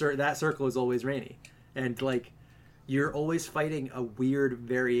that circle is always rainy, and like you're always fighting a weird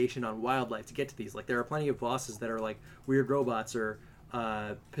variation on wildlife to get to these. Like there are plenty of bosses that are like weird robots or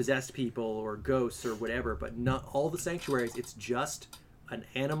possessed people or ghosts or whatever, but not all the sanctuaries. It's just an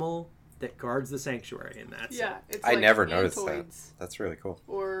animal that guards the sanctuary, and that's it. It's I like never noticed that. Antoids That's really cool.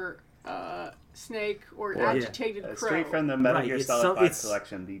 or snake or Or- agitated crow. Straight from the Metal Right, Gear it's Solid some- 5 it's-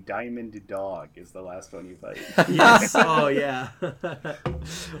 collection, the Diamond Dog is the last one you fight. Yes. Oh yeah.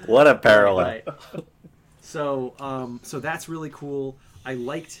 What a parallel. Right. So that's really cool. I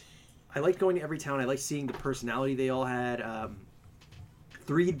liked going to every town. I liked seeing the personality they all had.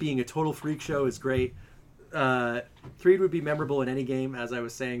 Threed being a total freak show is great. Threed would be memorable in any game, as I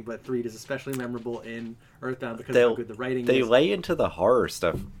was saying, but Threed is especially memorable in Earthbound because of how good the writing They is. lay into the horror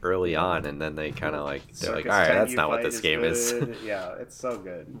stuff early on, and then they kind of like they're like, Circus all right, Tent that's you not what fight this game is. good. Yeah, it's so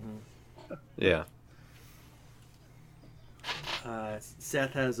good. Yeah.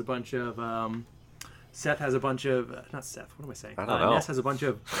 Seth has a bunch of not Seth. What am I saying? I don't know. Ness has a bunch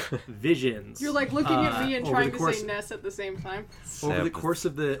of visions. You're like looking at me and over trying the to course- say Ness at the same time. over the course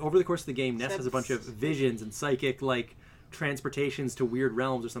of the game, Ness has a bunch of Sebs. visions and psychic like transportations to weird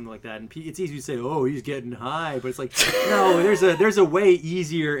realms or something like that. And it's easy to say, "Oh, he's getting high," but it's like, no, there's a way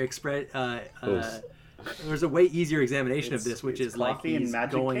easier there's a way easier examination of this, which It's is like coffee and he's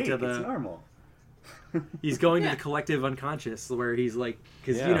magic going cake. to It's the normal. he's going Yeah. to the collective unconscious where he's like,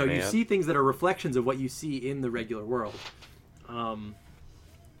 because Yeah, you man. see things that are reflections of what you see in the regular world.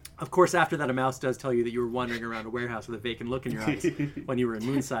 Of course, after that, a mouse does tell you that you were wandering around a warehouse with a vacant look in your eyes when you were in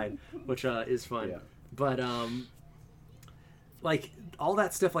Moonside, which is fun. Yeah. But like all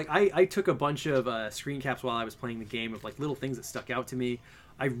that stuff, like I took a bunch of screen caps while I was playing the game of like little things that stuck out to me.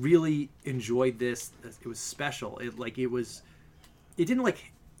 I really enjoyed this. It was special. It didn't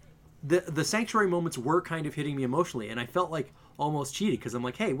like the sanctuary moments were kind of hitting me emotionally, and I felt like almost cheated because I'm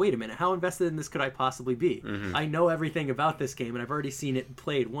like, hey, wait a minute, how invested in this could I possibly be? I know everything about this game, and I've already seen it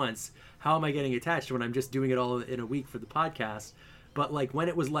played once. How am I getting attached when I'm just doing it all in a week for the podcast? But like when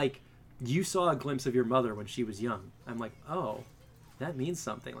it was like you saw a glimpse of your mother when she was young, I'm like, oh, that means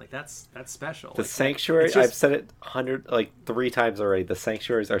something. Like that's special. The Like, sanctuary, it's just- I've said it 3 times already. The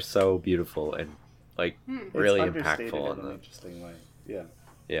sanctuaries are so beautiful and like really it's understated impactful. in And an interesting way. Yeah.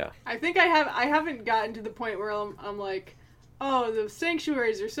 yeah, I think I haven't gotten to the point where I'm like, oh, the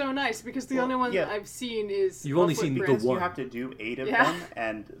sanctuaries are so nice because the Well, only one yeah. that I've seen is You've only seen the Footprints. one. You have to do 8 of Yeah. them,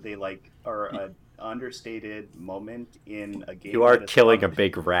 and they like are an understated moment in a game. you are that is killing a other-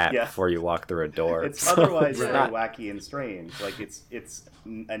 big rat Yeah. before you walk through a door. It's so otherwise it's very not- wacky and strange. Like it's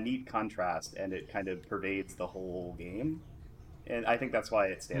a neat contrast, and it kind of pervades the whole game. And I think that's why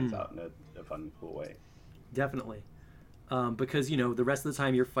it stands out in a fun, cool way. Definitely. Because, the rest of the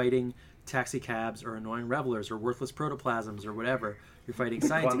time you're fighting taxi cabs or annoying revelers or worthless protoplasms or whatever. You're fighting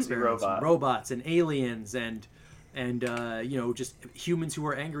science Clumsy experiments, and robot. robots and aliens and just humans who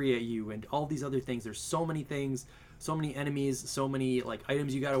are angry at you and all these other things. There's so many things, so many enemies, so many like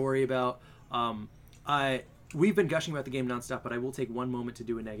items you got to worry about. We've been gushing about the game nonstop, but I will take one moment to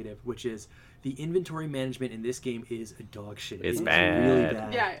do a negative, which is the inventory management in this game is a dog shit. It's really bad.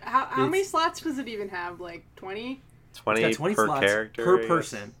 bad. Yeah, how many It's- slots does it even have? Like 20? 20, It's got 20 per slots character per I guess.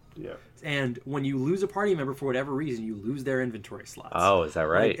 person. Yeah. And when you lose a party member for whatever reason, you lose their inventory slots. Oh, is that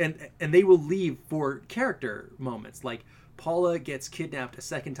right? And they will leave for character moments. Like Paula gets kidnapped a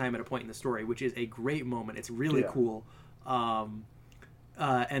second time at a point in the story, which is a great moment. It's really Yeah. cool.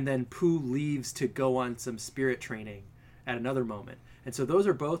 And then Pooh leaves to go on some spirit training at another moment. And so those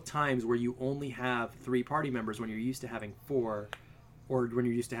are both times where you only have 3 party members when you're used to having 4, or when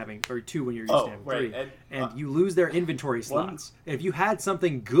you're used to having, or 2 when you're used to having 3. right. And you lose their inventory slots. And if you had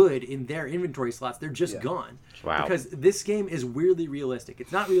something good in their inventory slots, they're just Yeah. gone. Wow. Because this game is weirdly realistic.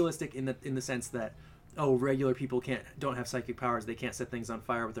 It's not realistic in the sense that regular people don't have psychic powers. They can't set things on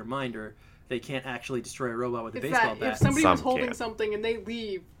fire with their mind, or they can't actually destroy a robot with a It's baseball that bat. if somebody was Some holding can. something and they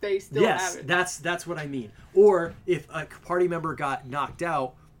leave, they still Yes, have it. that's what I mean. Or if a party member got knocked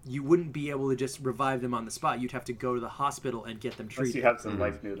out, you wouldn't be able to just revive them on the spot. You'd have to go to the hospital and get them Unless treated. you have some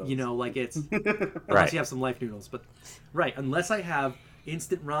life noodles. Like it's Right. unless you have some life noodles. But unless I have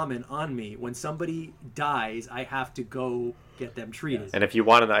instant ramen on me. When somebody dies, I have to go get them treated. And if you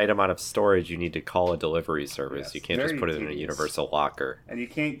want an item out of storage, you need to call a delivery service. Yes, You can't just very put it in a tedious. universal locker. And you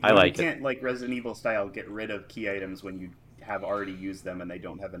can't. I like you can't like Resident Evil style get rid of key items when you have already used them and they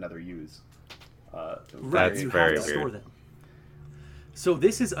don't have another use. Right, That's you very have to store weird. them. So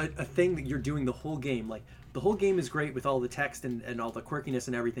this is a thing that you're doing the whole game. Like, the whole game is great with all the text and all the quirkiness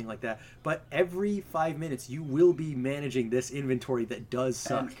and everything like that. But every 5 minutes, you will be managing this inventory that does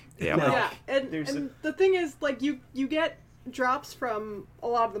suck. Yeah. Like, Yeah, There's and the thing is, like, you get drops from a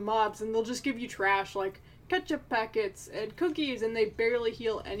lot of the mobs, and they'll just give you trash, like ketchup packets and cookies, and they barely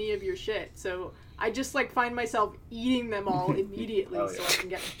heal any of your shit. So I just, like, find myself eating them all immediately Oh, so yeah. I can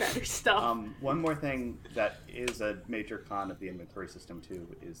get better stuff. One more thing that is a major con of the inventory system too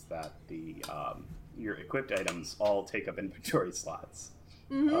is that the your equipped items all take up inventory slots.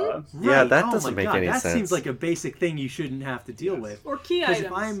 Yeah, that oh doesn't my make God, any that sense. seems like a basic thing you shouldn't have to deal with. Or key 'Cause items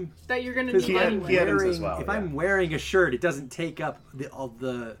if I'm- that you're gonna Because need Key- anyway. key items as wearing, well, if yeah. I'm wearing a shirt, it doesn't take up all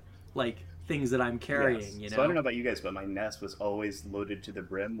the like things that I'm carrying. Yes. You know. So I don't know about you guys, but my nest was always loaded to the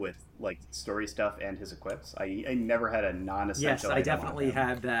brim with like story stuff and his equips. I never had a non-essential. Yes, I item on definitely him.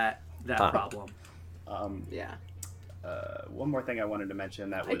 had that problem. Yeah. One more thing I wanted to mention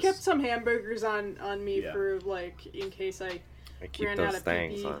that was I kept some hamburgers on me Yeah. for, like, in case I keep ran those out of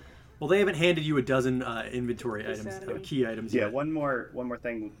things PP. on. Well, they haven't handed you a dozen inventory items, Exactly. key items Yeah, yet. one more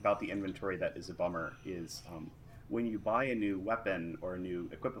thing about the inventory that is a bummer is when you buy a new weapon or a new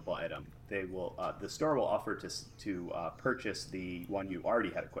equipable item, they will the store will offer to purchase the one you already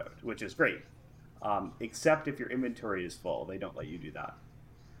had equipped, which is great. Except if your inventory is full, they don't let you do that.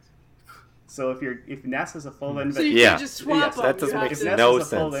 So if Ness has a full So inventory, you Yeah. can't just swap Yes, them. that doesn't You make have if to- Ness no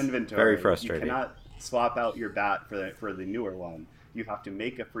has a full sense. inventory, Very frustrating. You cannot swap out your bat for the newer one. You have to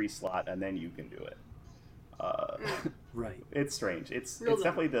make a free slot and then you can do it. Right. It's strange. It's Real dumb.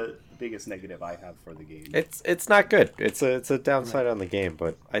 definitely the biggest negative I have for the game. It's not good. It's a downside on the game,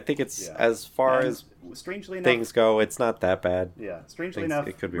 but I think it's Yeah. as far And as strangely enough, things go, it's not that bad. yeah, strangely Things- enough,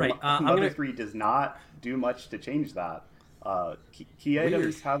 it could be Right. I'm Mother gonna- 3 does not do much to change that. Key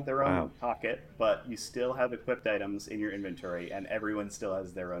items have their own Wow. pocket, but you still have equipped items in your inventory, and everyone still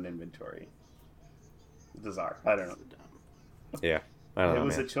has their own inventory. Bizarre. I don't know. Yeah, I don't It know,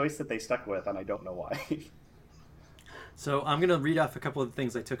 was man. a choice that they stuck with, and I don't know why. So I'm gonna read off a couple of the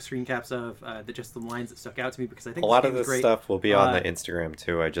things I took screen caps of, just the lines that stuck out to me because I think A lot this of game was this great. stuff will be on the Uh, Instagram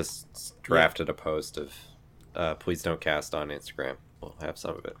too. I just drafted a post of please don't cast on Instagram. We'll have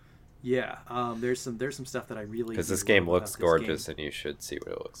some of it Yeah, there's some stuff that I really because this do game love looks about this game. gorgeous and you should see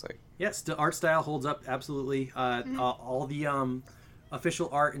what it looks like. Yes, the art style holds up absolutely. All the official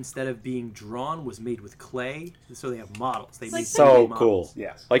art, instead of being drawn, was made with clay, so they have models. They made So 3D cool. models.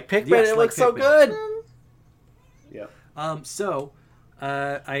 Yes. Like Pikmin, Yes, it like looks so Pikmin. good. Yeah. I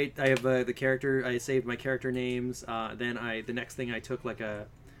have the character. I saved my character names. Then the next thing I took like a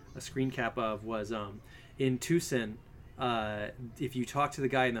screen cap of was in Tucson. If you talk to the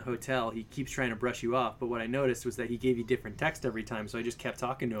guy in the hotel, he keeps trying to brush you off. But what I noticed was that he gave you different text every time, so I just kept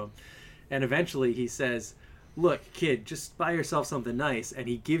talking to him. And eventually he says, "Look, kid, just buy yourself something nice," and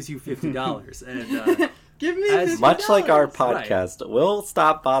he gives you $50. And Give me As $50. Much like our Right. podcast, we'll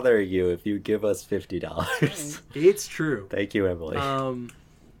stop bothering you if you give us $50. it's true. Thank you, Emily.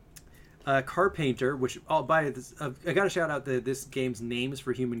 Carpainter, which by this, I gotta shout out this game's names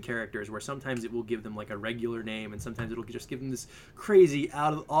for human characters, where sometimes it will give them like a regular name, and sometimes it'll just give them this crazy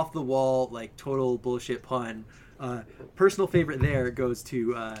off the wall like total bullshit pun. Personal favorite there goes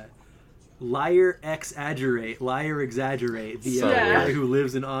to Liar Exaggerate, the So guy weird. who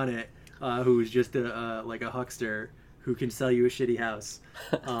lives in On It, who is just like a huckster who can sell you a shitty house,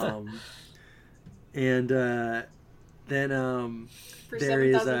 and then For there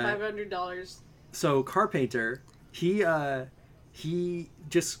is $7,500. so Carpainter, he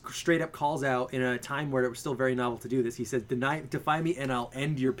just straight up calls out in a time where it was still very novel to do this. He says, defy me and I'll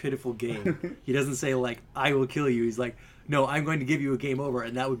end your pitiful game. He doesn't say like, I will kill you. He's like, no, I'm going to give you a game over,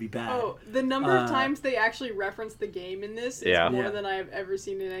 and that would be bad. Oh, the number of times they actually reference the game in this is Yeah. more Yeah. than I've ever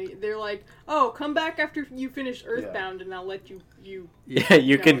seen in any. They're like, "Oh, come back after you finish Earthbound, and I'll let you." Yeah,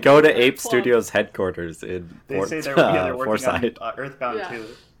 you go can to go to the Ape club. Studios headquarters in They say they're working Forsyth. on Earthbound Yeah. too.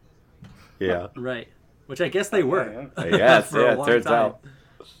 Yeah. Right. Which I guess they were. Yes, For a yeah, it long turns time.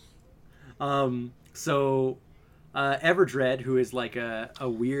 out. So Everdread, who is like a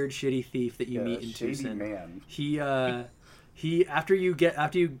weird, shitty thief that you Yeah, meet in shady Tucson. man. He after you get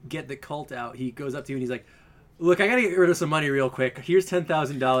the cult out, he goes up to you and he's like, Look, I gotta get rid of some money real quick. Here's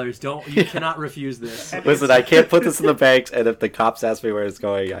 $10,000. You cannot refuse this. Listen, I can't put this in the banks, and if the cops ask me where it's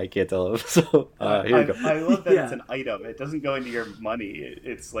going, I can't tell them. So here you go. I love that Yeah. it's an item. It doesn't go into your money.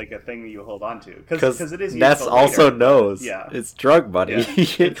 It's like a thing that you hold on to. Because it is Ness useful also later. knows. Yeah. It's drug money. Yeah. You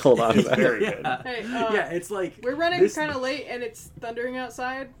can't hold on to It's that. very good. Yeah. Hey, Yeah, it's like we're running this- kind of late and it's thundering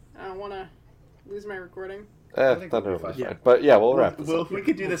outside. I don't want to lose my recording. think Thunder we'll be will be fine. fine. But yeah, we'll wrap this Well, up. we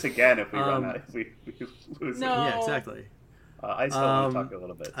could do this again if we run Um, out. If we lose No. it. Yeah, exactly. I still want to talk a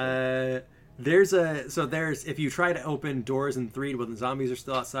little bit. too. There's if you try to open doors in 3 when the zombies are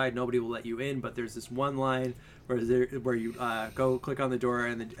still outside, nobody will let you in. But there's this one line where you go click on the door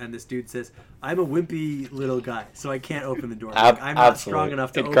and this dude says, "I'm a wimpy little guy, so I can't open the door. Like, I'm not strong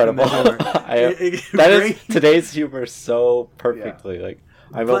enough to Incredible. open the door." That is Great. today's humor so perfectly. Like,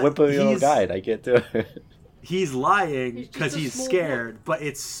 I'm a But wimpy little he's- guy and I can't do it. He's lying He's just because a he's small scared, but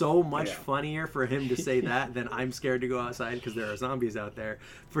it's so much Yeah. funnier for him to say that than I'm scared to go outside because there are zombies out there.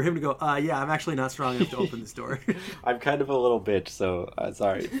 For him to go, yeah, I'm actually not strong enough to open this door. I'm kind of a little bitch, so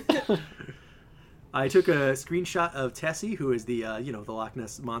sorry. I took a screenshot of Tessie, who is the the Loch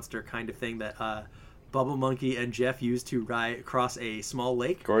Ness monster kind of thing that Bubble Monkey and Jeff used to ride across a small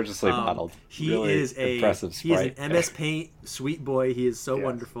lake. Gorgeously modeled. He Really is impressive he is sprite. an MS Paint sweet boy. He is so Yes.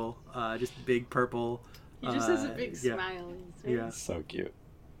 wonderful. Just big purple. He just has a big yeah. smile. He's very- Yeah. So cute.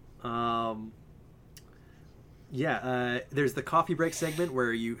 There's the coffee break segment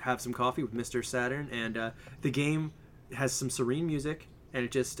where you have some coffee with Mr. Saturn, and the game has some serene music, and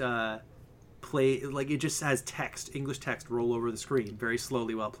it just it just has English text roll over the screen very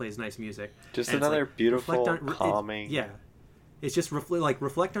slowly while it plays nice music. Just And it's another beautiful, reflect on- calming. Yeah. It's just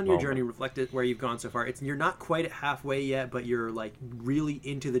reflect on your moment. journey, reflect it where you've gone so far. You're not quite at halfway yet, but you're like really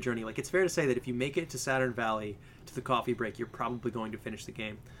into the journey. Like, it's fair to say that if you make it to Saturn Valley to the coffee break, you're probably going to finish the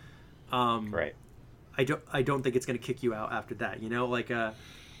game. Right. I don't think it's going to kick you out after that,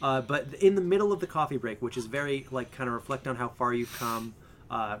 but in the middle of the coffee break, which is very like kind of reflect on how far you've come,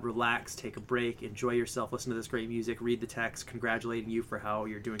 relax, take a break, enjoy yourself, listen to this great music, read the text congratulating you for how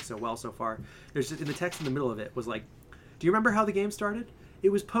you're doing so well so far. There's just, in the text in the middle of it was like, do you remember how the game started? It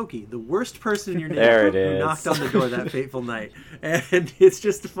was Pokey, the worst person in your There it neighborhood, who is. knocked on the door that fateful night. And it's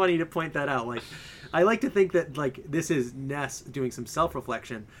just funny to point that out. Like, I like to think that like this is Ness doing some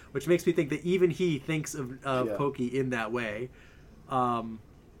self-reflection, which makes me think that even he thinks of Yeah. Pokey in that way.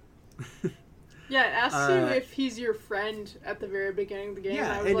 Yeah, it asks you Uh, if he's your friend at the very beginning of the game. Yeah,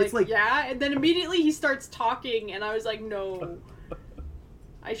 and I was and like, it's like- yeah, and then immediately he starts talking, and I was like, no,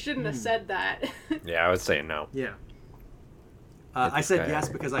 I shouldn't have said that. Yeah, I was saying no. Yeah. I said guy yes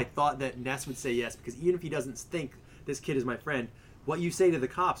out. because I thought that Ness would say yes, because even if he doesn't think this kid is my friend, what you say to the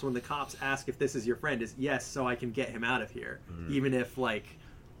cops when the cops ask if this is your friend is yes, so I can get him out of here, even if like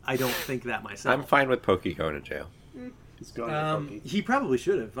I don't think that myself. I'm fine with Pokey going to jail. He's going to Pokey. He probably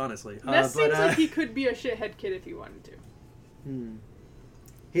should have, honestly. Ness but, seems like he could be a shithead kid if he wanted to.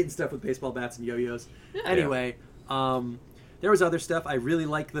 hitting stuff with baseball bats and yo-yos. Anyway, there was other stuff. I really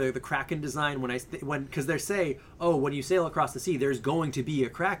like the Kraken design because they say, oh, when you sail across the sea, there's going to be a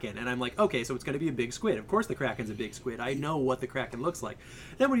Kraken, and I'm like, okay, so it's going to be a big squid. Of course, the Kraken's a big squid. I know what the Kraken looks like.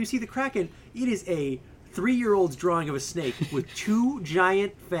 Then when you see the Kraken, it is a 3-year-old's drawing of a snake with 2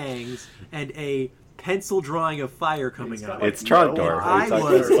 giant fangs and a pencil drawing of fire coming It's got, out. like, It's Trogdor. no What are I you talking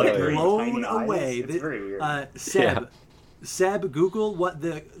was about? like Very blown tiny eyes. away. It's very weird. Seb, Seb, Google what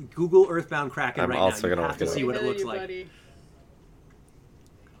the Google Earthbound Kraken I'm right also now. You gonna have to look it see up. what it looks Hey, like. buddy.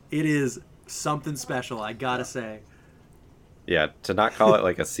 It is something special, I gotta say. Yeah, to not call it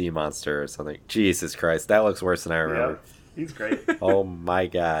like a sea monster or something. Jesus Christ, that looks worse than I Yeah, remember. he's great. Oh my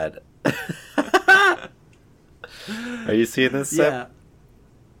god. Are you seeing this, Seb? Yeah,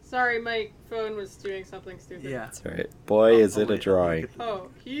 Sorry, my phone was doing something stupid. yeah. That's right. Boy, is it a wait, drawing. Oh,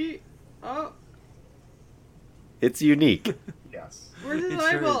 It's unique. Yes, where's his It sure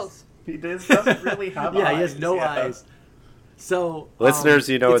is. eyeballs? he doesn't really have. Yeah, eyes. he has no yeah. eyes. So, Listeners,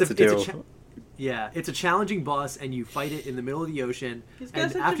 you know it's what to it's do. yeah, it's a challenging boss, and you fight it in the middle of the ocean. He's got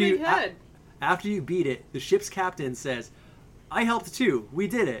and such a big head. After you beat it, the ship's captain says, "I helped too. We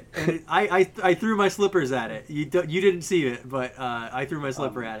did it." And I threw my slippers at it. You didn't see it, but I threw my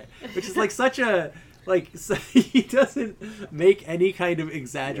slipper at it, which is like such a he doesn't make any kind of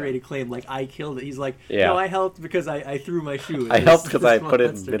exaggerated claim like I killed it. He's like, Yeah. no, I helped because I threw my shoe. I at helped this- because this I put in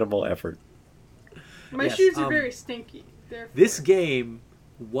monster." minimal effort. My Yes, shoes are very stinky. Therefore. This game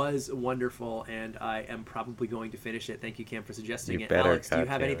was wonderful, and I am probably going to finish it. Thank you, Cam, for suggesting You it. better, Alex, do you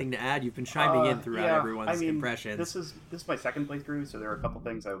have goddammit. anything to add? You've been chiming in throughout Yeah, everyone's I mean, impressions. This is my second playthrough, so there are a couple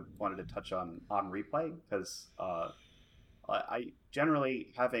things I wanted to touch on replay because I generally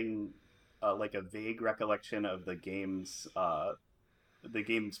having like a vague recollection of the game's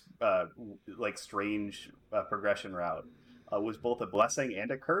like strange progression route was both a blessing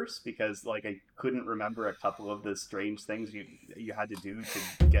and a curse, because like I couldn't remember a couple of the strange things you had to do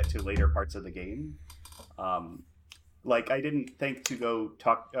to get to later parts of the game. Like I didn't think to go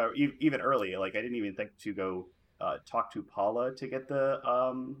talk even early. Like I didn't even think to go talk to Paula to get the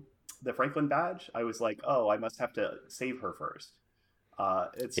Franklin badge. I was like, oh, I must have to save her first.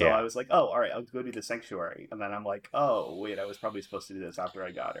 And so I was like, oh, all right, I'll go do the sanctuary. And then I'm like, oh, wait, I was probably supposed to do this after I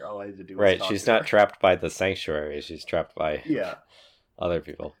got her. All I had to do was talk she's to not her. trapped by the sanctuary. She's trapped by other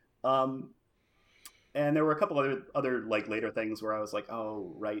people. And there were a couple other like later things where I was like,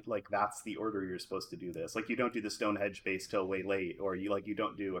 oh, right, like that's the order you're supposed to do this. Like you don't do the Stonehenge base till way late, or you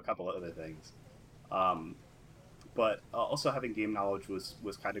don't do a couple of other things. But also having game knowledge was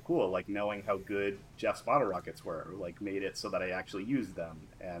kind of cool. Like knowing how good Jeff's bottle rockets were, like made it so that I actually used them.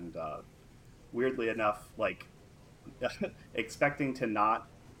 And weirdly enough, like expecting to not,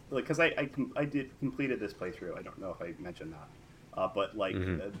 like, because I completed this playthrough. I don't know if I mentioned that, but like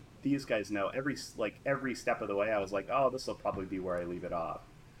these guys know every step of the way. I was like, oh, this will probably be where I leave it off.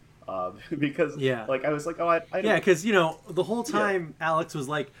 Because like I was like, oh, I don't... because the whole time Alex was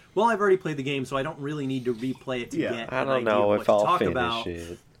like, well, I've already played the game, so I don't really need to replay it to get I an don't idea know of what if to I'll talk finish about.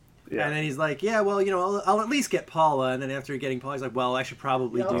 it. Yeah. And then he's like, yeah, well, I'll at least get Paula. And then after getting Paula, he's like, well, I should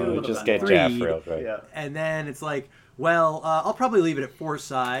probably do just get three. Jeff real quick. Yeah. And then it's like, well, I'll probably leave it at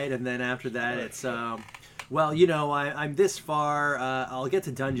Foresight. And then after that, it's well, I'm this far. I'll get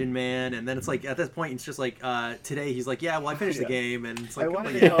to Dungeon Man, and then it's like at this point, it's just like today he's like, yeah, well, I finished the game, and it's like I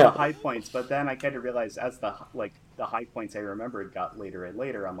wanted to know the high points, but then I kind of realized as the high points I remembered got later and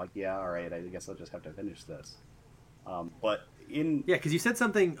later, I'm like, yeah, all right, I guess I'll just have to finish this. But because you said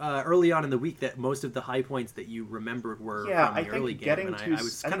something early on in the week that most of the high points that you remembered were from the early game, and I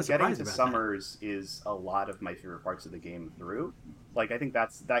was kind of surprised about Summers is a lot of my favorite parts of the game through. Like I think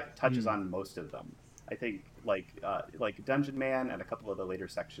that touches on most of them. I think like Dungeon Man and a couple of the later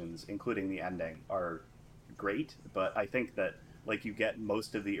sections, including the ending, are great. But I think that like you get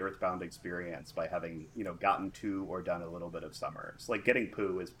most of the Earthbound experience by having gotten to or done a little bit of Summers. Like getting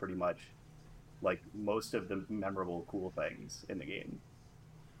Pooh is pretty much like most of the memorable cool things in the game.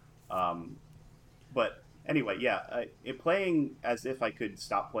 But anyway, playing as if I could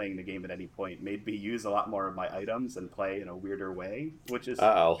stop playing the game at any point made me use a lot more of my items and play in a weirder way, which is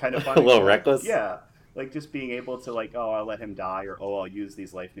kind of fun. A little reckless. Yeah. Like just being able to like, oh, I'll let him die, or oh, I'll use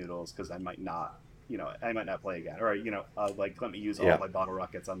these life noodles because I might not play again, or like let me use all my bottle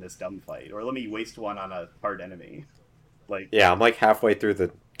rockets on this dumb fight, or let me waste one on a hard enemy. Like I'm like halfway through the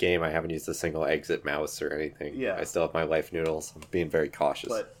game. I haven't used a single exit mouse or anything. Yeah, I still have my life noodles. I'm being very cautious.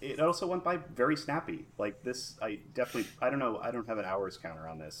 But it also went by very snappy. Like this, I don't know. I don't have an hours counter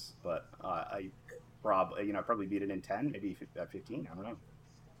on this, but I probably beat it in 10, maybe 15. I don't know.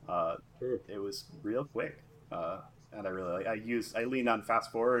 It was real quick, and I really I leaned on fast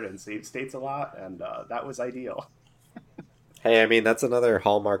forward and save states a lot, and that was ideal. Hey, I mean that's another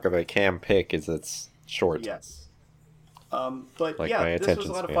hallmark of a cam pick is it's short. Yes, but like this was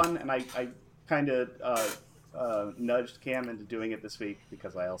a lot of fun, and I kind of nudged Cam into doing it this week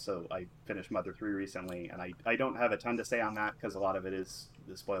because I finished Mother 3 recently, and I don't have a ton to say on that because a lot of it is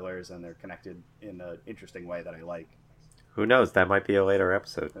the spoilers and they're connected in an interesting way that I like. Who knows? That might be a later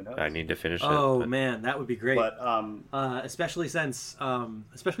episode. Who knows? I need to finish it. Oh man, that would be great. But especially since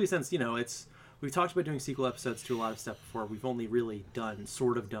it's we've talked about doing sequel episodes to a lot of stuff before. We've only really done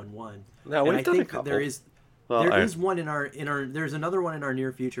one. No, we've done a couple. There is one in our there's another one in our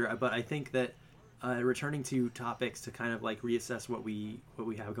near future. But I think that returning to topics to kind of like reassess what we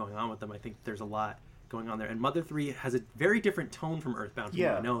have going on with them, I think there's a lot going on there. And Mother 3 has a very different tone from Earthbound.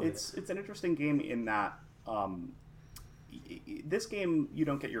 Yeah, I know it's an interesting game in that. This game, you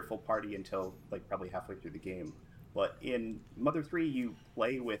don't get your full party until like probably halfway through the game. But in Mother 3, you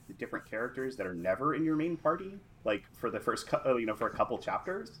play with different characters that are never in your main party, like for the first, for a couple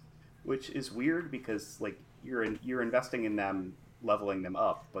chapters, which is weird because like you're investing in them, leveling them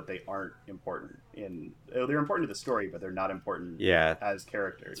up, but they aren't important they're important to the story, but they're not important as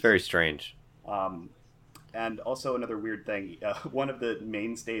characters. It's very strange. And also another weird thing, one of the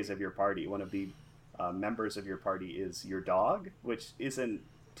mainstays of your party, one of the members of your party is your dog, which isn't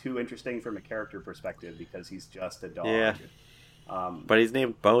too interesting from a character perspective because he's just a dog. Yeah. But he's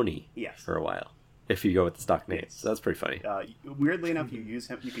named Boney for a while, if you go with the stock name. Yes. So that's pretty funny. Weirdly enough, you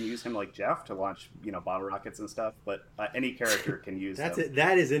can use him like Jeff to launch, bottle rockets and stuff, but any character can use them.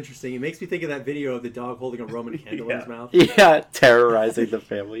 That is interesting. It makes me think of that video of the dog holding a Roman candle in his mouth. Yeah, terrorizing the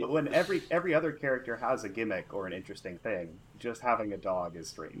family. But when every other character has a gimmick or an interesting thing, just having a dog is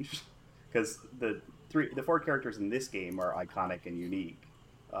strange. because the 4 characters in this game are iconic and unique,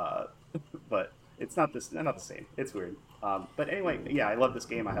 but it's not the same. It's weird. But anyway, yeah, I love this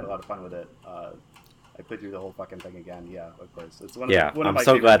game. I had a lot of fun with it. I played through the whole fucking thing again. Yeah, of course. It's one of I'm my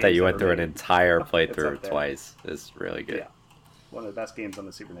so favorite glad that games you went ever through an made. entire It's playthrough up there. twice. It's really good. Yeah, one of the best games on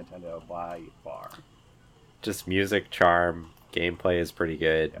the Super Nintendo by far. Just music, charm, gameplay is pretty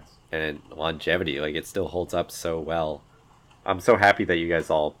good, Yes. and longevity, like it still holds up so well. I'm so happy that you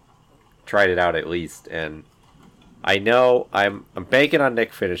guys all tried it out at least, and I know I'm banking on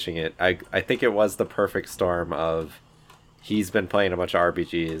Nick finishing it. I think it was the perfect storm of he's been playing a bunch of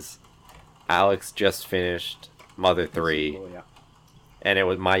RPGs. Alex just finished Mother 3, Cool, yeah.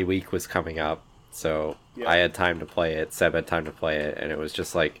 and my week was coming up, so Yeah. I had time to play it. Seb had time to play it, and it was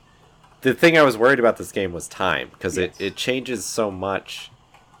just like the thing I was worried about this game was time, because Yes. it changes so much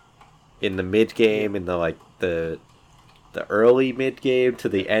in the mid game, in the early mid game to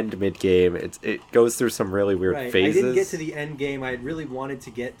the end mid game. It goes through some really weird Right. phases. I didn't get to the end game. I really wanted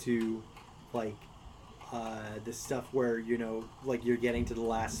to get to like the stuff where like you're getting to the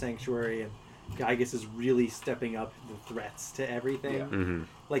last sanctuary and Gygus is really stepping up the threats to everything. Yeah. Mhm.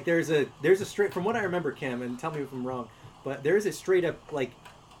 Like there's a straight, from what I remember, Cam, and tell me if I'm wrong, but there is a straight up like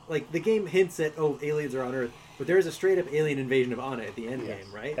the game hints at aliens are on Earth, but there is a straight up alien invasion of Anna at the end Yes.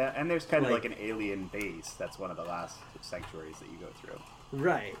 game, right? And there's kind of Like- like an alien base. That's one of the last sanctuaries that you go through.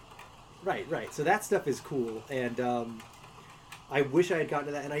 Right. So that stuff is cool, and I wish I had gotten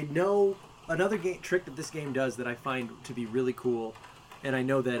to that. And I know another trick that this game does that I find to be really cool, and I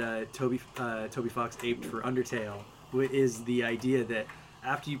know that Toby Fox aped for Undertale, is the idea that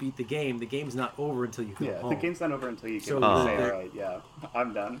after you beat the game's not over until you go Yeah, home. the game's not over until you can So, say, uh, all right, yeah,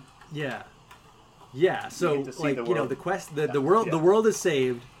 I'm done. Yeah. Yeah, so get to see like the you know world. the quest the Yeah, world yeah. the world is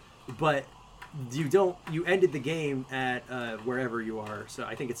saved, but you ended the game at wherever you are. So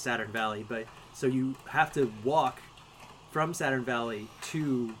I think it's Saturn Valley, but so you have to walk from Saturn Valley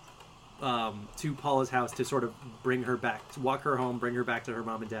to Paula's house to sort of bring her back, to walk her home, bring her back to her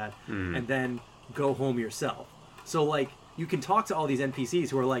mom and dad, and then go home yourself. So like you can talk to all these NPCs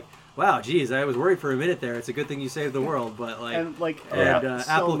who are like, wow, geez, I was worried for a minute there. It's a good thing you saved the world, but like, And like, and,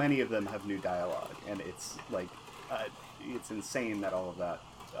 so Apple- many of them have new dialogue, and it's like, it's insane that all of that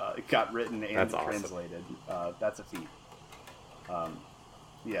got written and That's awesome. translated. That's a feat.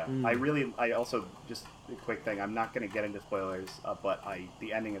 Yeah, Mm. I also, just a quick thing, I'm not going to get into spoilers, but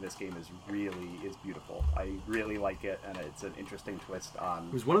the ending of this game is beautiful. I really like it, and it's an interesting twist on...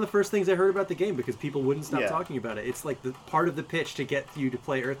 It was one of the first things I heard about the game because people wouldn't stop Yeah. talking about it. It's like the part of the pitch to get you to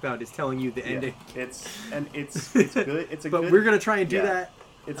play Earthbound is telling you the ending. It's good. It's a But good, we're gonna try and do yeah. that.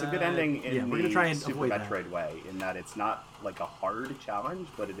 It's a good ending in yeah, we're the gonna try and Super avoid that. Metroid way, in that it's not like a hard challenge,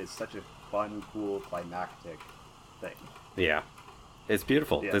 but it is such a fun, cool, climactic thing. Yeah, it's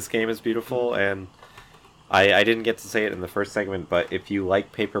beautiful. Yeah. This game is beautiful, and I didn't get to say it in the first segment, but if you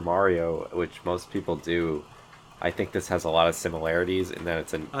like Paper Mario, which most people do, I think this has a lot of similarities in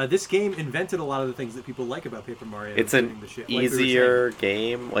that This game invented a lot of the things that people like about Paper Mario. it's including an the shit, like we were saying. easier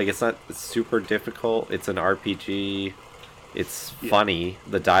game. Like, it's not super difficult. It's an RPG. It's Yeah. funny.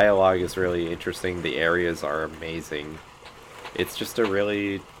 The dialogue is really interesting. The areas are amazing. It's just a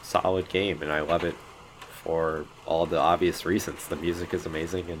really solid game, and I love it for all the obvious reasons. The music is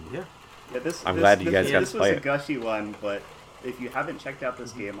amazing, and Yeah. Yeah, I'm glad you guys got this to play was it. a gushy one, but if you haven't checked out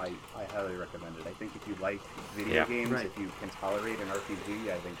this game, I highly recommend it. I think if you like video Yeah. games, Right. if you can tolerate an RPG,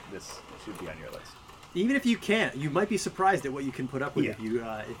 I think this should be on your list. Even if you can't, you might be surprised at what you can put up with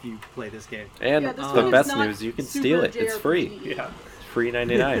Yeah. if you play this game. and Yeah, this the one is best not news, you can super steal it. It's free. JRPG. Yeah, It's free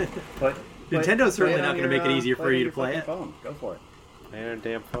 99. but Nintendo is certainly play it not on gonna make it easier for on you to your play fucking it. Phone. Go for it. Man, on a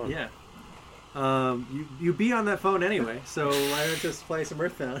damn phone. Yeah. You be on that phone anyway, so why don't just play some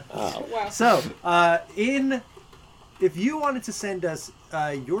Earthbound? Oh. Wow. So, if you wanted to send us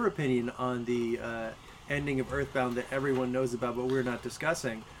your opinion on the ending of Earthbound that everyone knows about but we're not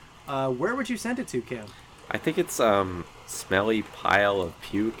discussing, where would you send it to, Cam? I think it's smelly pile of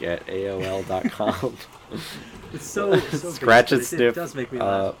puke at AOL.com. It's so Scratch and basic, but sniff It does make me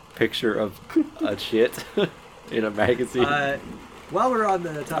laugh. picture of a shit in a magazine. While we're on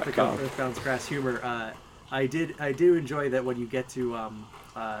the topic .com. of Earthbound's crass humor, I do enjoy that when you get to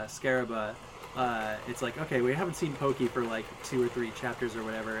Scaraba, it's like, okay, we haven't seen Pokey for like 2 or 3 chapters or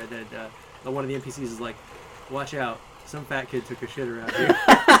whatever, and then one of the NPCs is like, watch out, some fat kid took a shit around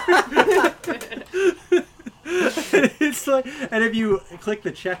here. It's like, and if you click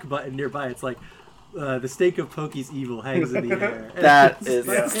the check button nearby, it's like, the stake of Pokey's evil hangs in the air. And That it's is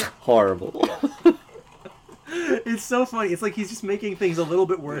like- horrible. It's so funny. It's like he's just making things a little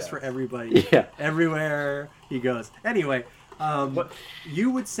bit worse Yeah. for everybody. Yeah. Everywhere he goes. Anyway, What?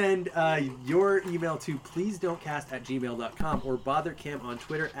 You would send your email to pleasedon'tcast@gmail.com or bother Cam on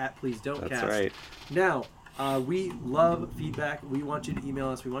Twitter @pleasedon'tcast. That's right. Now, we love feedback. We want you to email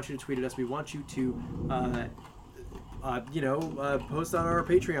us. We want you to tweet at us. We want you to, post on our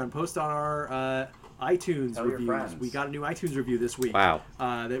Patreon, post on our iTunes Tell your reviews. friends. We got a new iTunes review this week. Wow.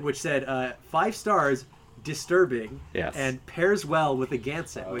 Which said 5 stars, disturbing, Yes. and pairs well with a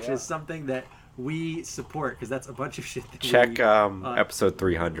Gansett, which yeah. is something that we support because that's a bunch of shit. That Check we, episode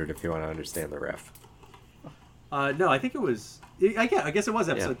 300 if you want to understand the ref. No, I think it was. I guess it was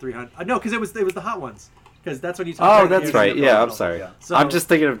episode 300. No, because it was the hot ones. Because that's when you talk Oh, about that's the right. Gansett Yeah, I'm bottle. sorry. Yeah. So- I'm just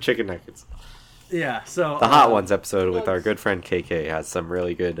thinking of chicken nuggets. Yeah, so The Hot Ones episode with our good friend KK has some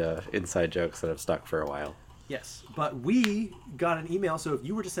really good inside jokes that have stuck for a while. Yes, but we got an email. So if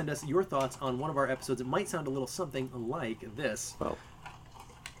you were to send us your thoughts on one of our episodes, it might sound a little something like this. Well,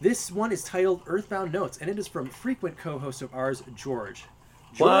 This one is titled Earthbound Notes, and it is from frequent co-host of ours, George.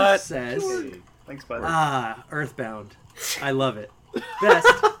 George What? says, Hey, thanks, buddy. Earthbound. I love it. Best,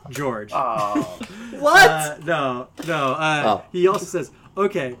 George. Oh, No. He also says,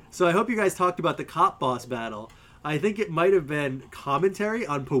 okay, so I hope you guys talked about the cop boss battle. I think it might have been commentary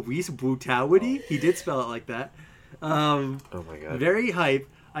on police brutality. He did spell it like that. oh my god. Very hype.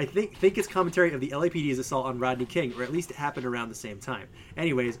 I think it's commentary of the LAPD's assault on Rodney King, or at least it happened around the same time.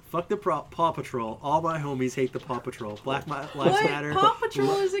 Anyways, fuck the Paw Patrol. All my homies hate the Paw Patrol. Black Lives Matter. Paw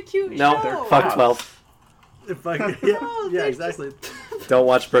Patrol is a cute No, show. fuck 12. Yeah, exactly. Don't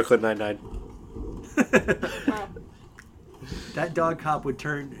watch Brooklyn Nine-Nine. Wow. That dog cop would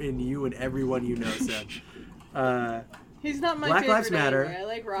turn in you and everyone you know, Seb. He's not my Black favorite Lives Matter. anyway. I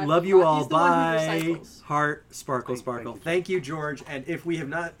like Rocky. Love you all. He's the one who Bye. recycles. Heart, sparkle, Thank sparkle. you. Thank you, George. And if we have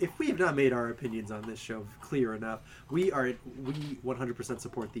not made our opinions on this show clear enough, we 100%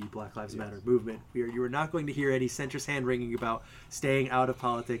 support the Black Lives Matter movement. You are not going to hear any centrist hand wringing about staying out of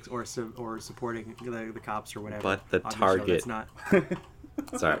politics or supporting the cops or whatever. But the on this show. target. That's not.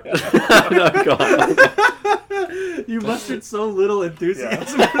 Sorry. No, go on. You mustered so little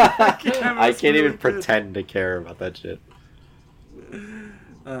enthusiasm. I can't even pretend to care about that shit.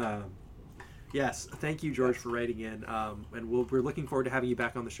 Yes, thank you, George, for writing in, and we're looking forward to having you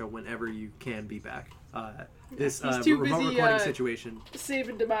back on the show whenever you can be back. This He's too remote busy, recording situation.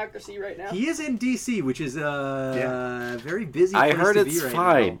 Saving democracy right now. He is in DC, which is a very busy. I place heard to it's be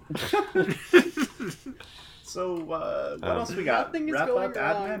right fine. so what else we got? Nothing is Wrap going up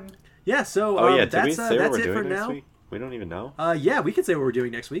wrong. admin. Yeah. So Oh yeah, did we that's say what that's we're it for doing next now. week? We don't even know. Yeah, we can say what we're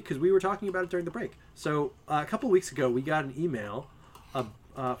doing next week because we were talking about it during the break. So a couple weeks ago, we got an email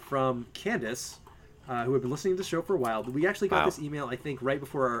from Candace, who had been listening to the show for a while. We actually got Wow. this email, I think, right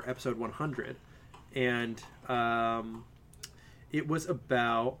before our episode 100, and it was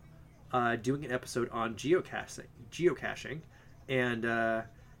about doing an episode on geocaching, and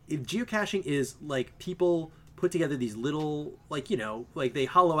geocaching is like people put together these little, like they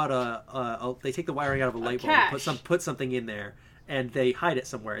hollow out they take the wiring out of a light bulb, cache. and put something in there, and they hide it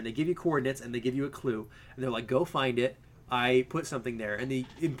somewhere, and they give you coordinates, and they give you a clue, and they're like, go find it. I put something there, and the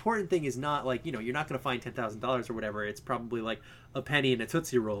important thing is not like you're not going to find $10,000 or whatever. It's probably like a penny and a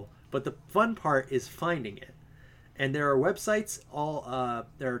Tootsie Roll. But the fun part is finding it. And there are websites.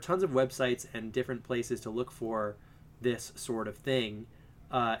 There are tons of websites and different places to look for this sort of thing,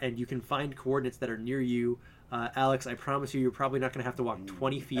 and you can find coordinates that are near you. Alex, I promise you're probably not going to have to walk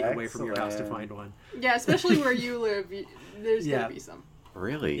 20 feet away from your house to Excellent. find one. Yeah, especially where you live. There's Yeah. gonna be some.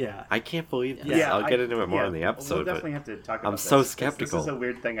 Really? Yeah. I can't believe this. Yeah, I'll get into it more in the We'll episode. definitely but have to talk about I'm this. so 'cause skeptical. This is a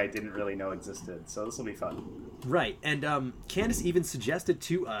weird thing I didn't really know existed, so this will be fun. Right, and Candace even suggested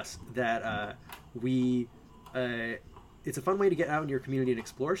to us that we it's a fun way to get out in your community and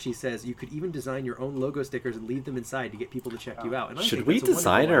explore. She says you could even design your own logo stickers and leave them inside to get people to check you out. And I Should think we that's a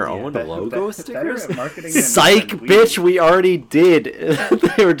design wonderful our idea. own logo Better stickers? at marketing Psych, than we- bitch, we already did.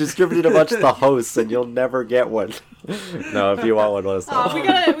 They were distributed amongst the hosts, and you'll never get one. No, if you want one, let us know.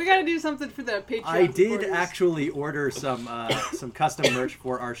 We gotta do something for the Patreon. I did supporters. actually order some custom merch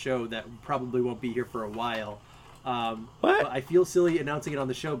for our show that probably won't be here for a while. What? But I feel silly announcing it on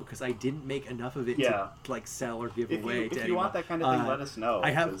the show because I didn't make enough of it Yeah. to like sell or give If away you, to if anyone. you want that kind of thing, let us know.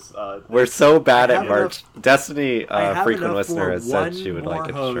 I have- 'cause, We're so bad I at have merch. Destiny, I have frequent enough listener, for has said one she would more like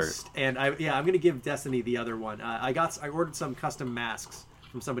a host, shirt. and I'm gonna give Destiny the other one. I ordered some custom masks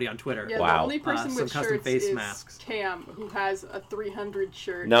from somebody on Twitter. Yeah, Wow. the only person Some with custom shirts face is masks. Cam, who has a 300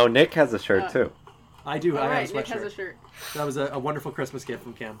 shirt. No, Nick has a shirt too. I do. All I right, have a Nick sweatshirt. has a shirt. That was a wonderful Christmas gift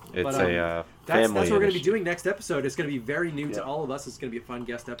from Cam. It's But, a that's family. what we're going to be initiative. doing next episode. It's going to be very new to Yeah. all of us. It's going to be a fun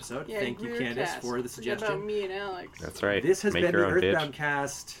guest episode. Yeah, Thank you, Rear Candace, Cast. for the Forget about suggestion. me and Alex. That's right. This has Make been your the own Earthbound bitch.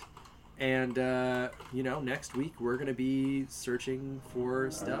 Cast. And next week we're gonna be searching for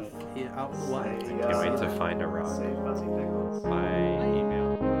stuff out in the wild. Can't wait to find a rock. Say fuzzy pickles. My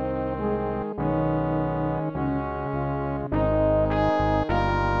email.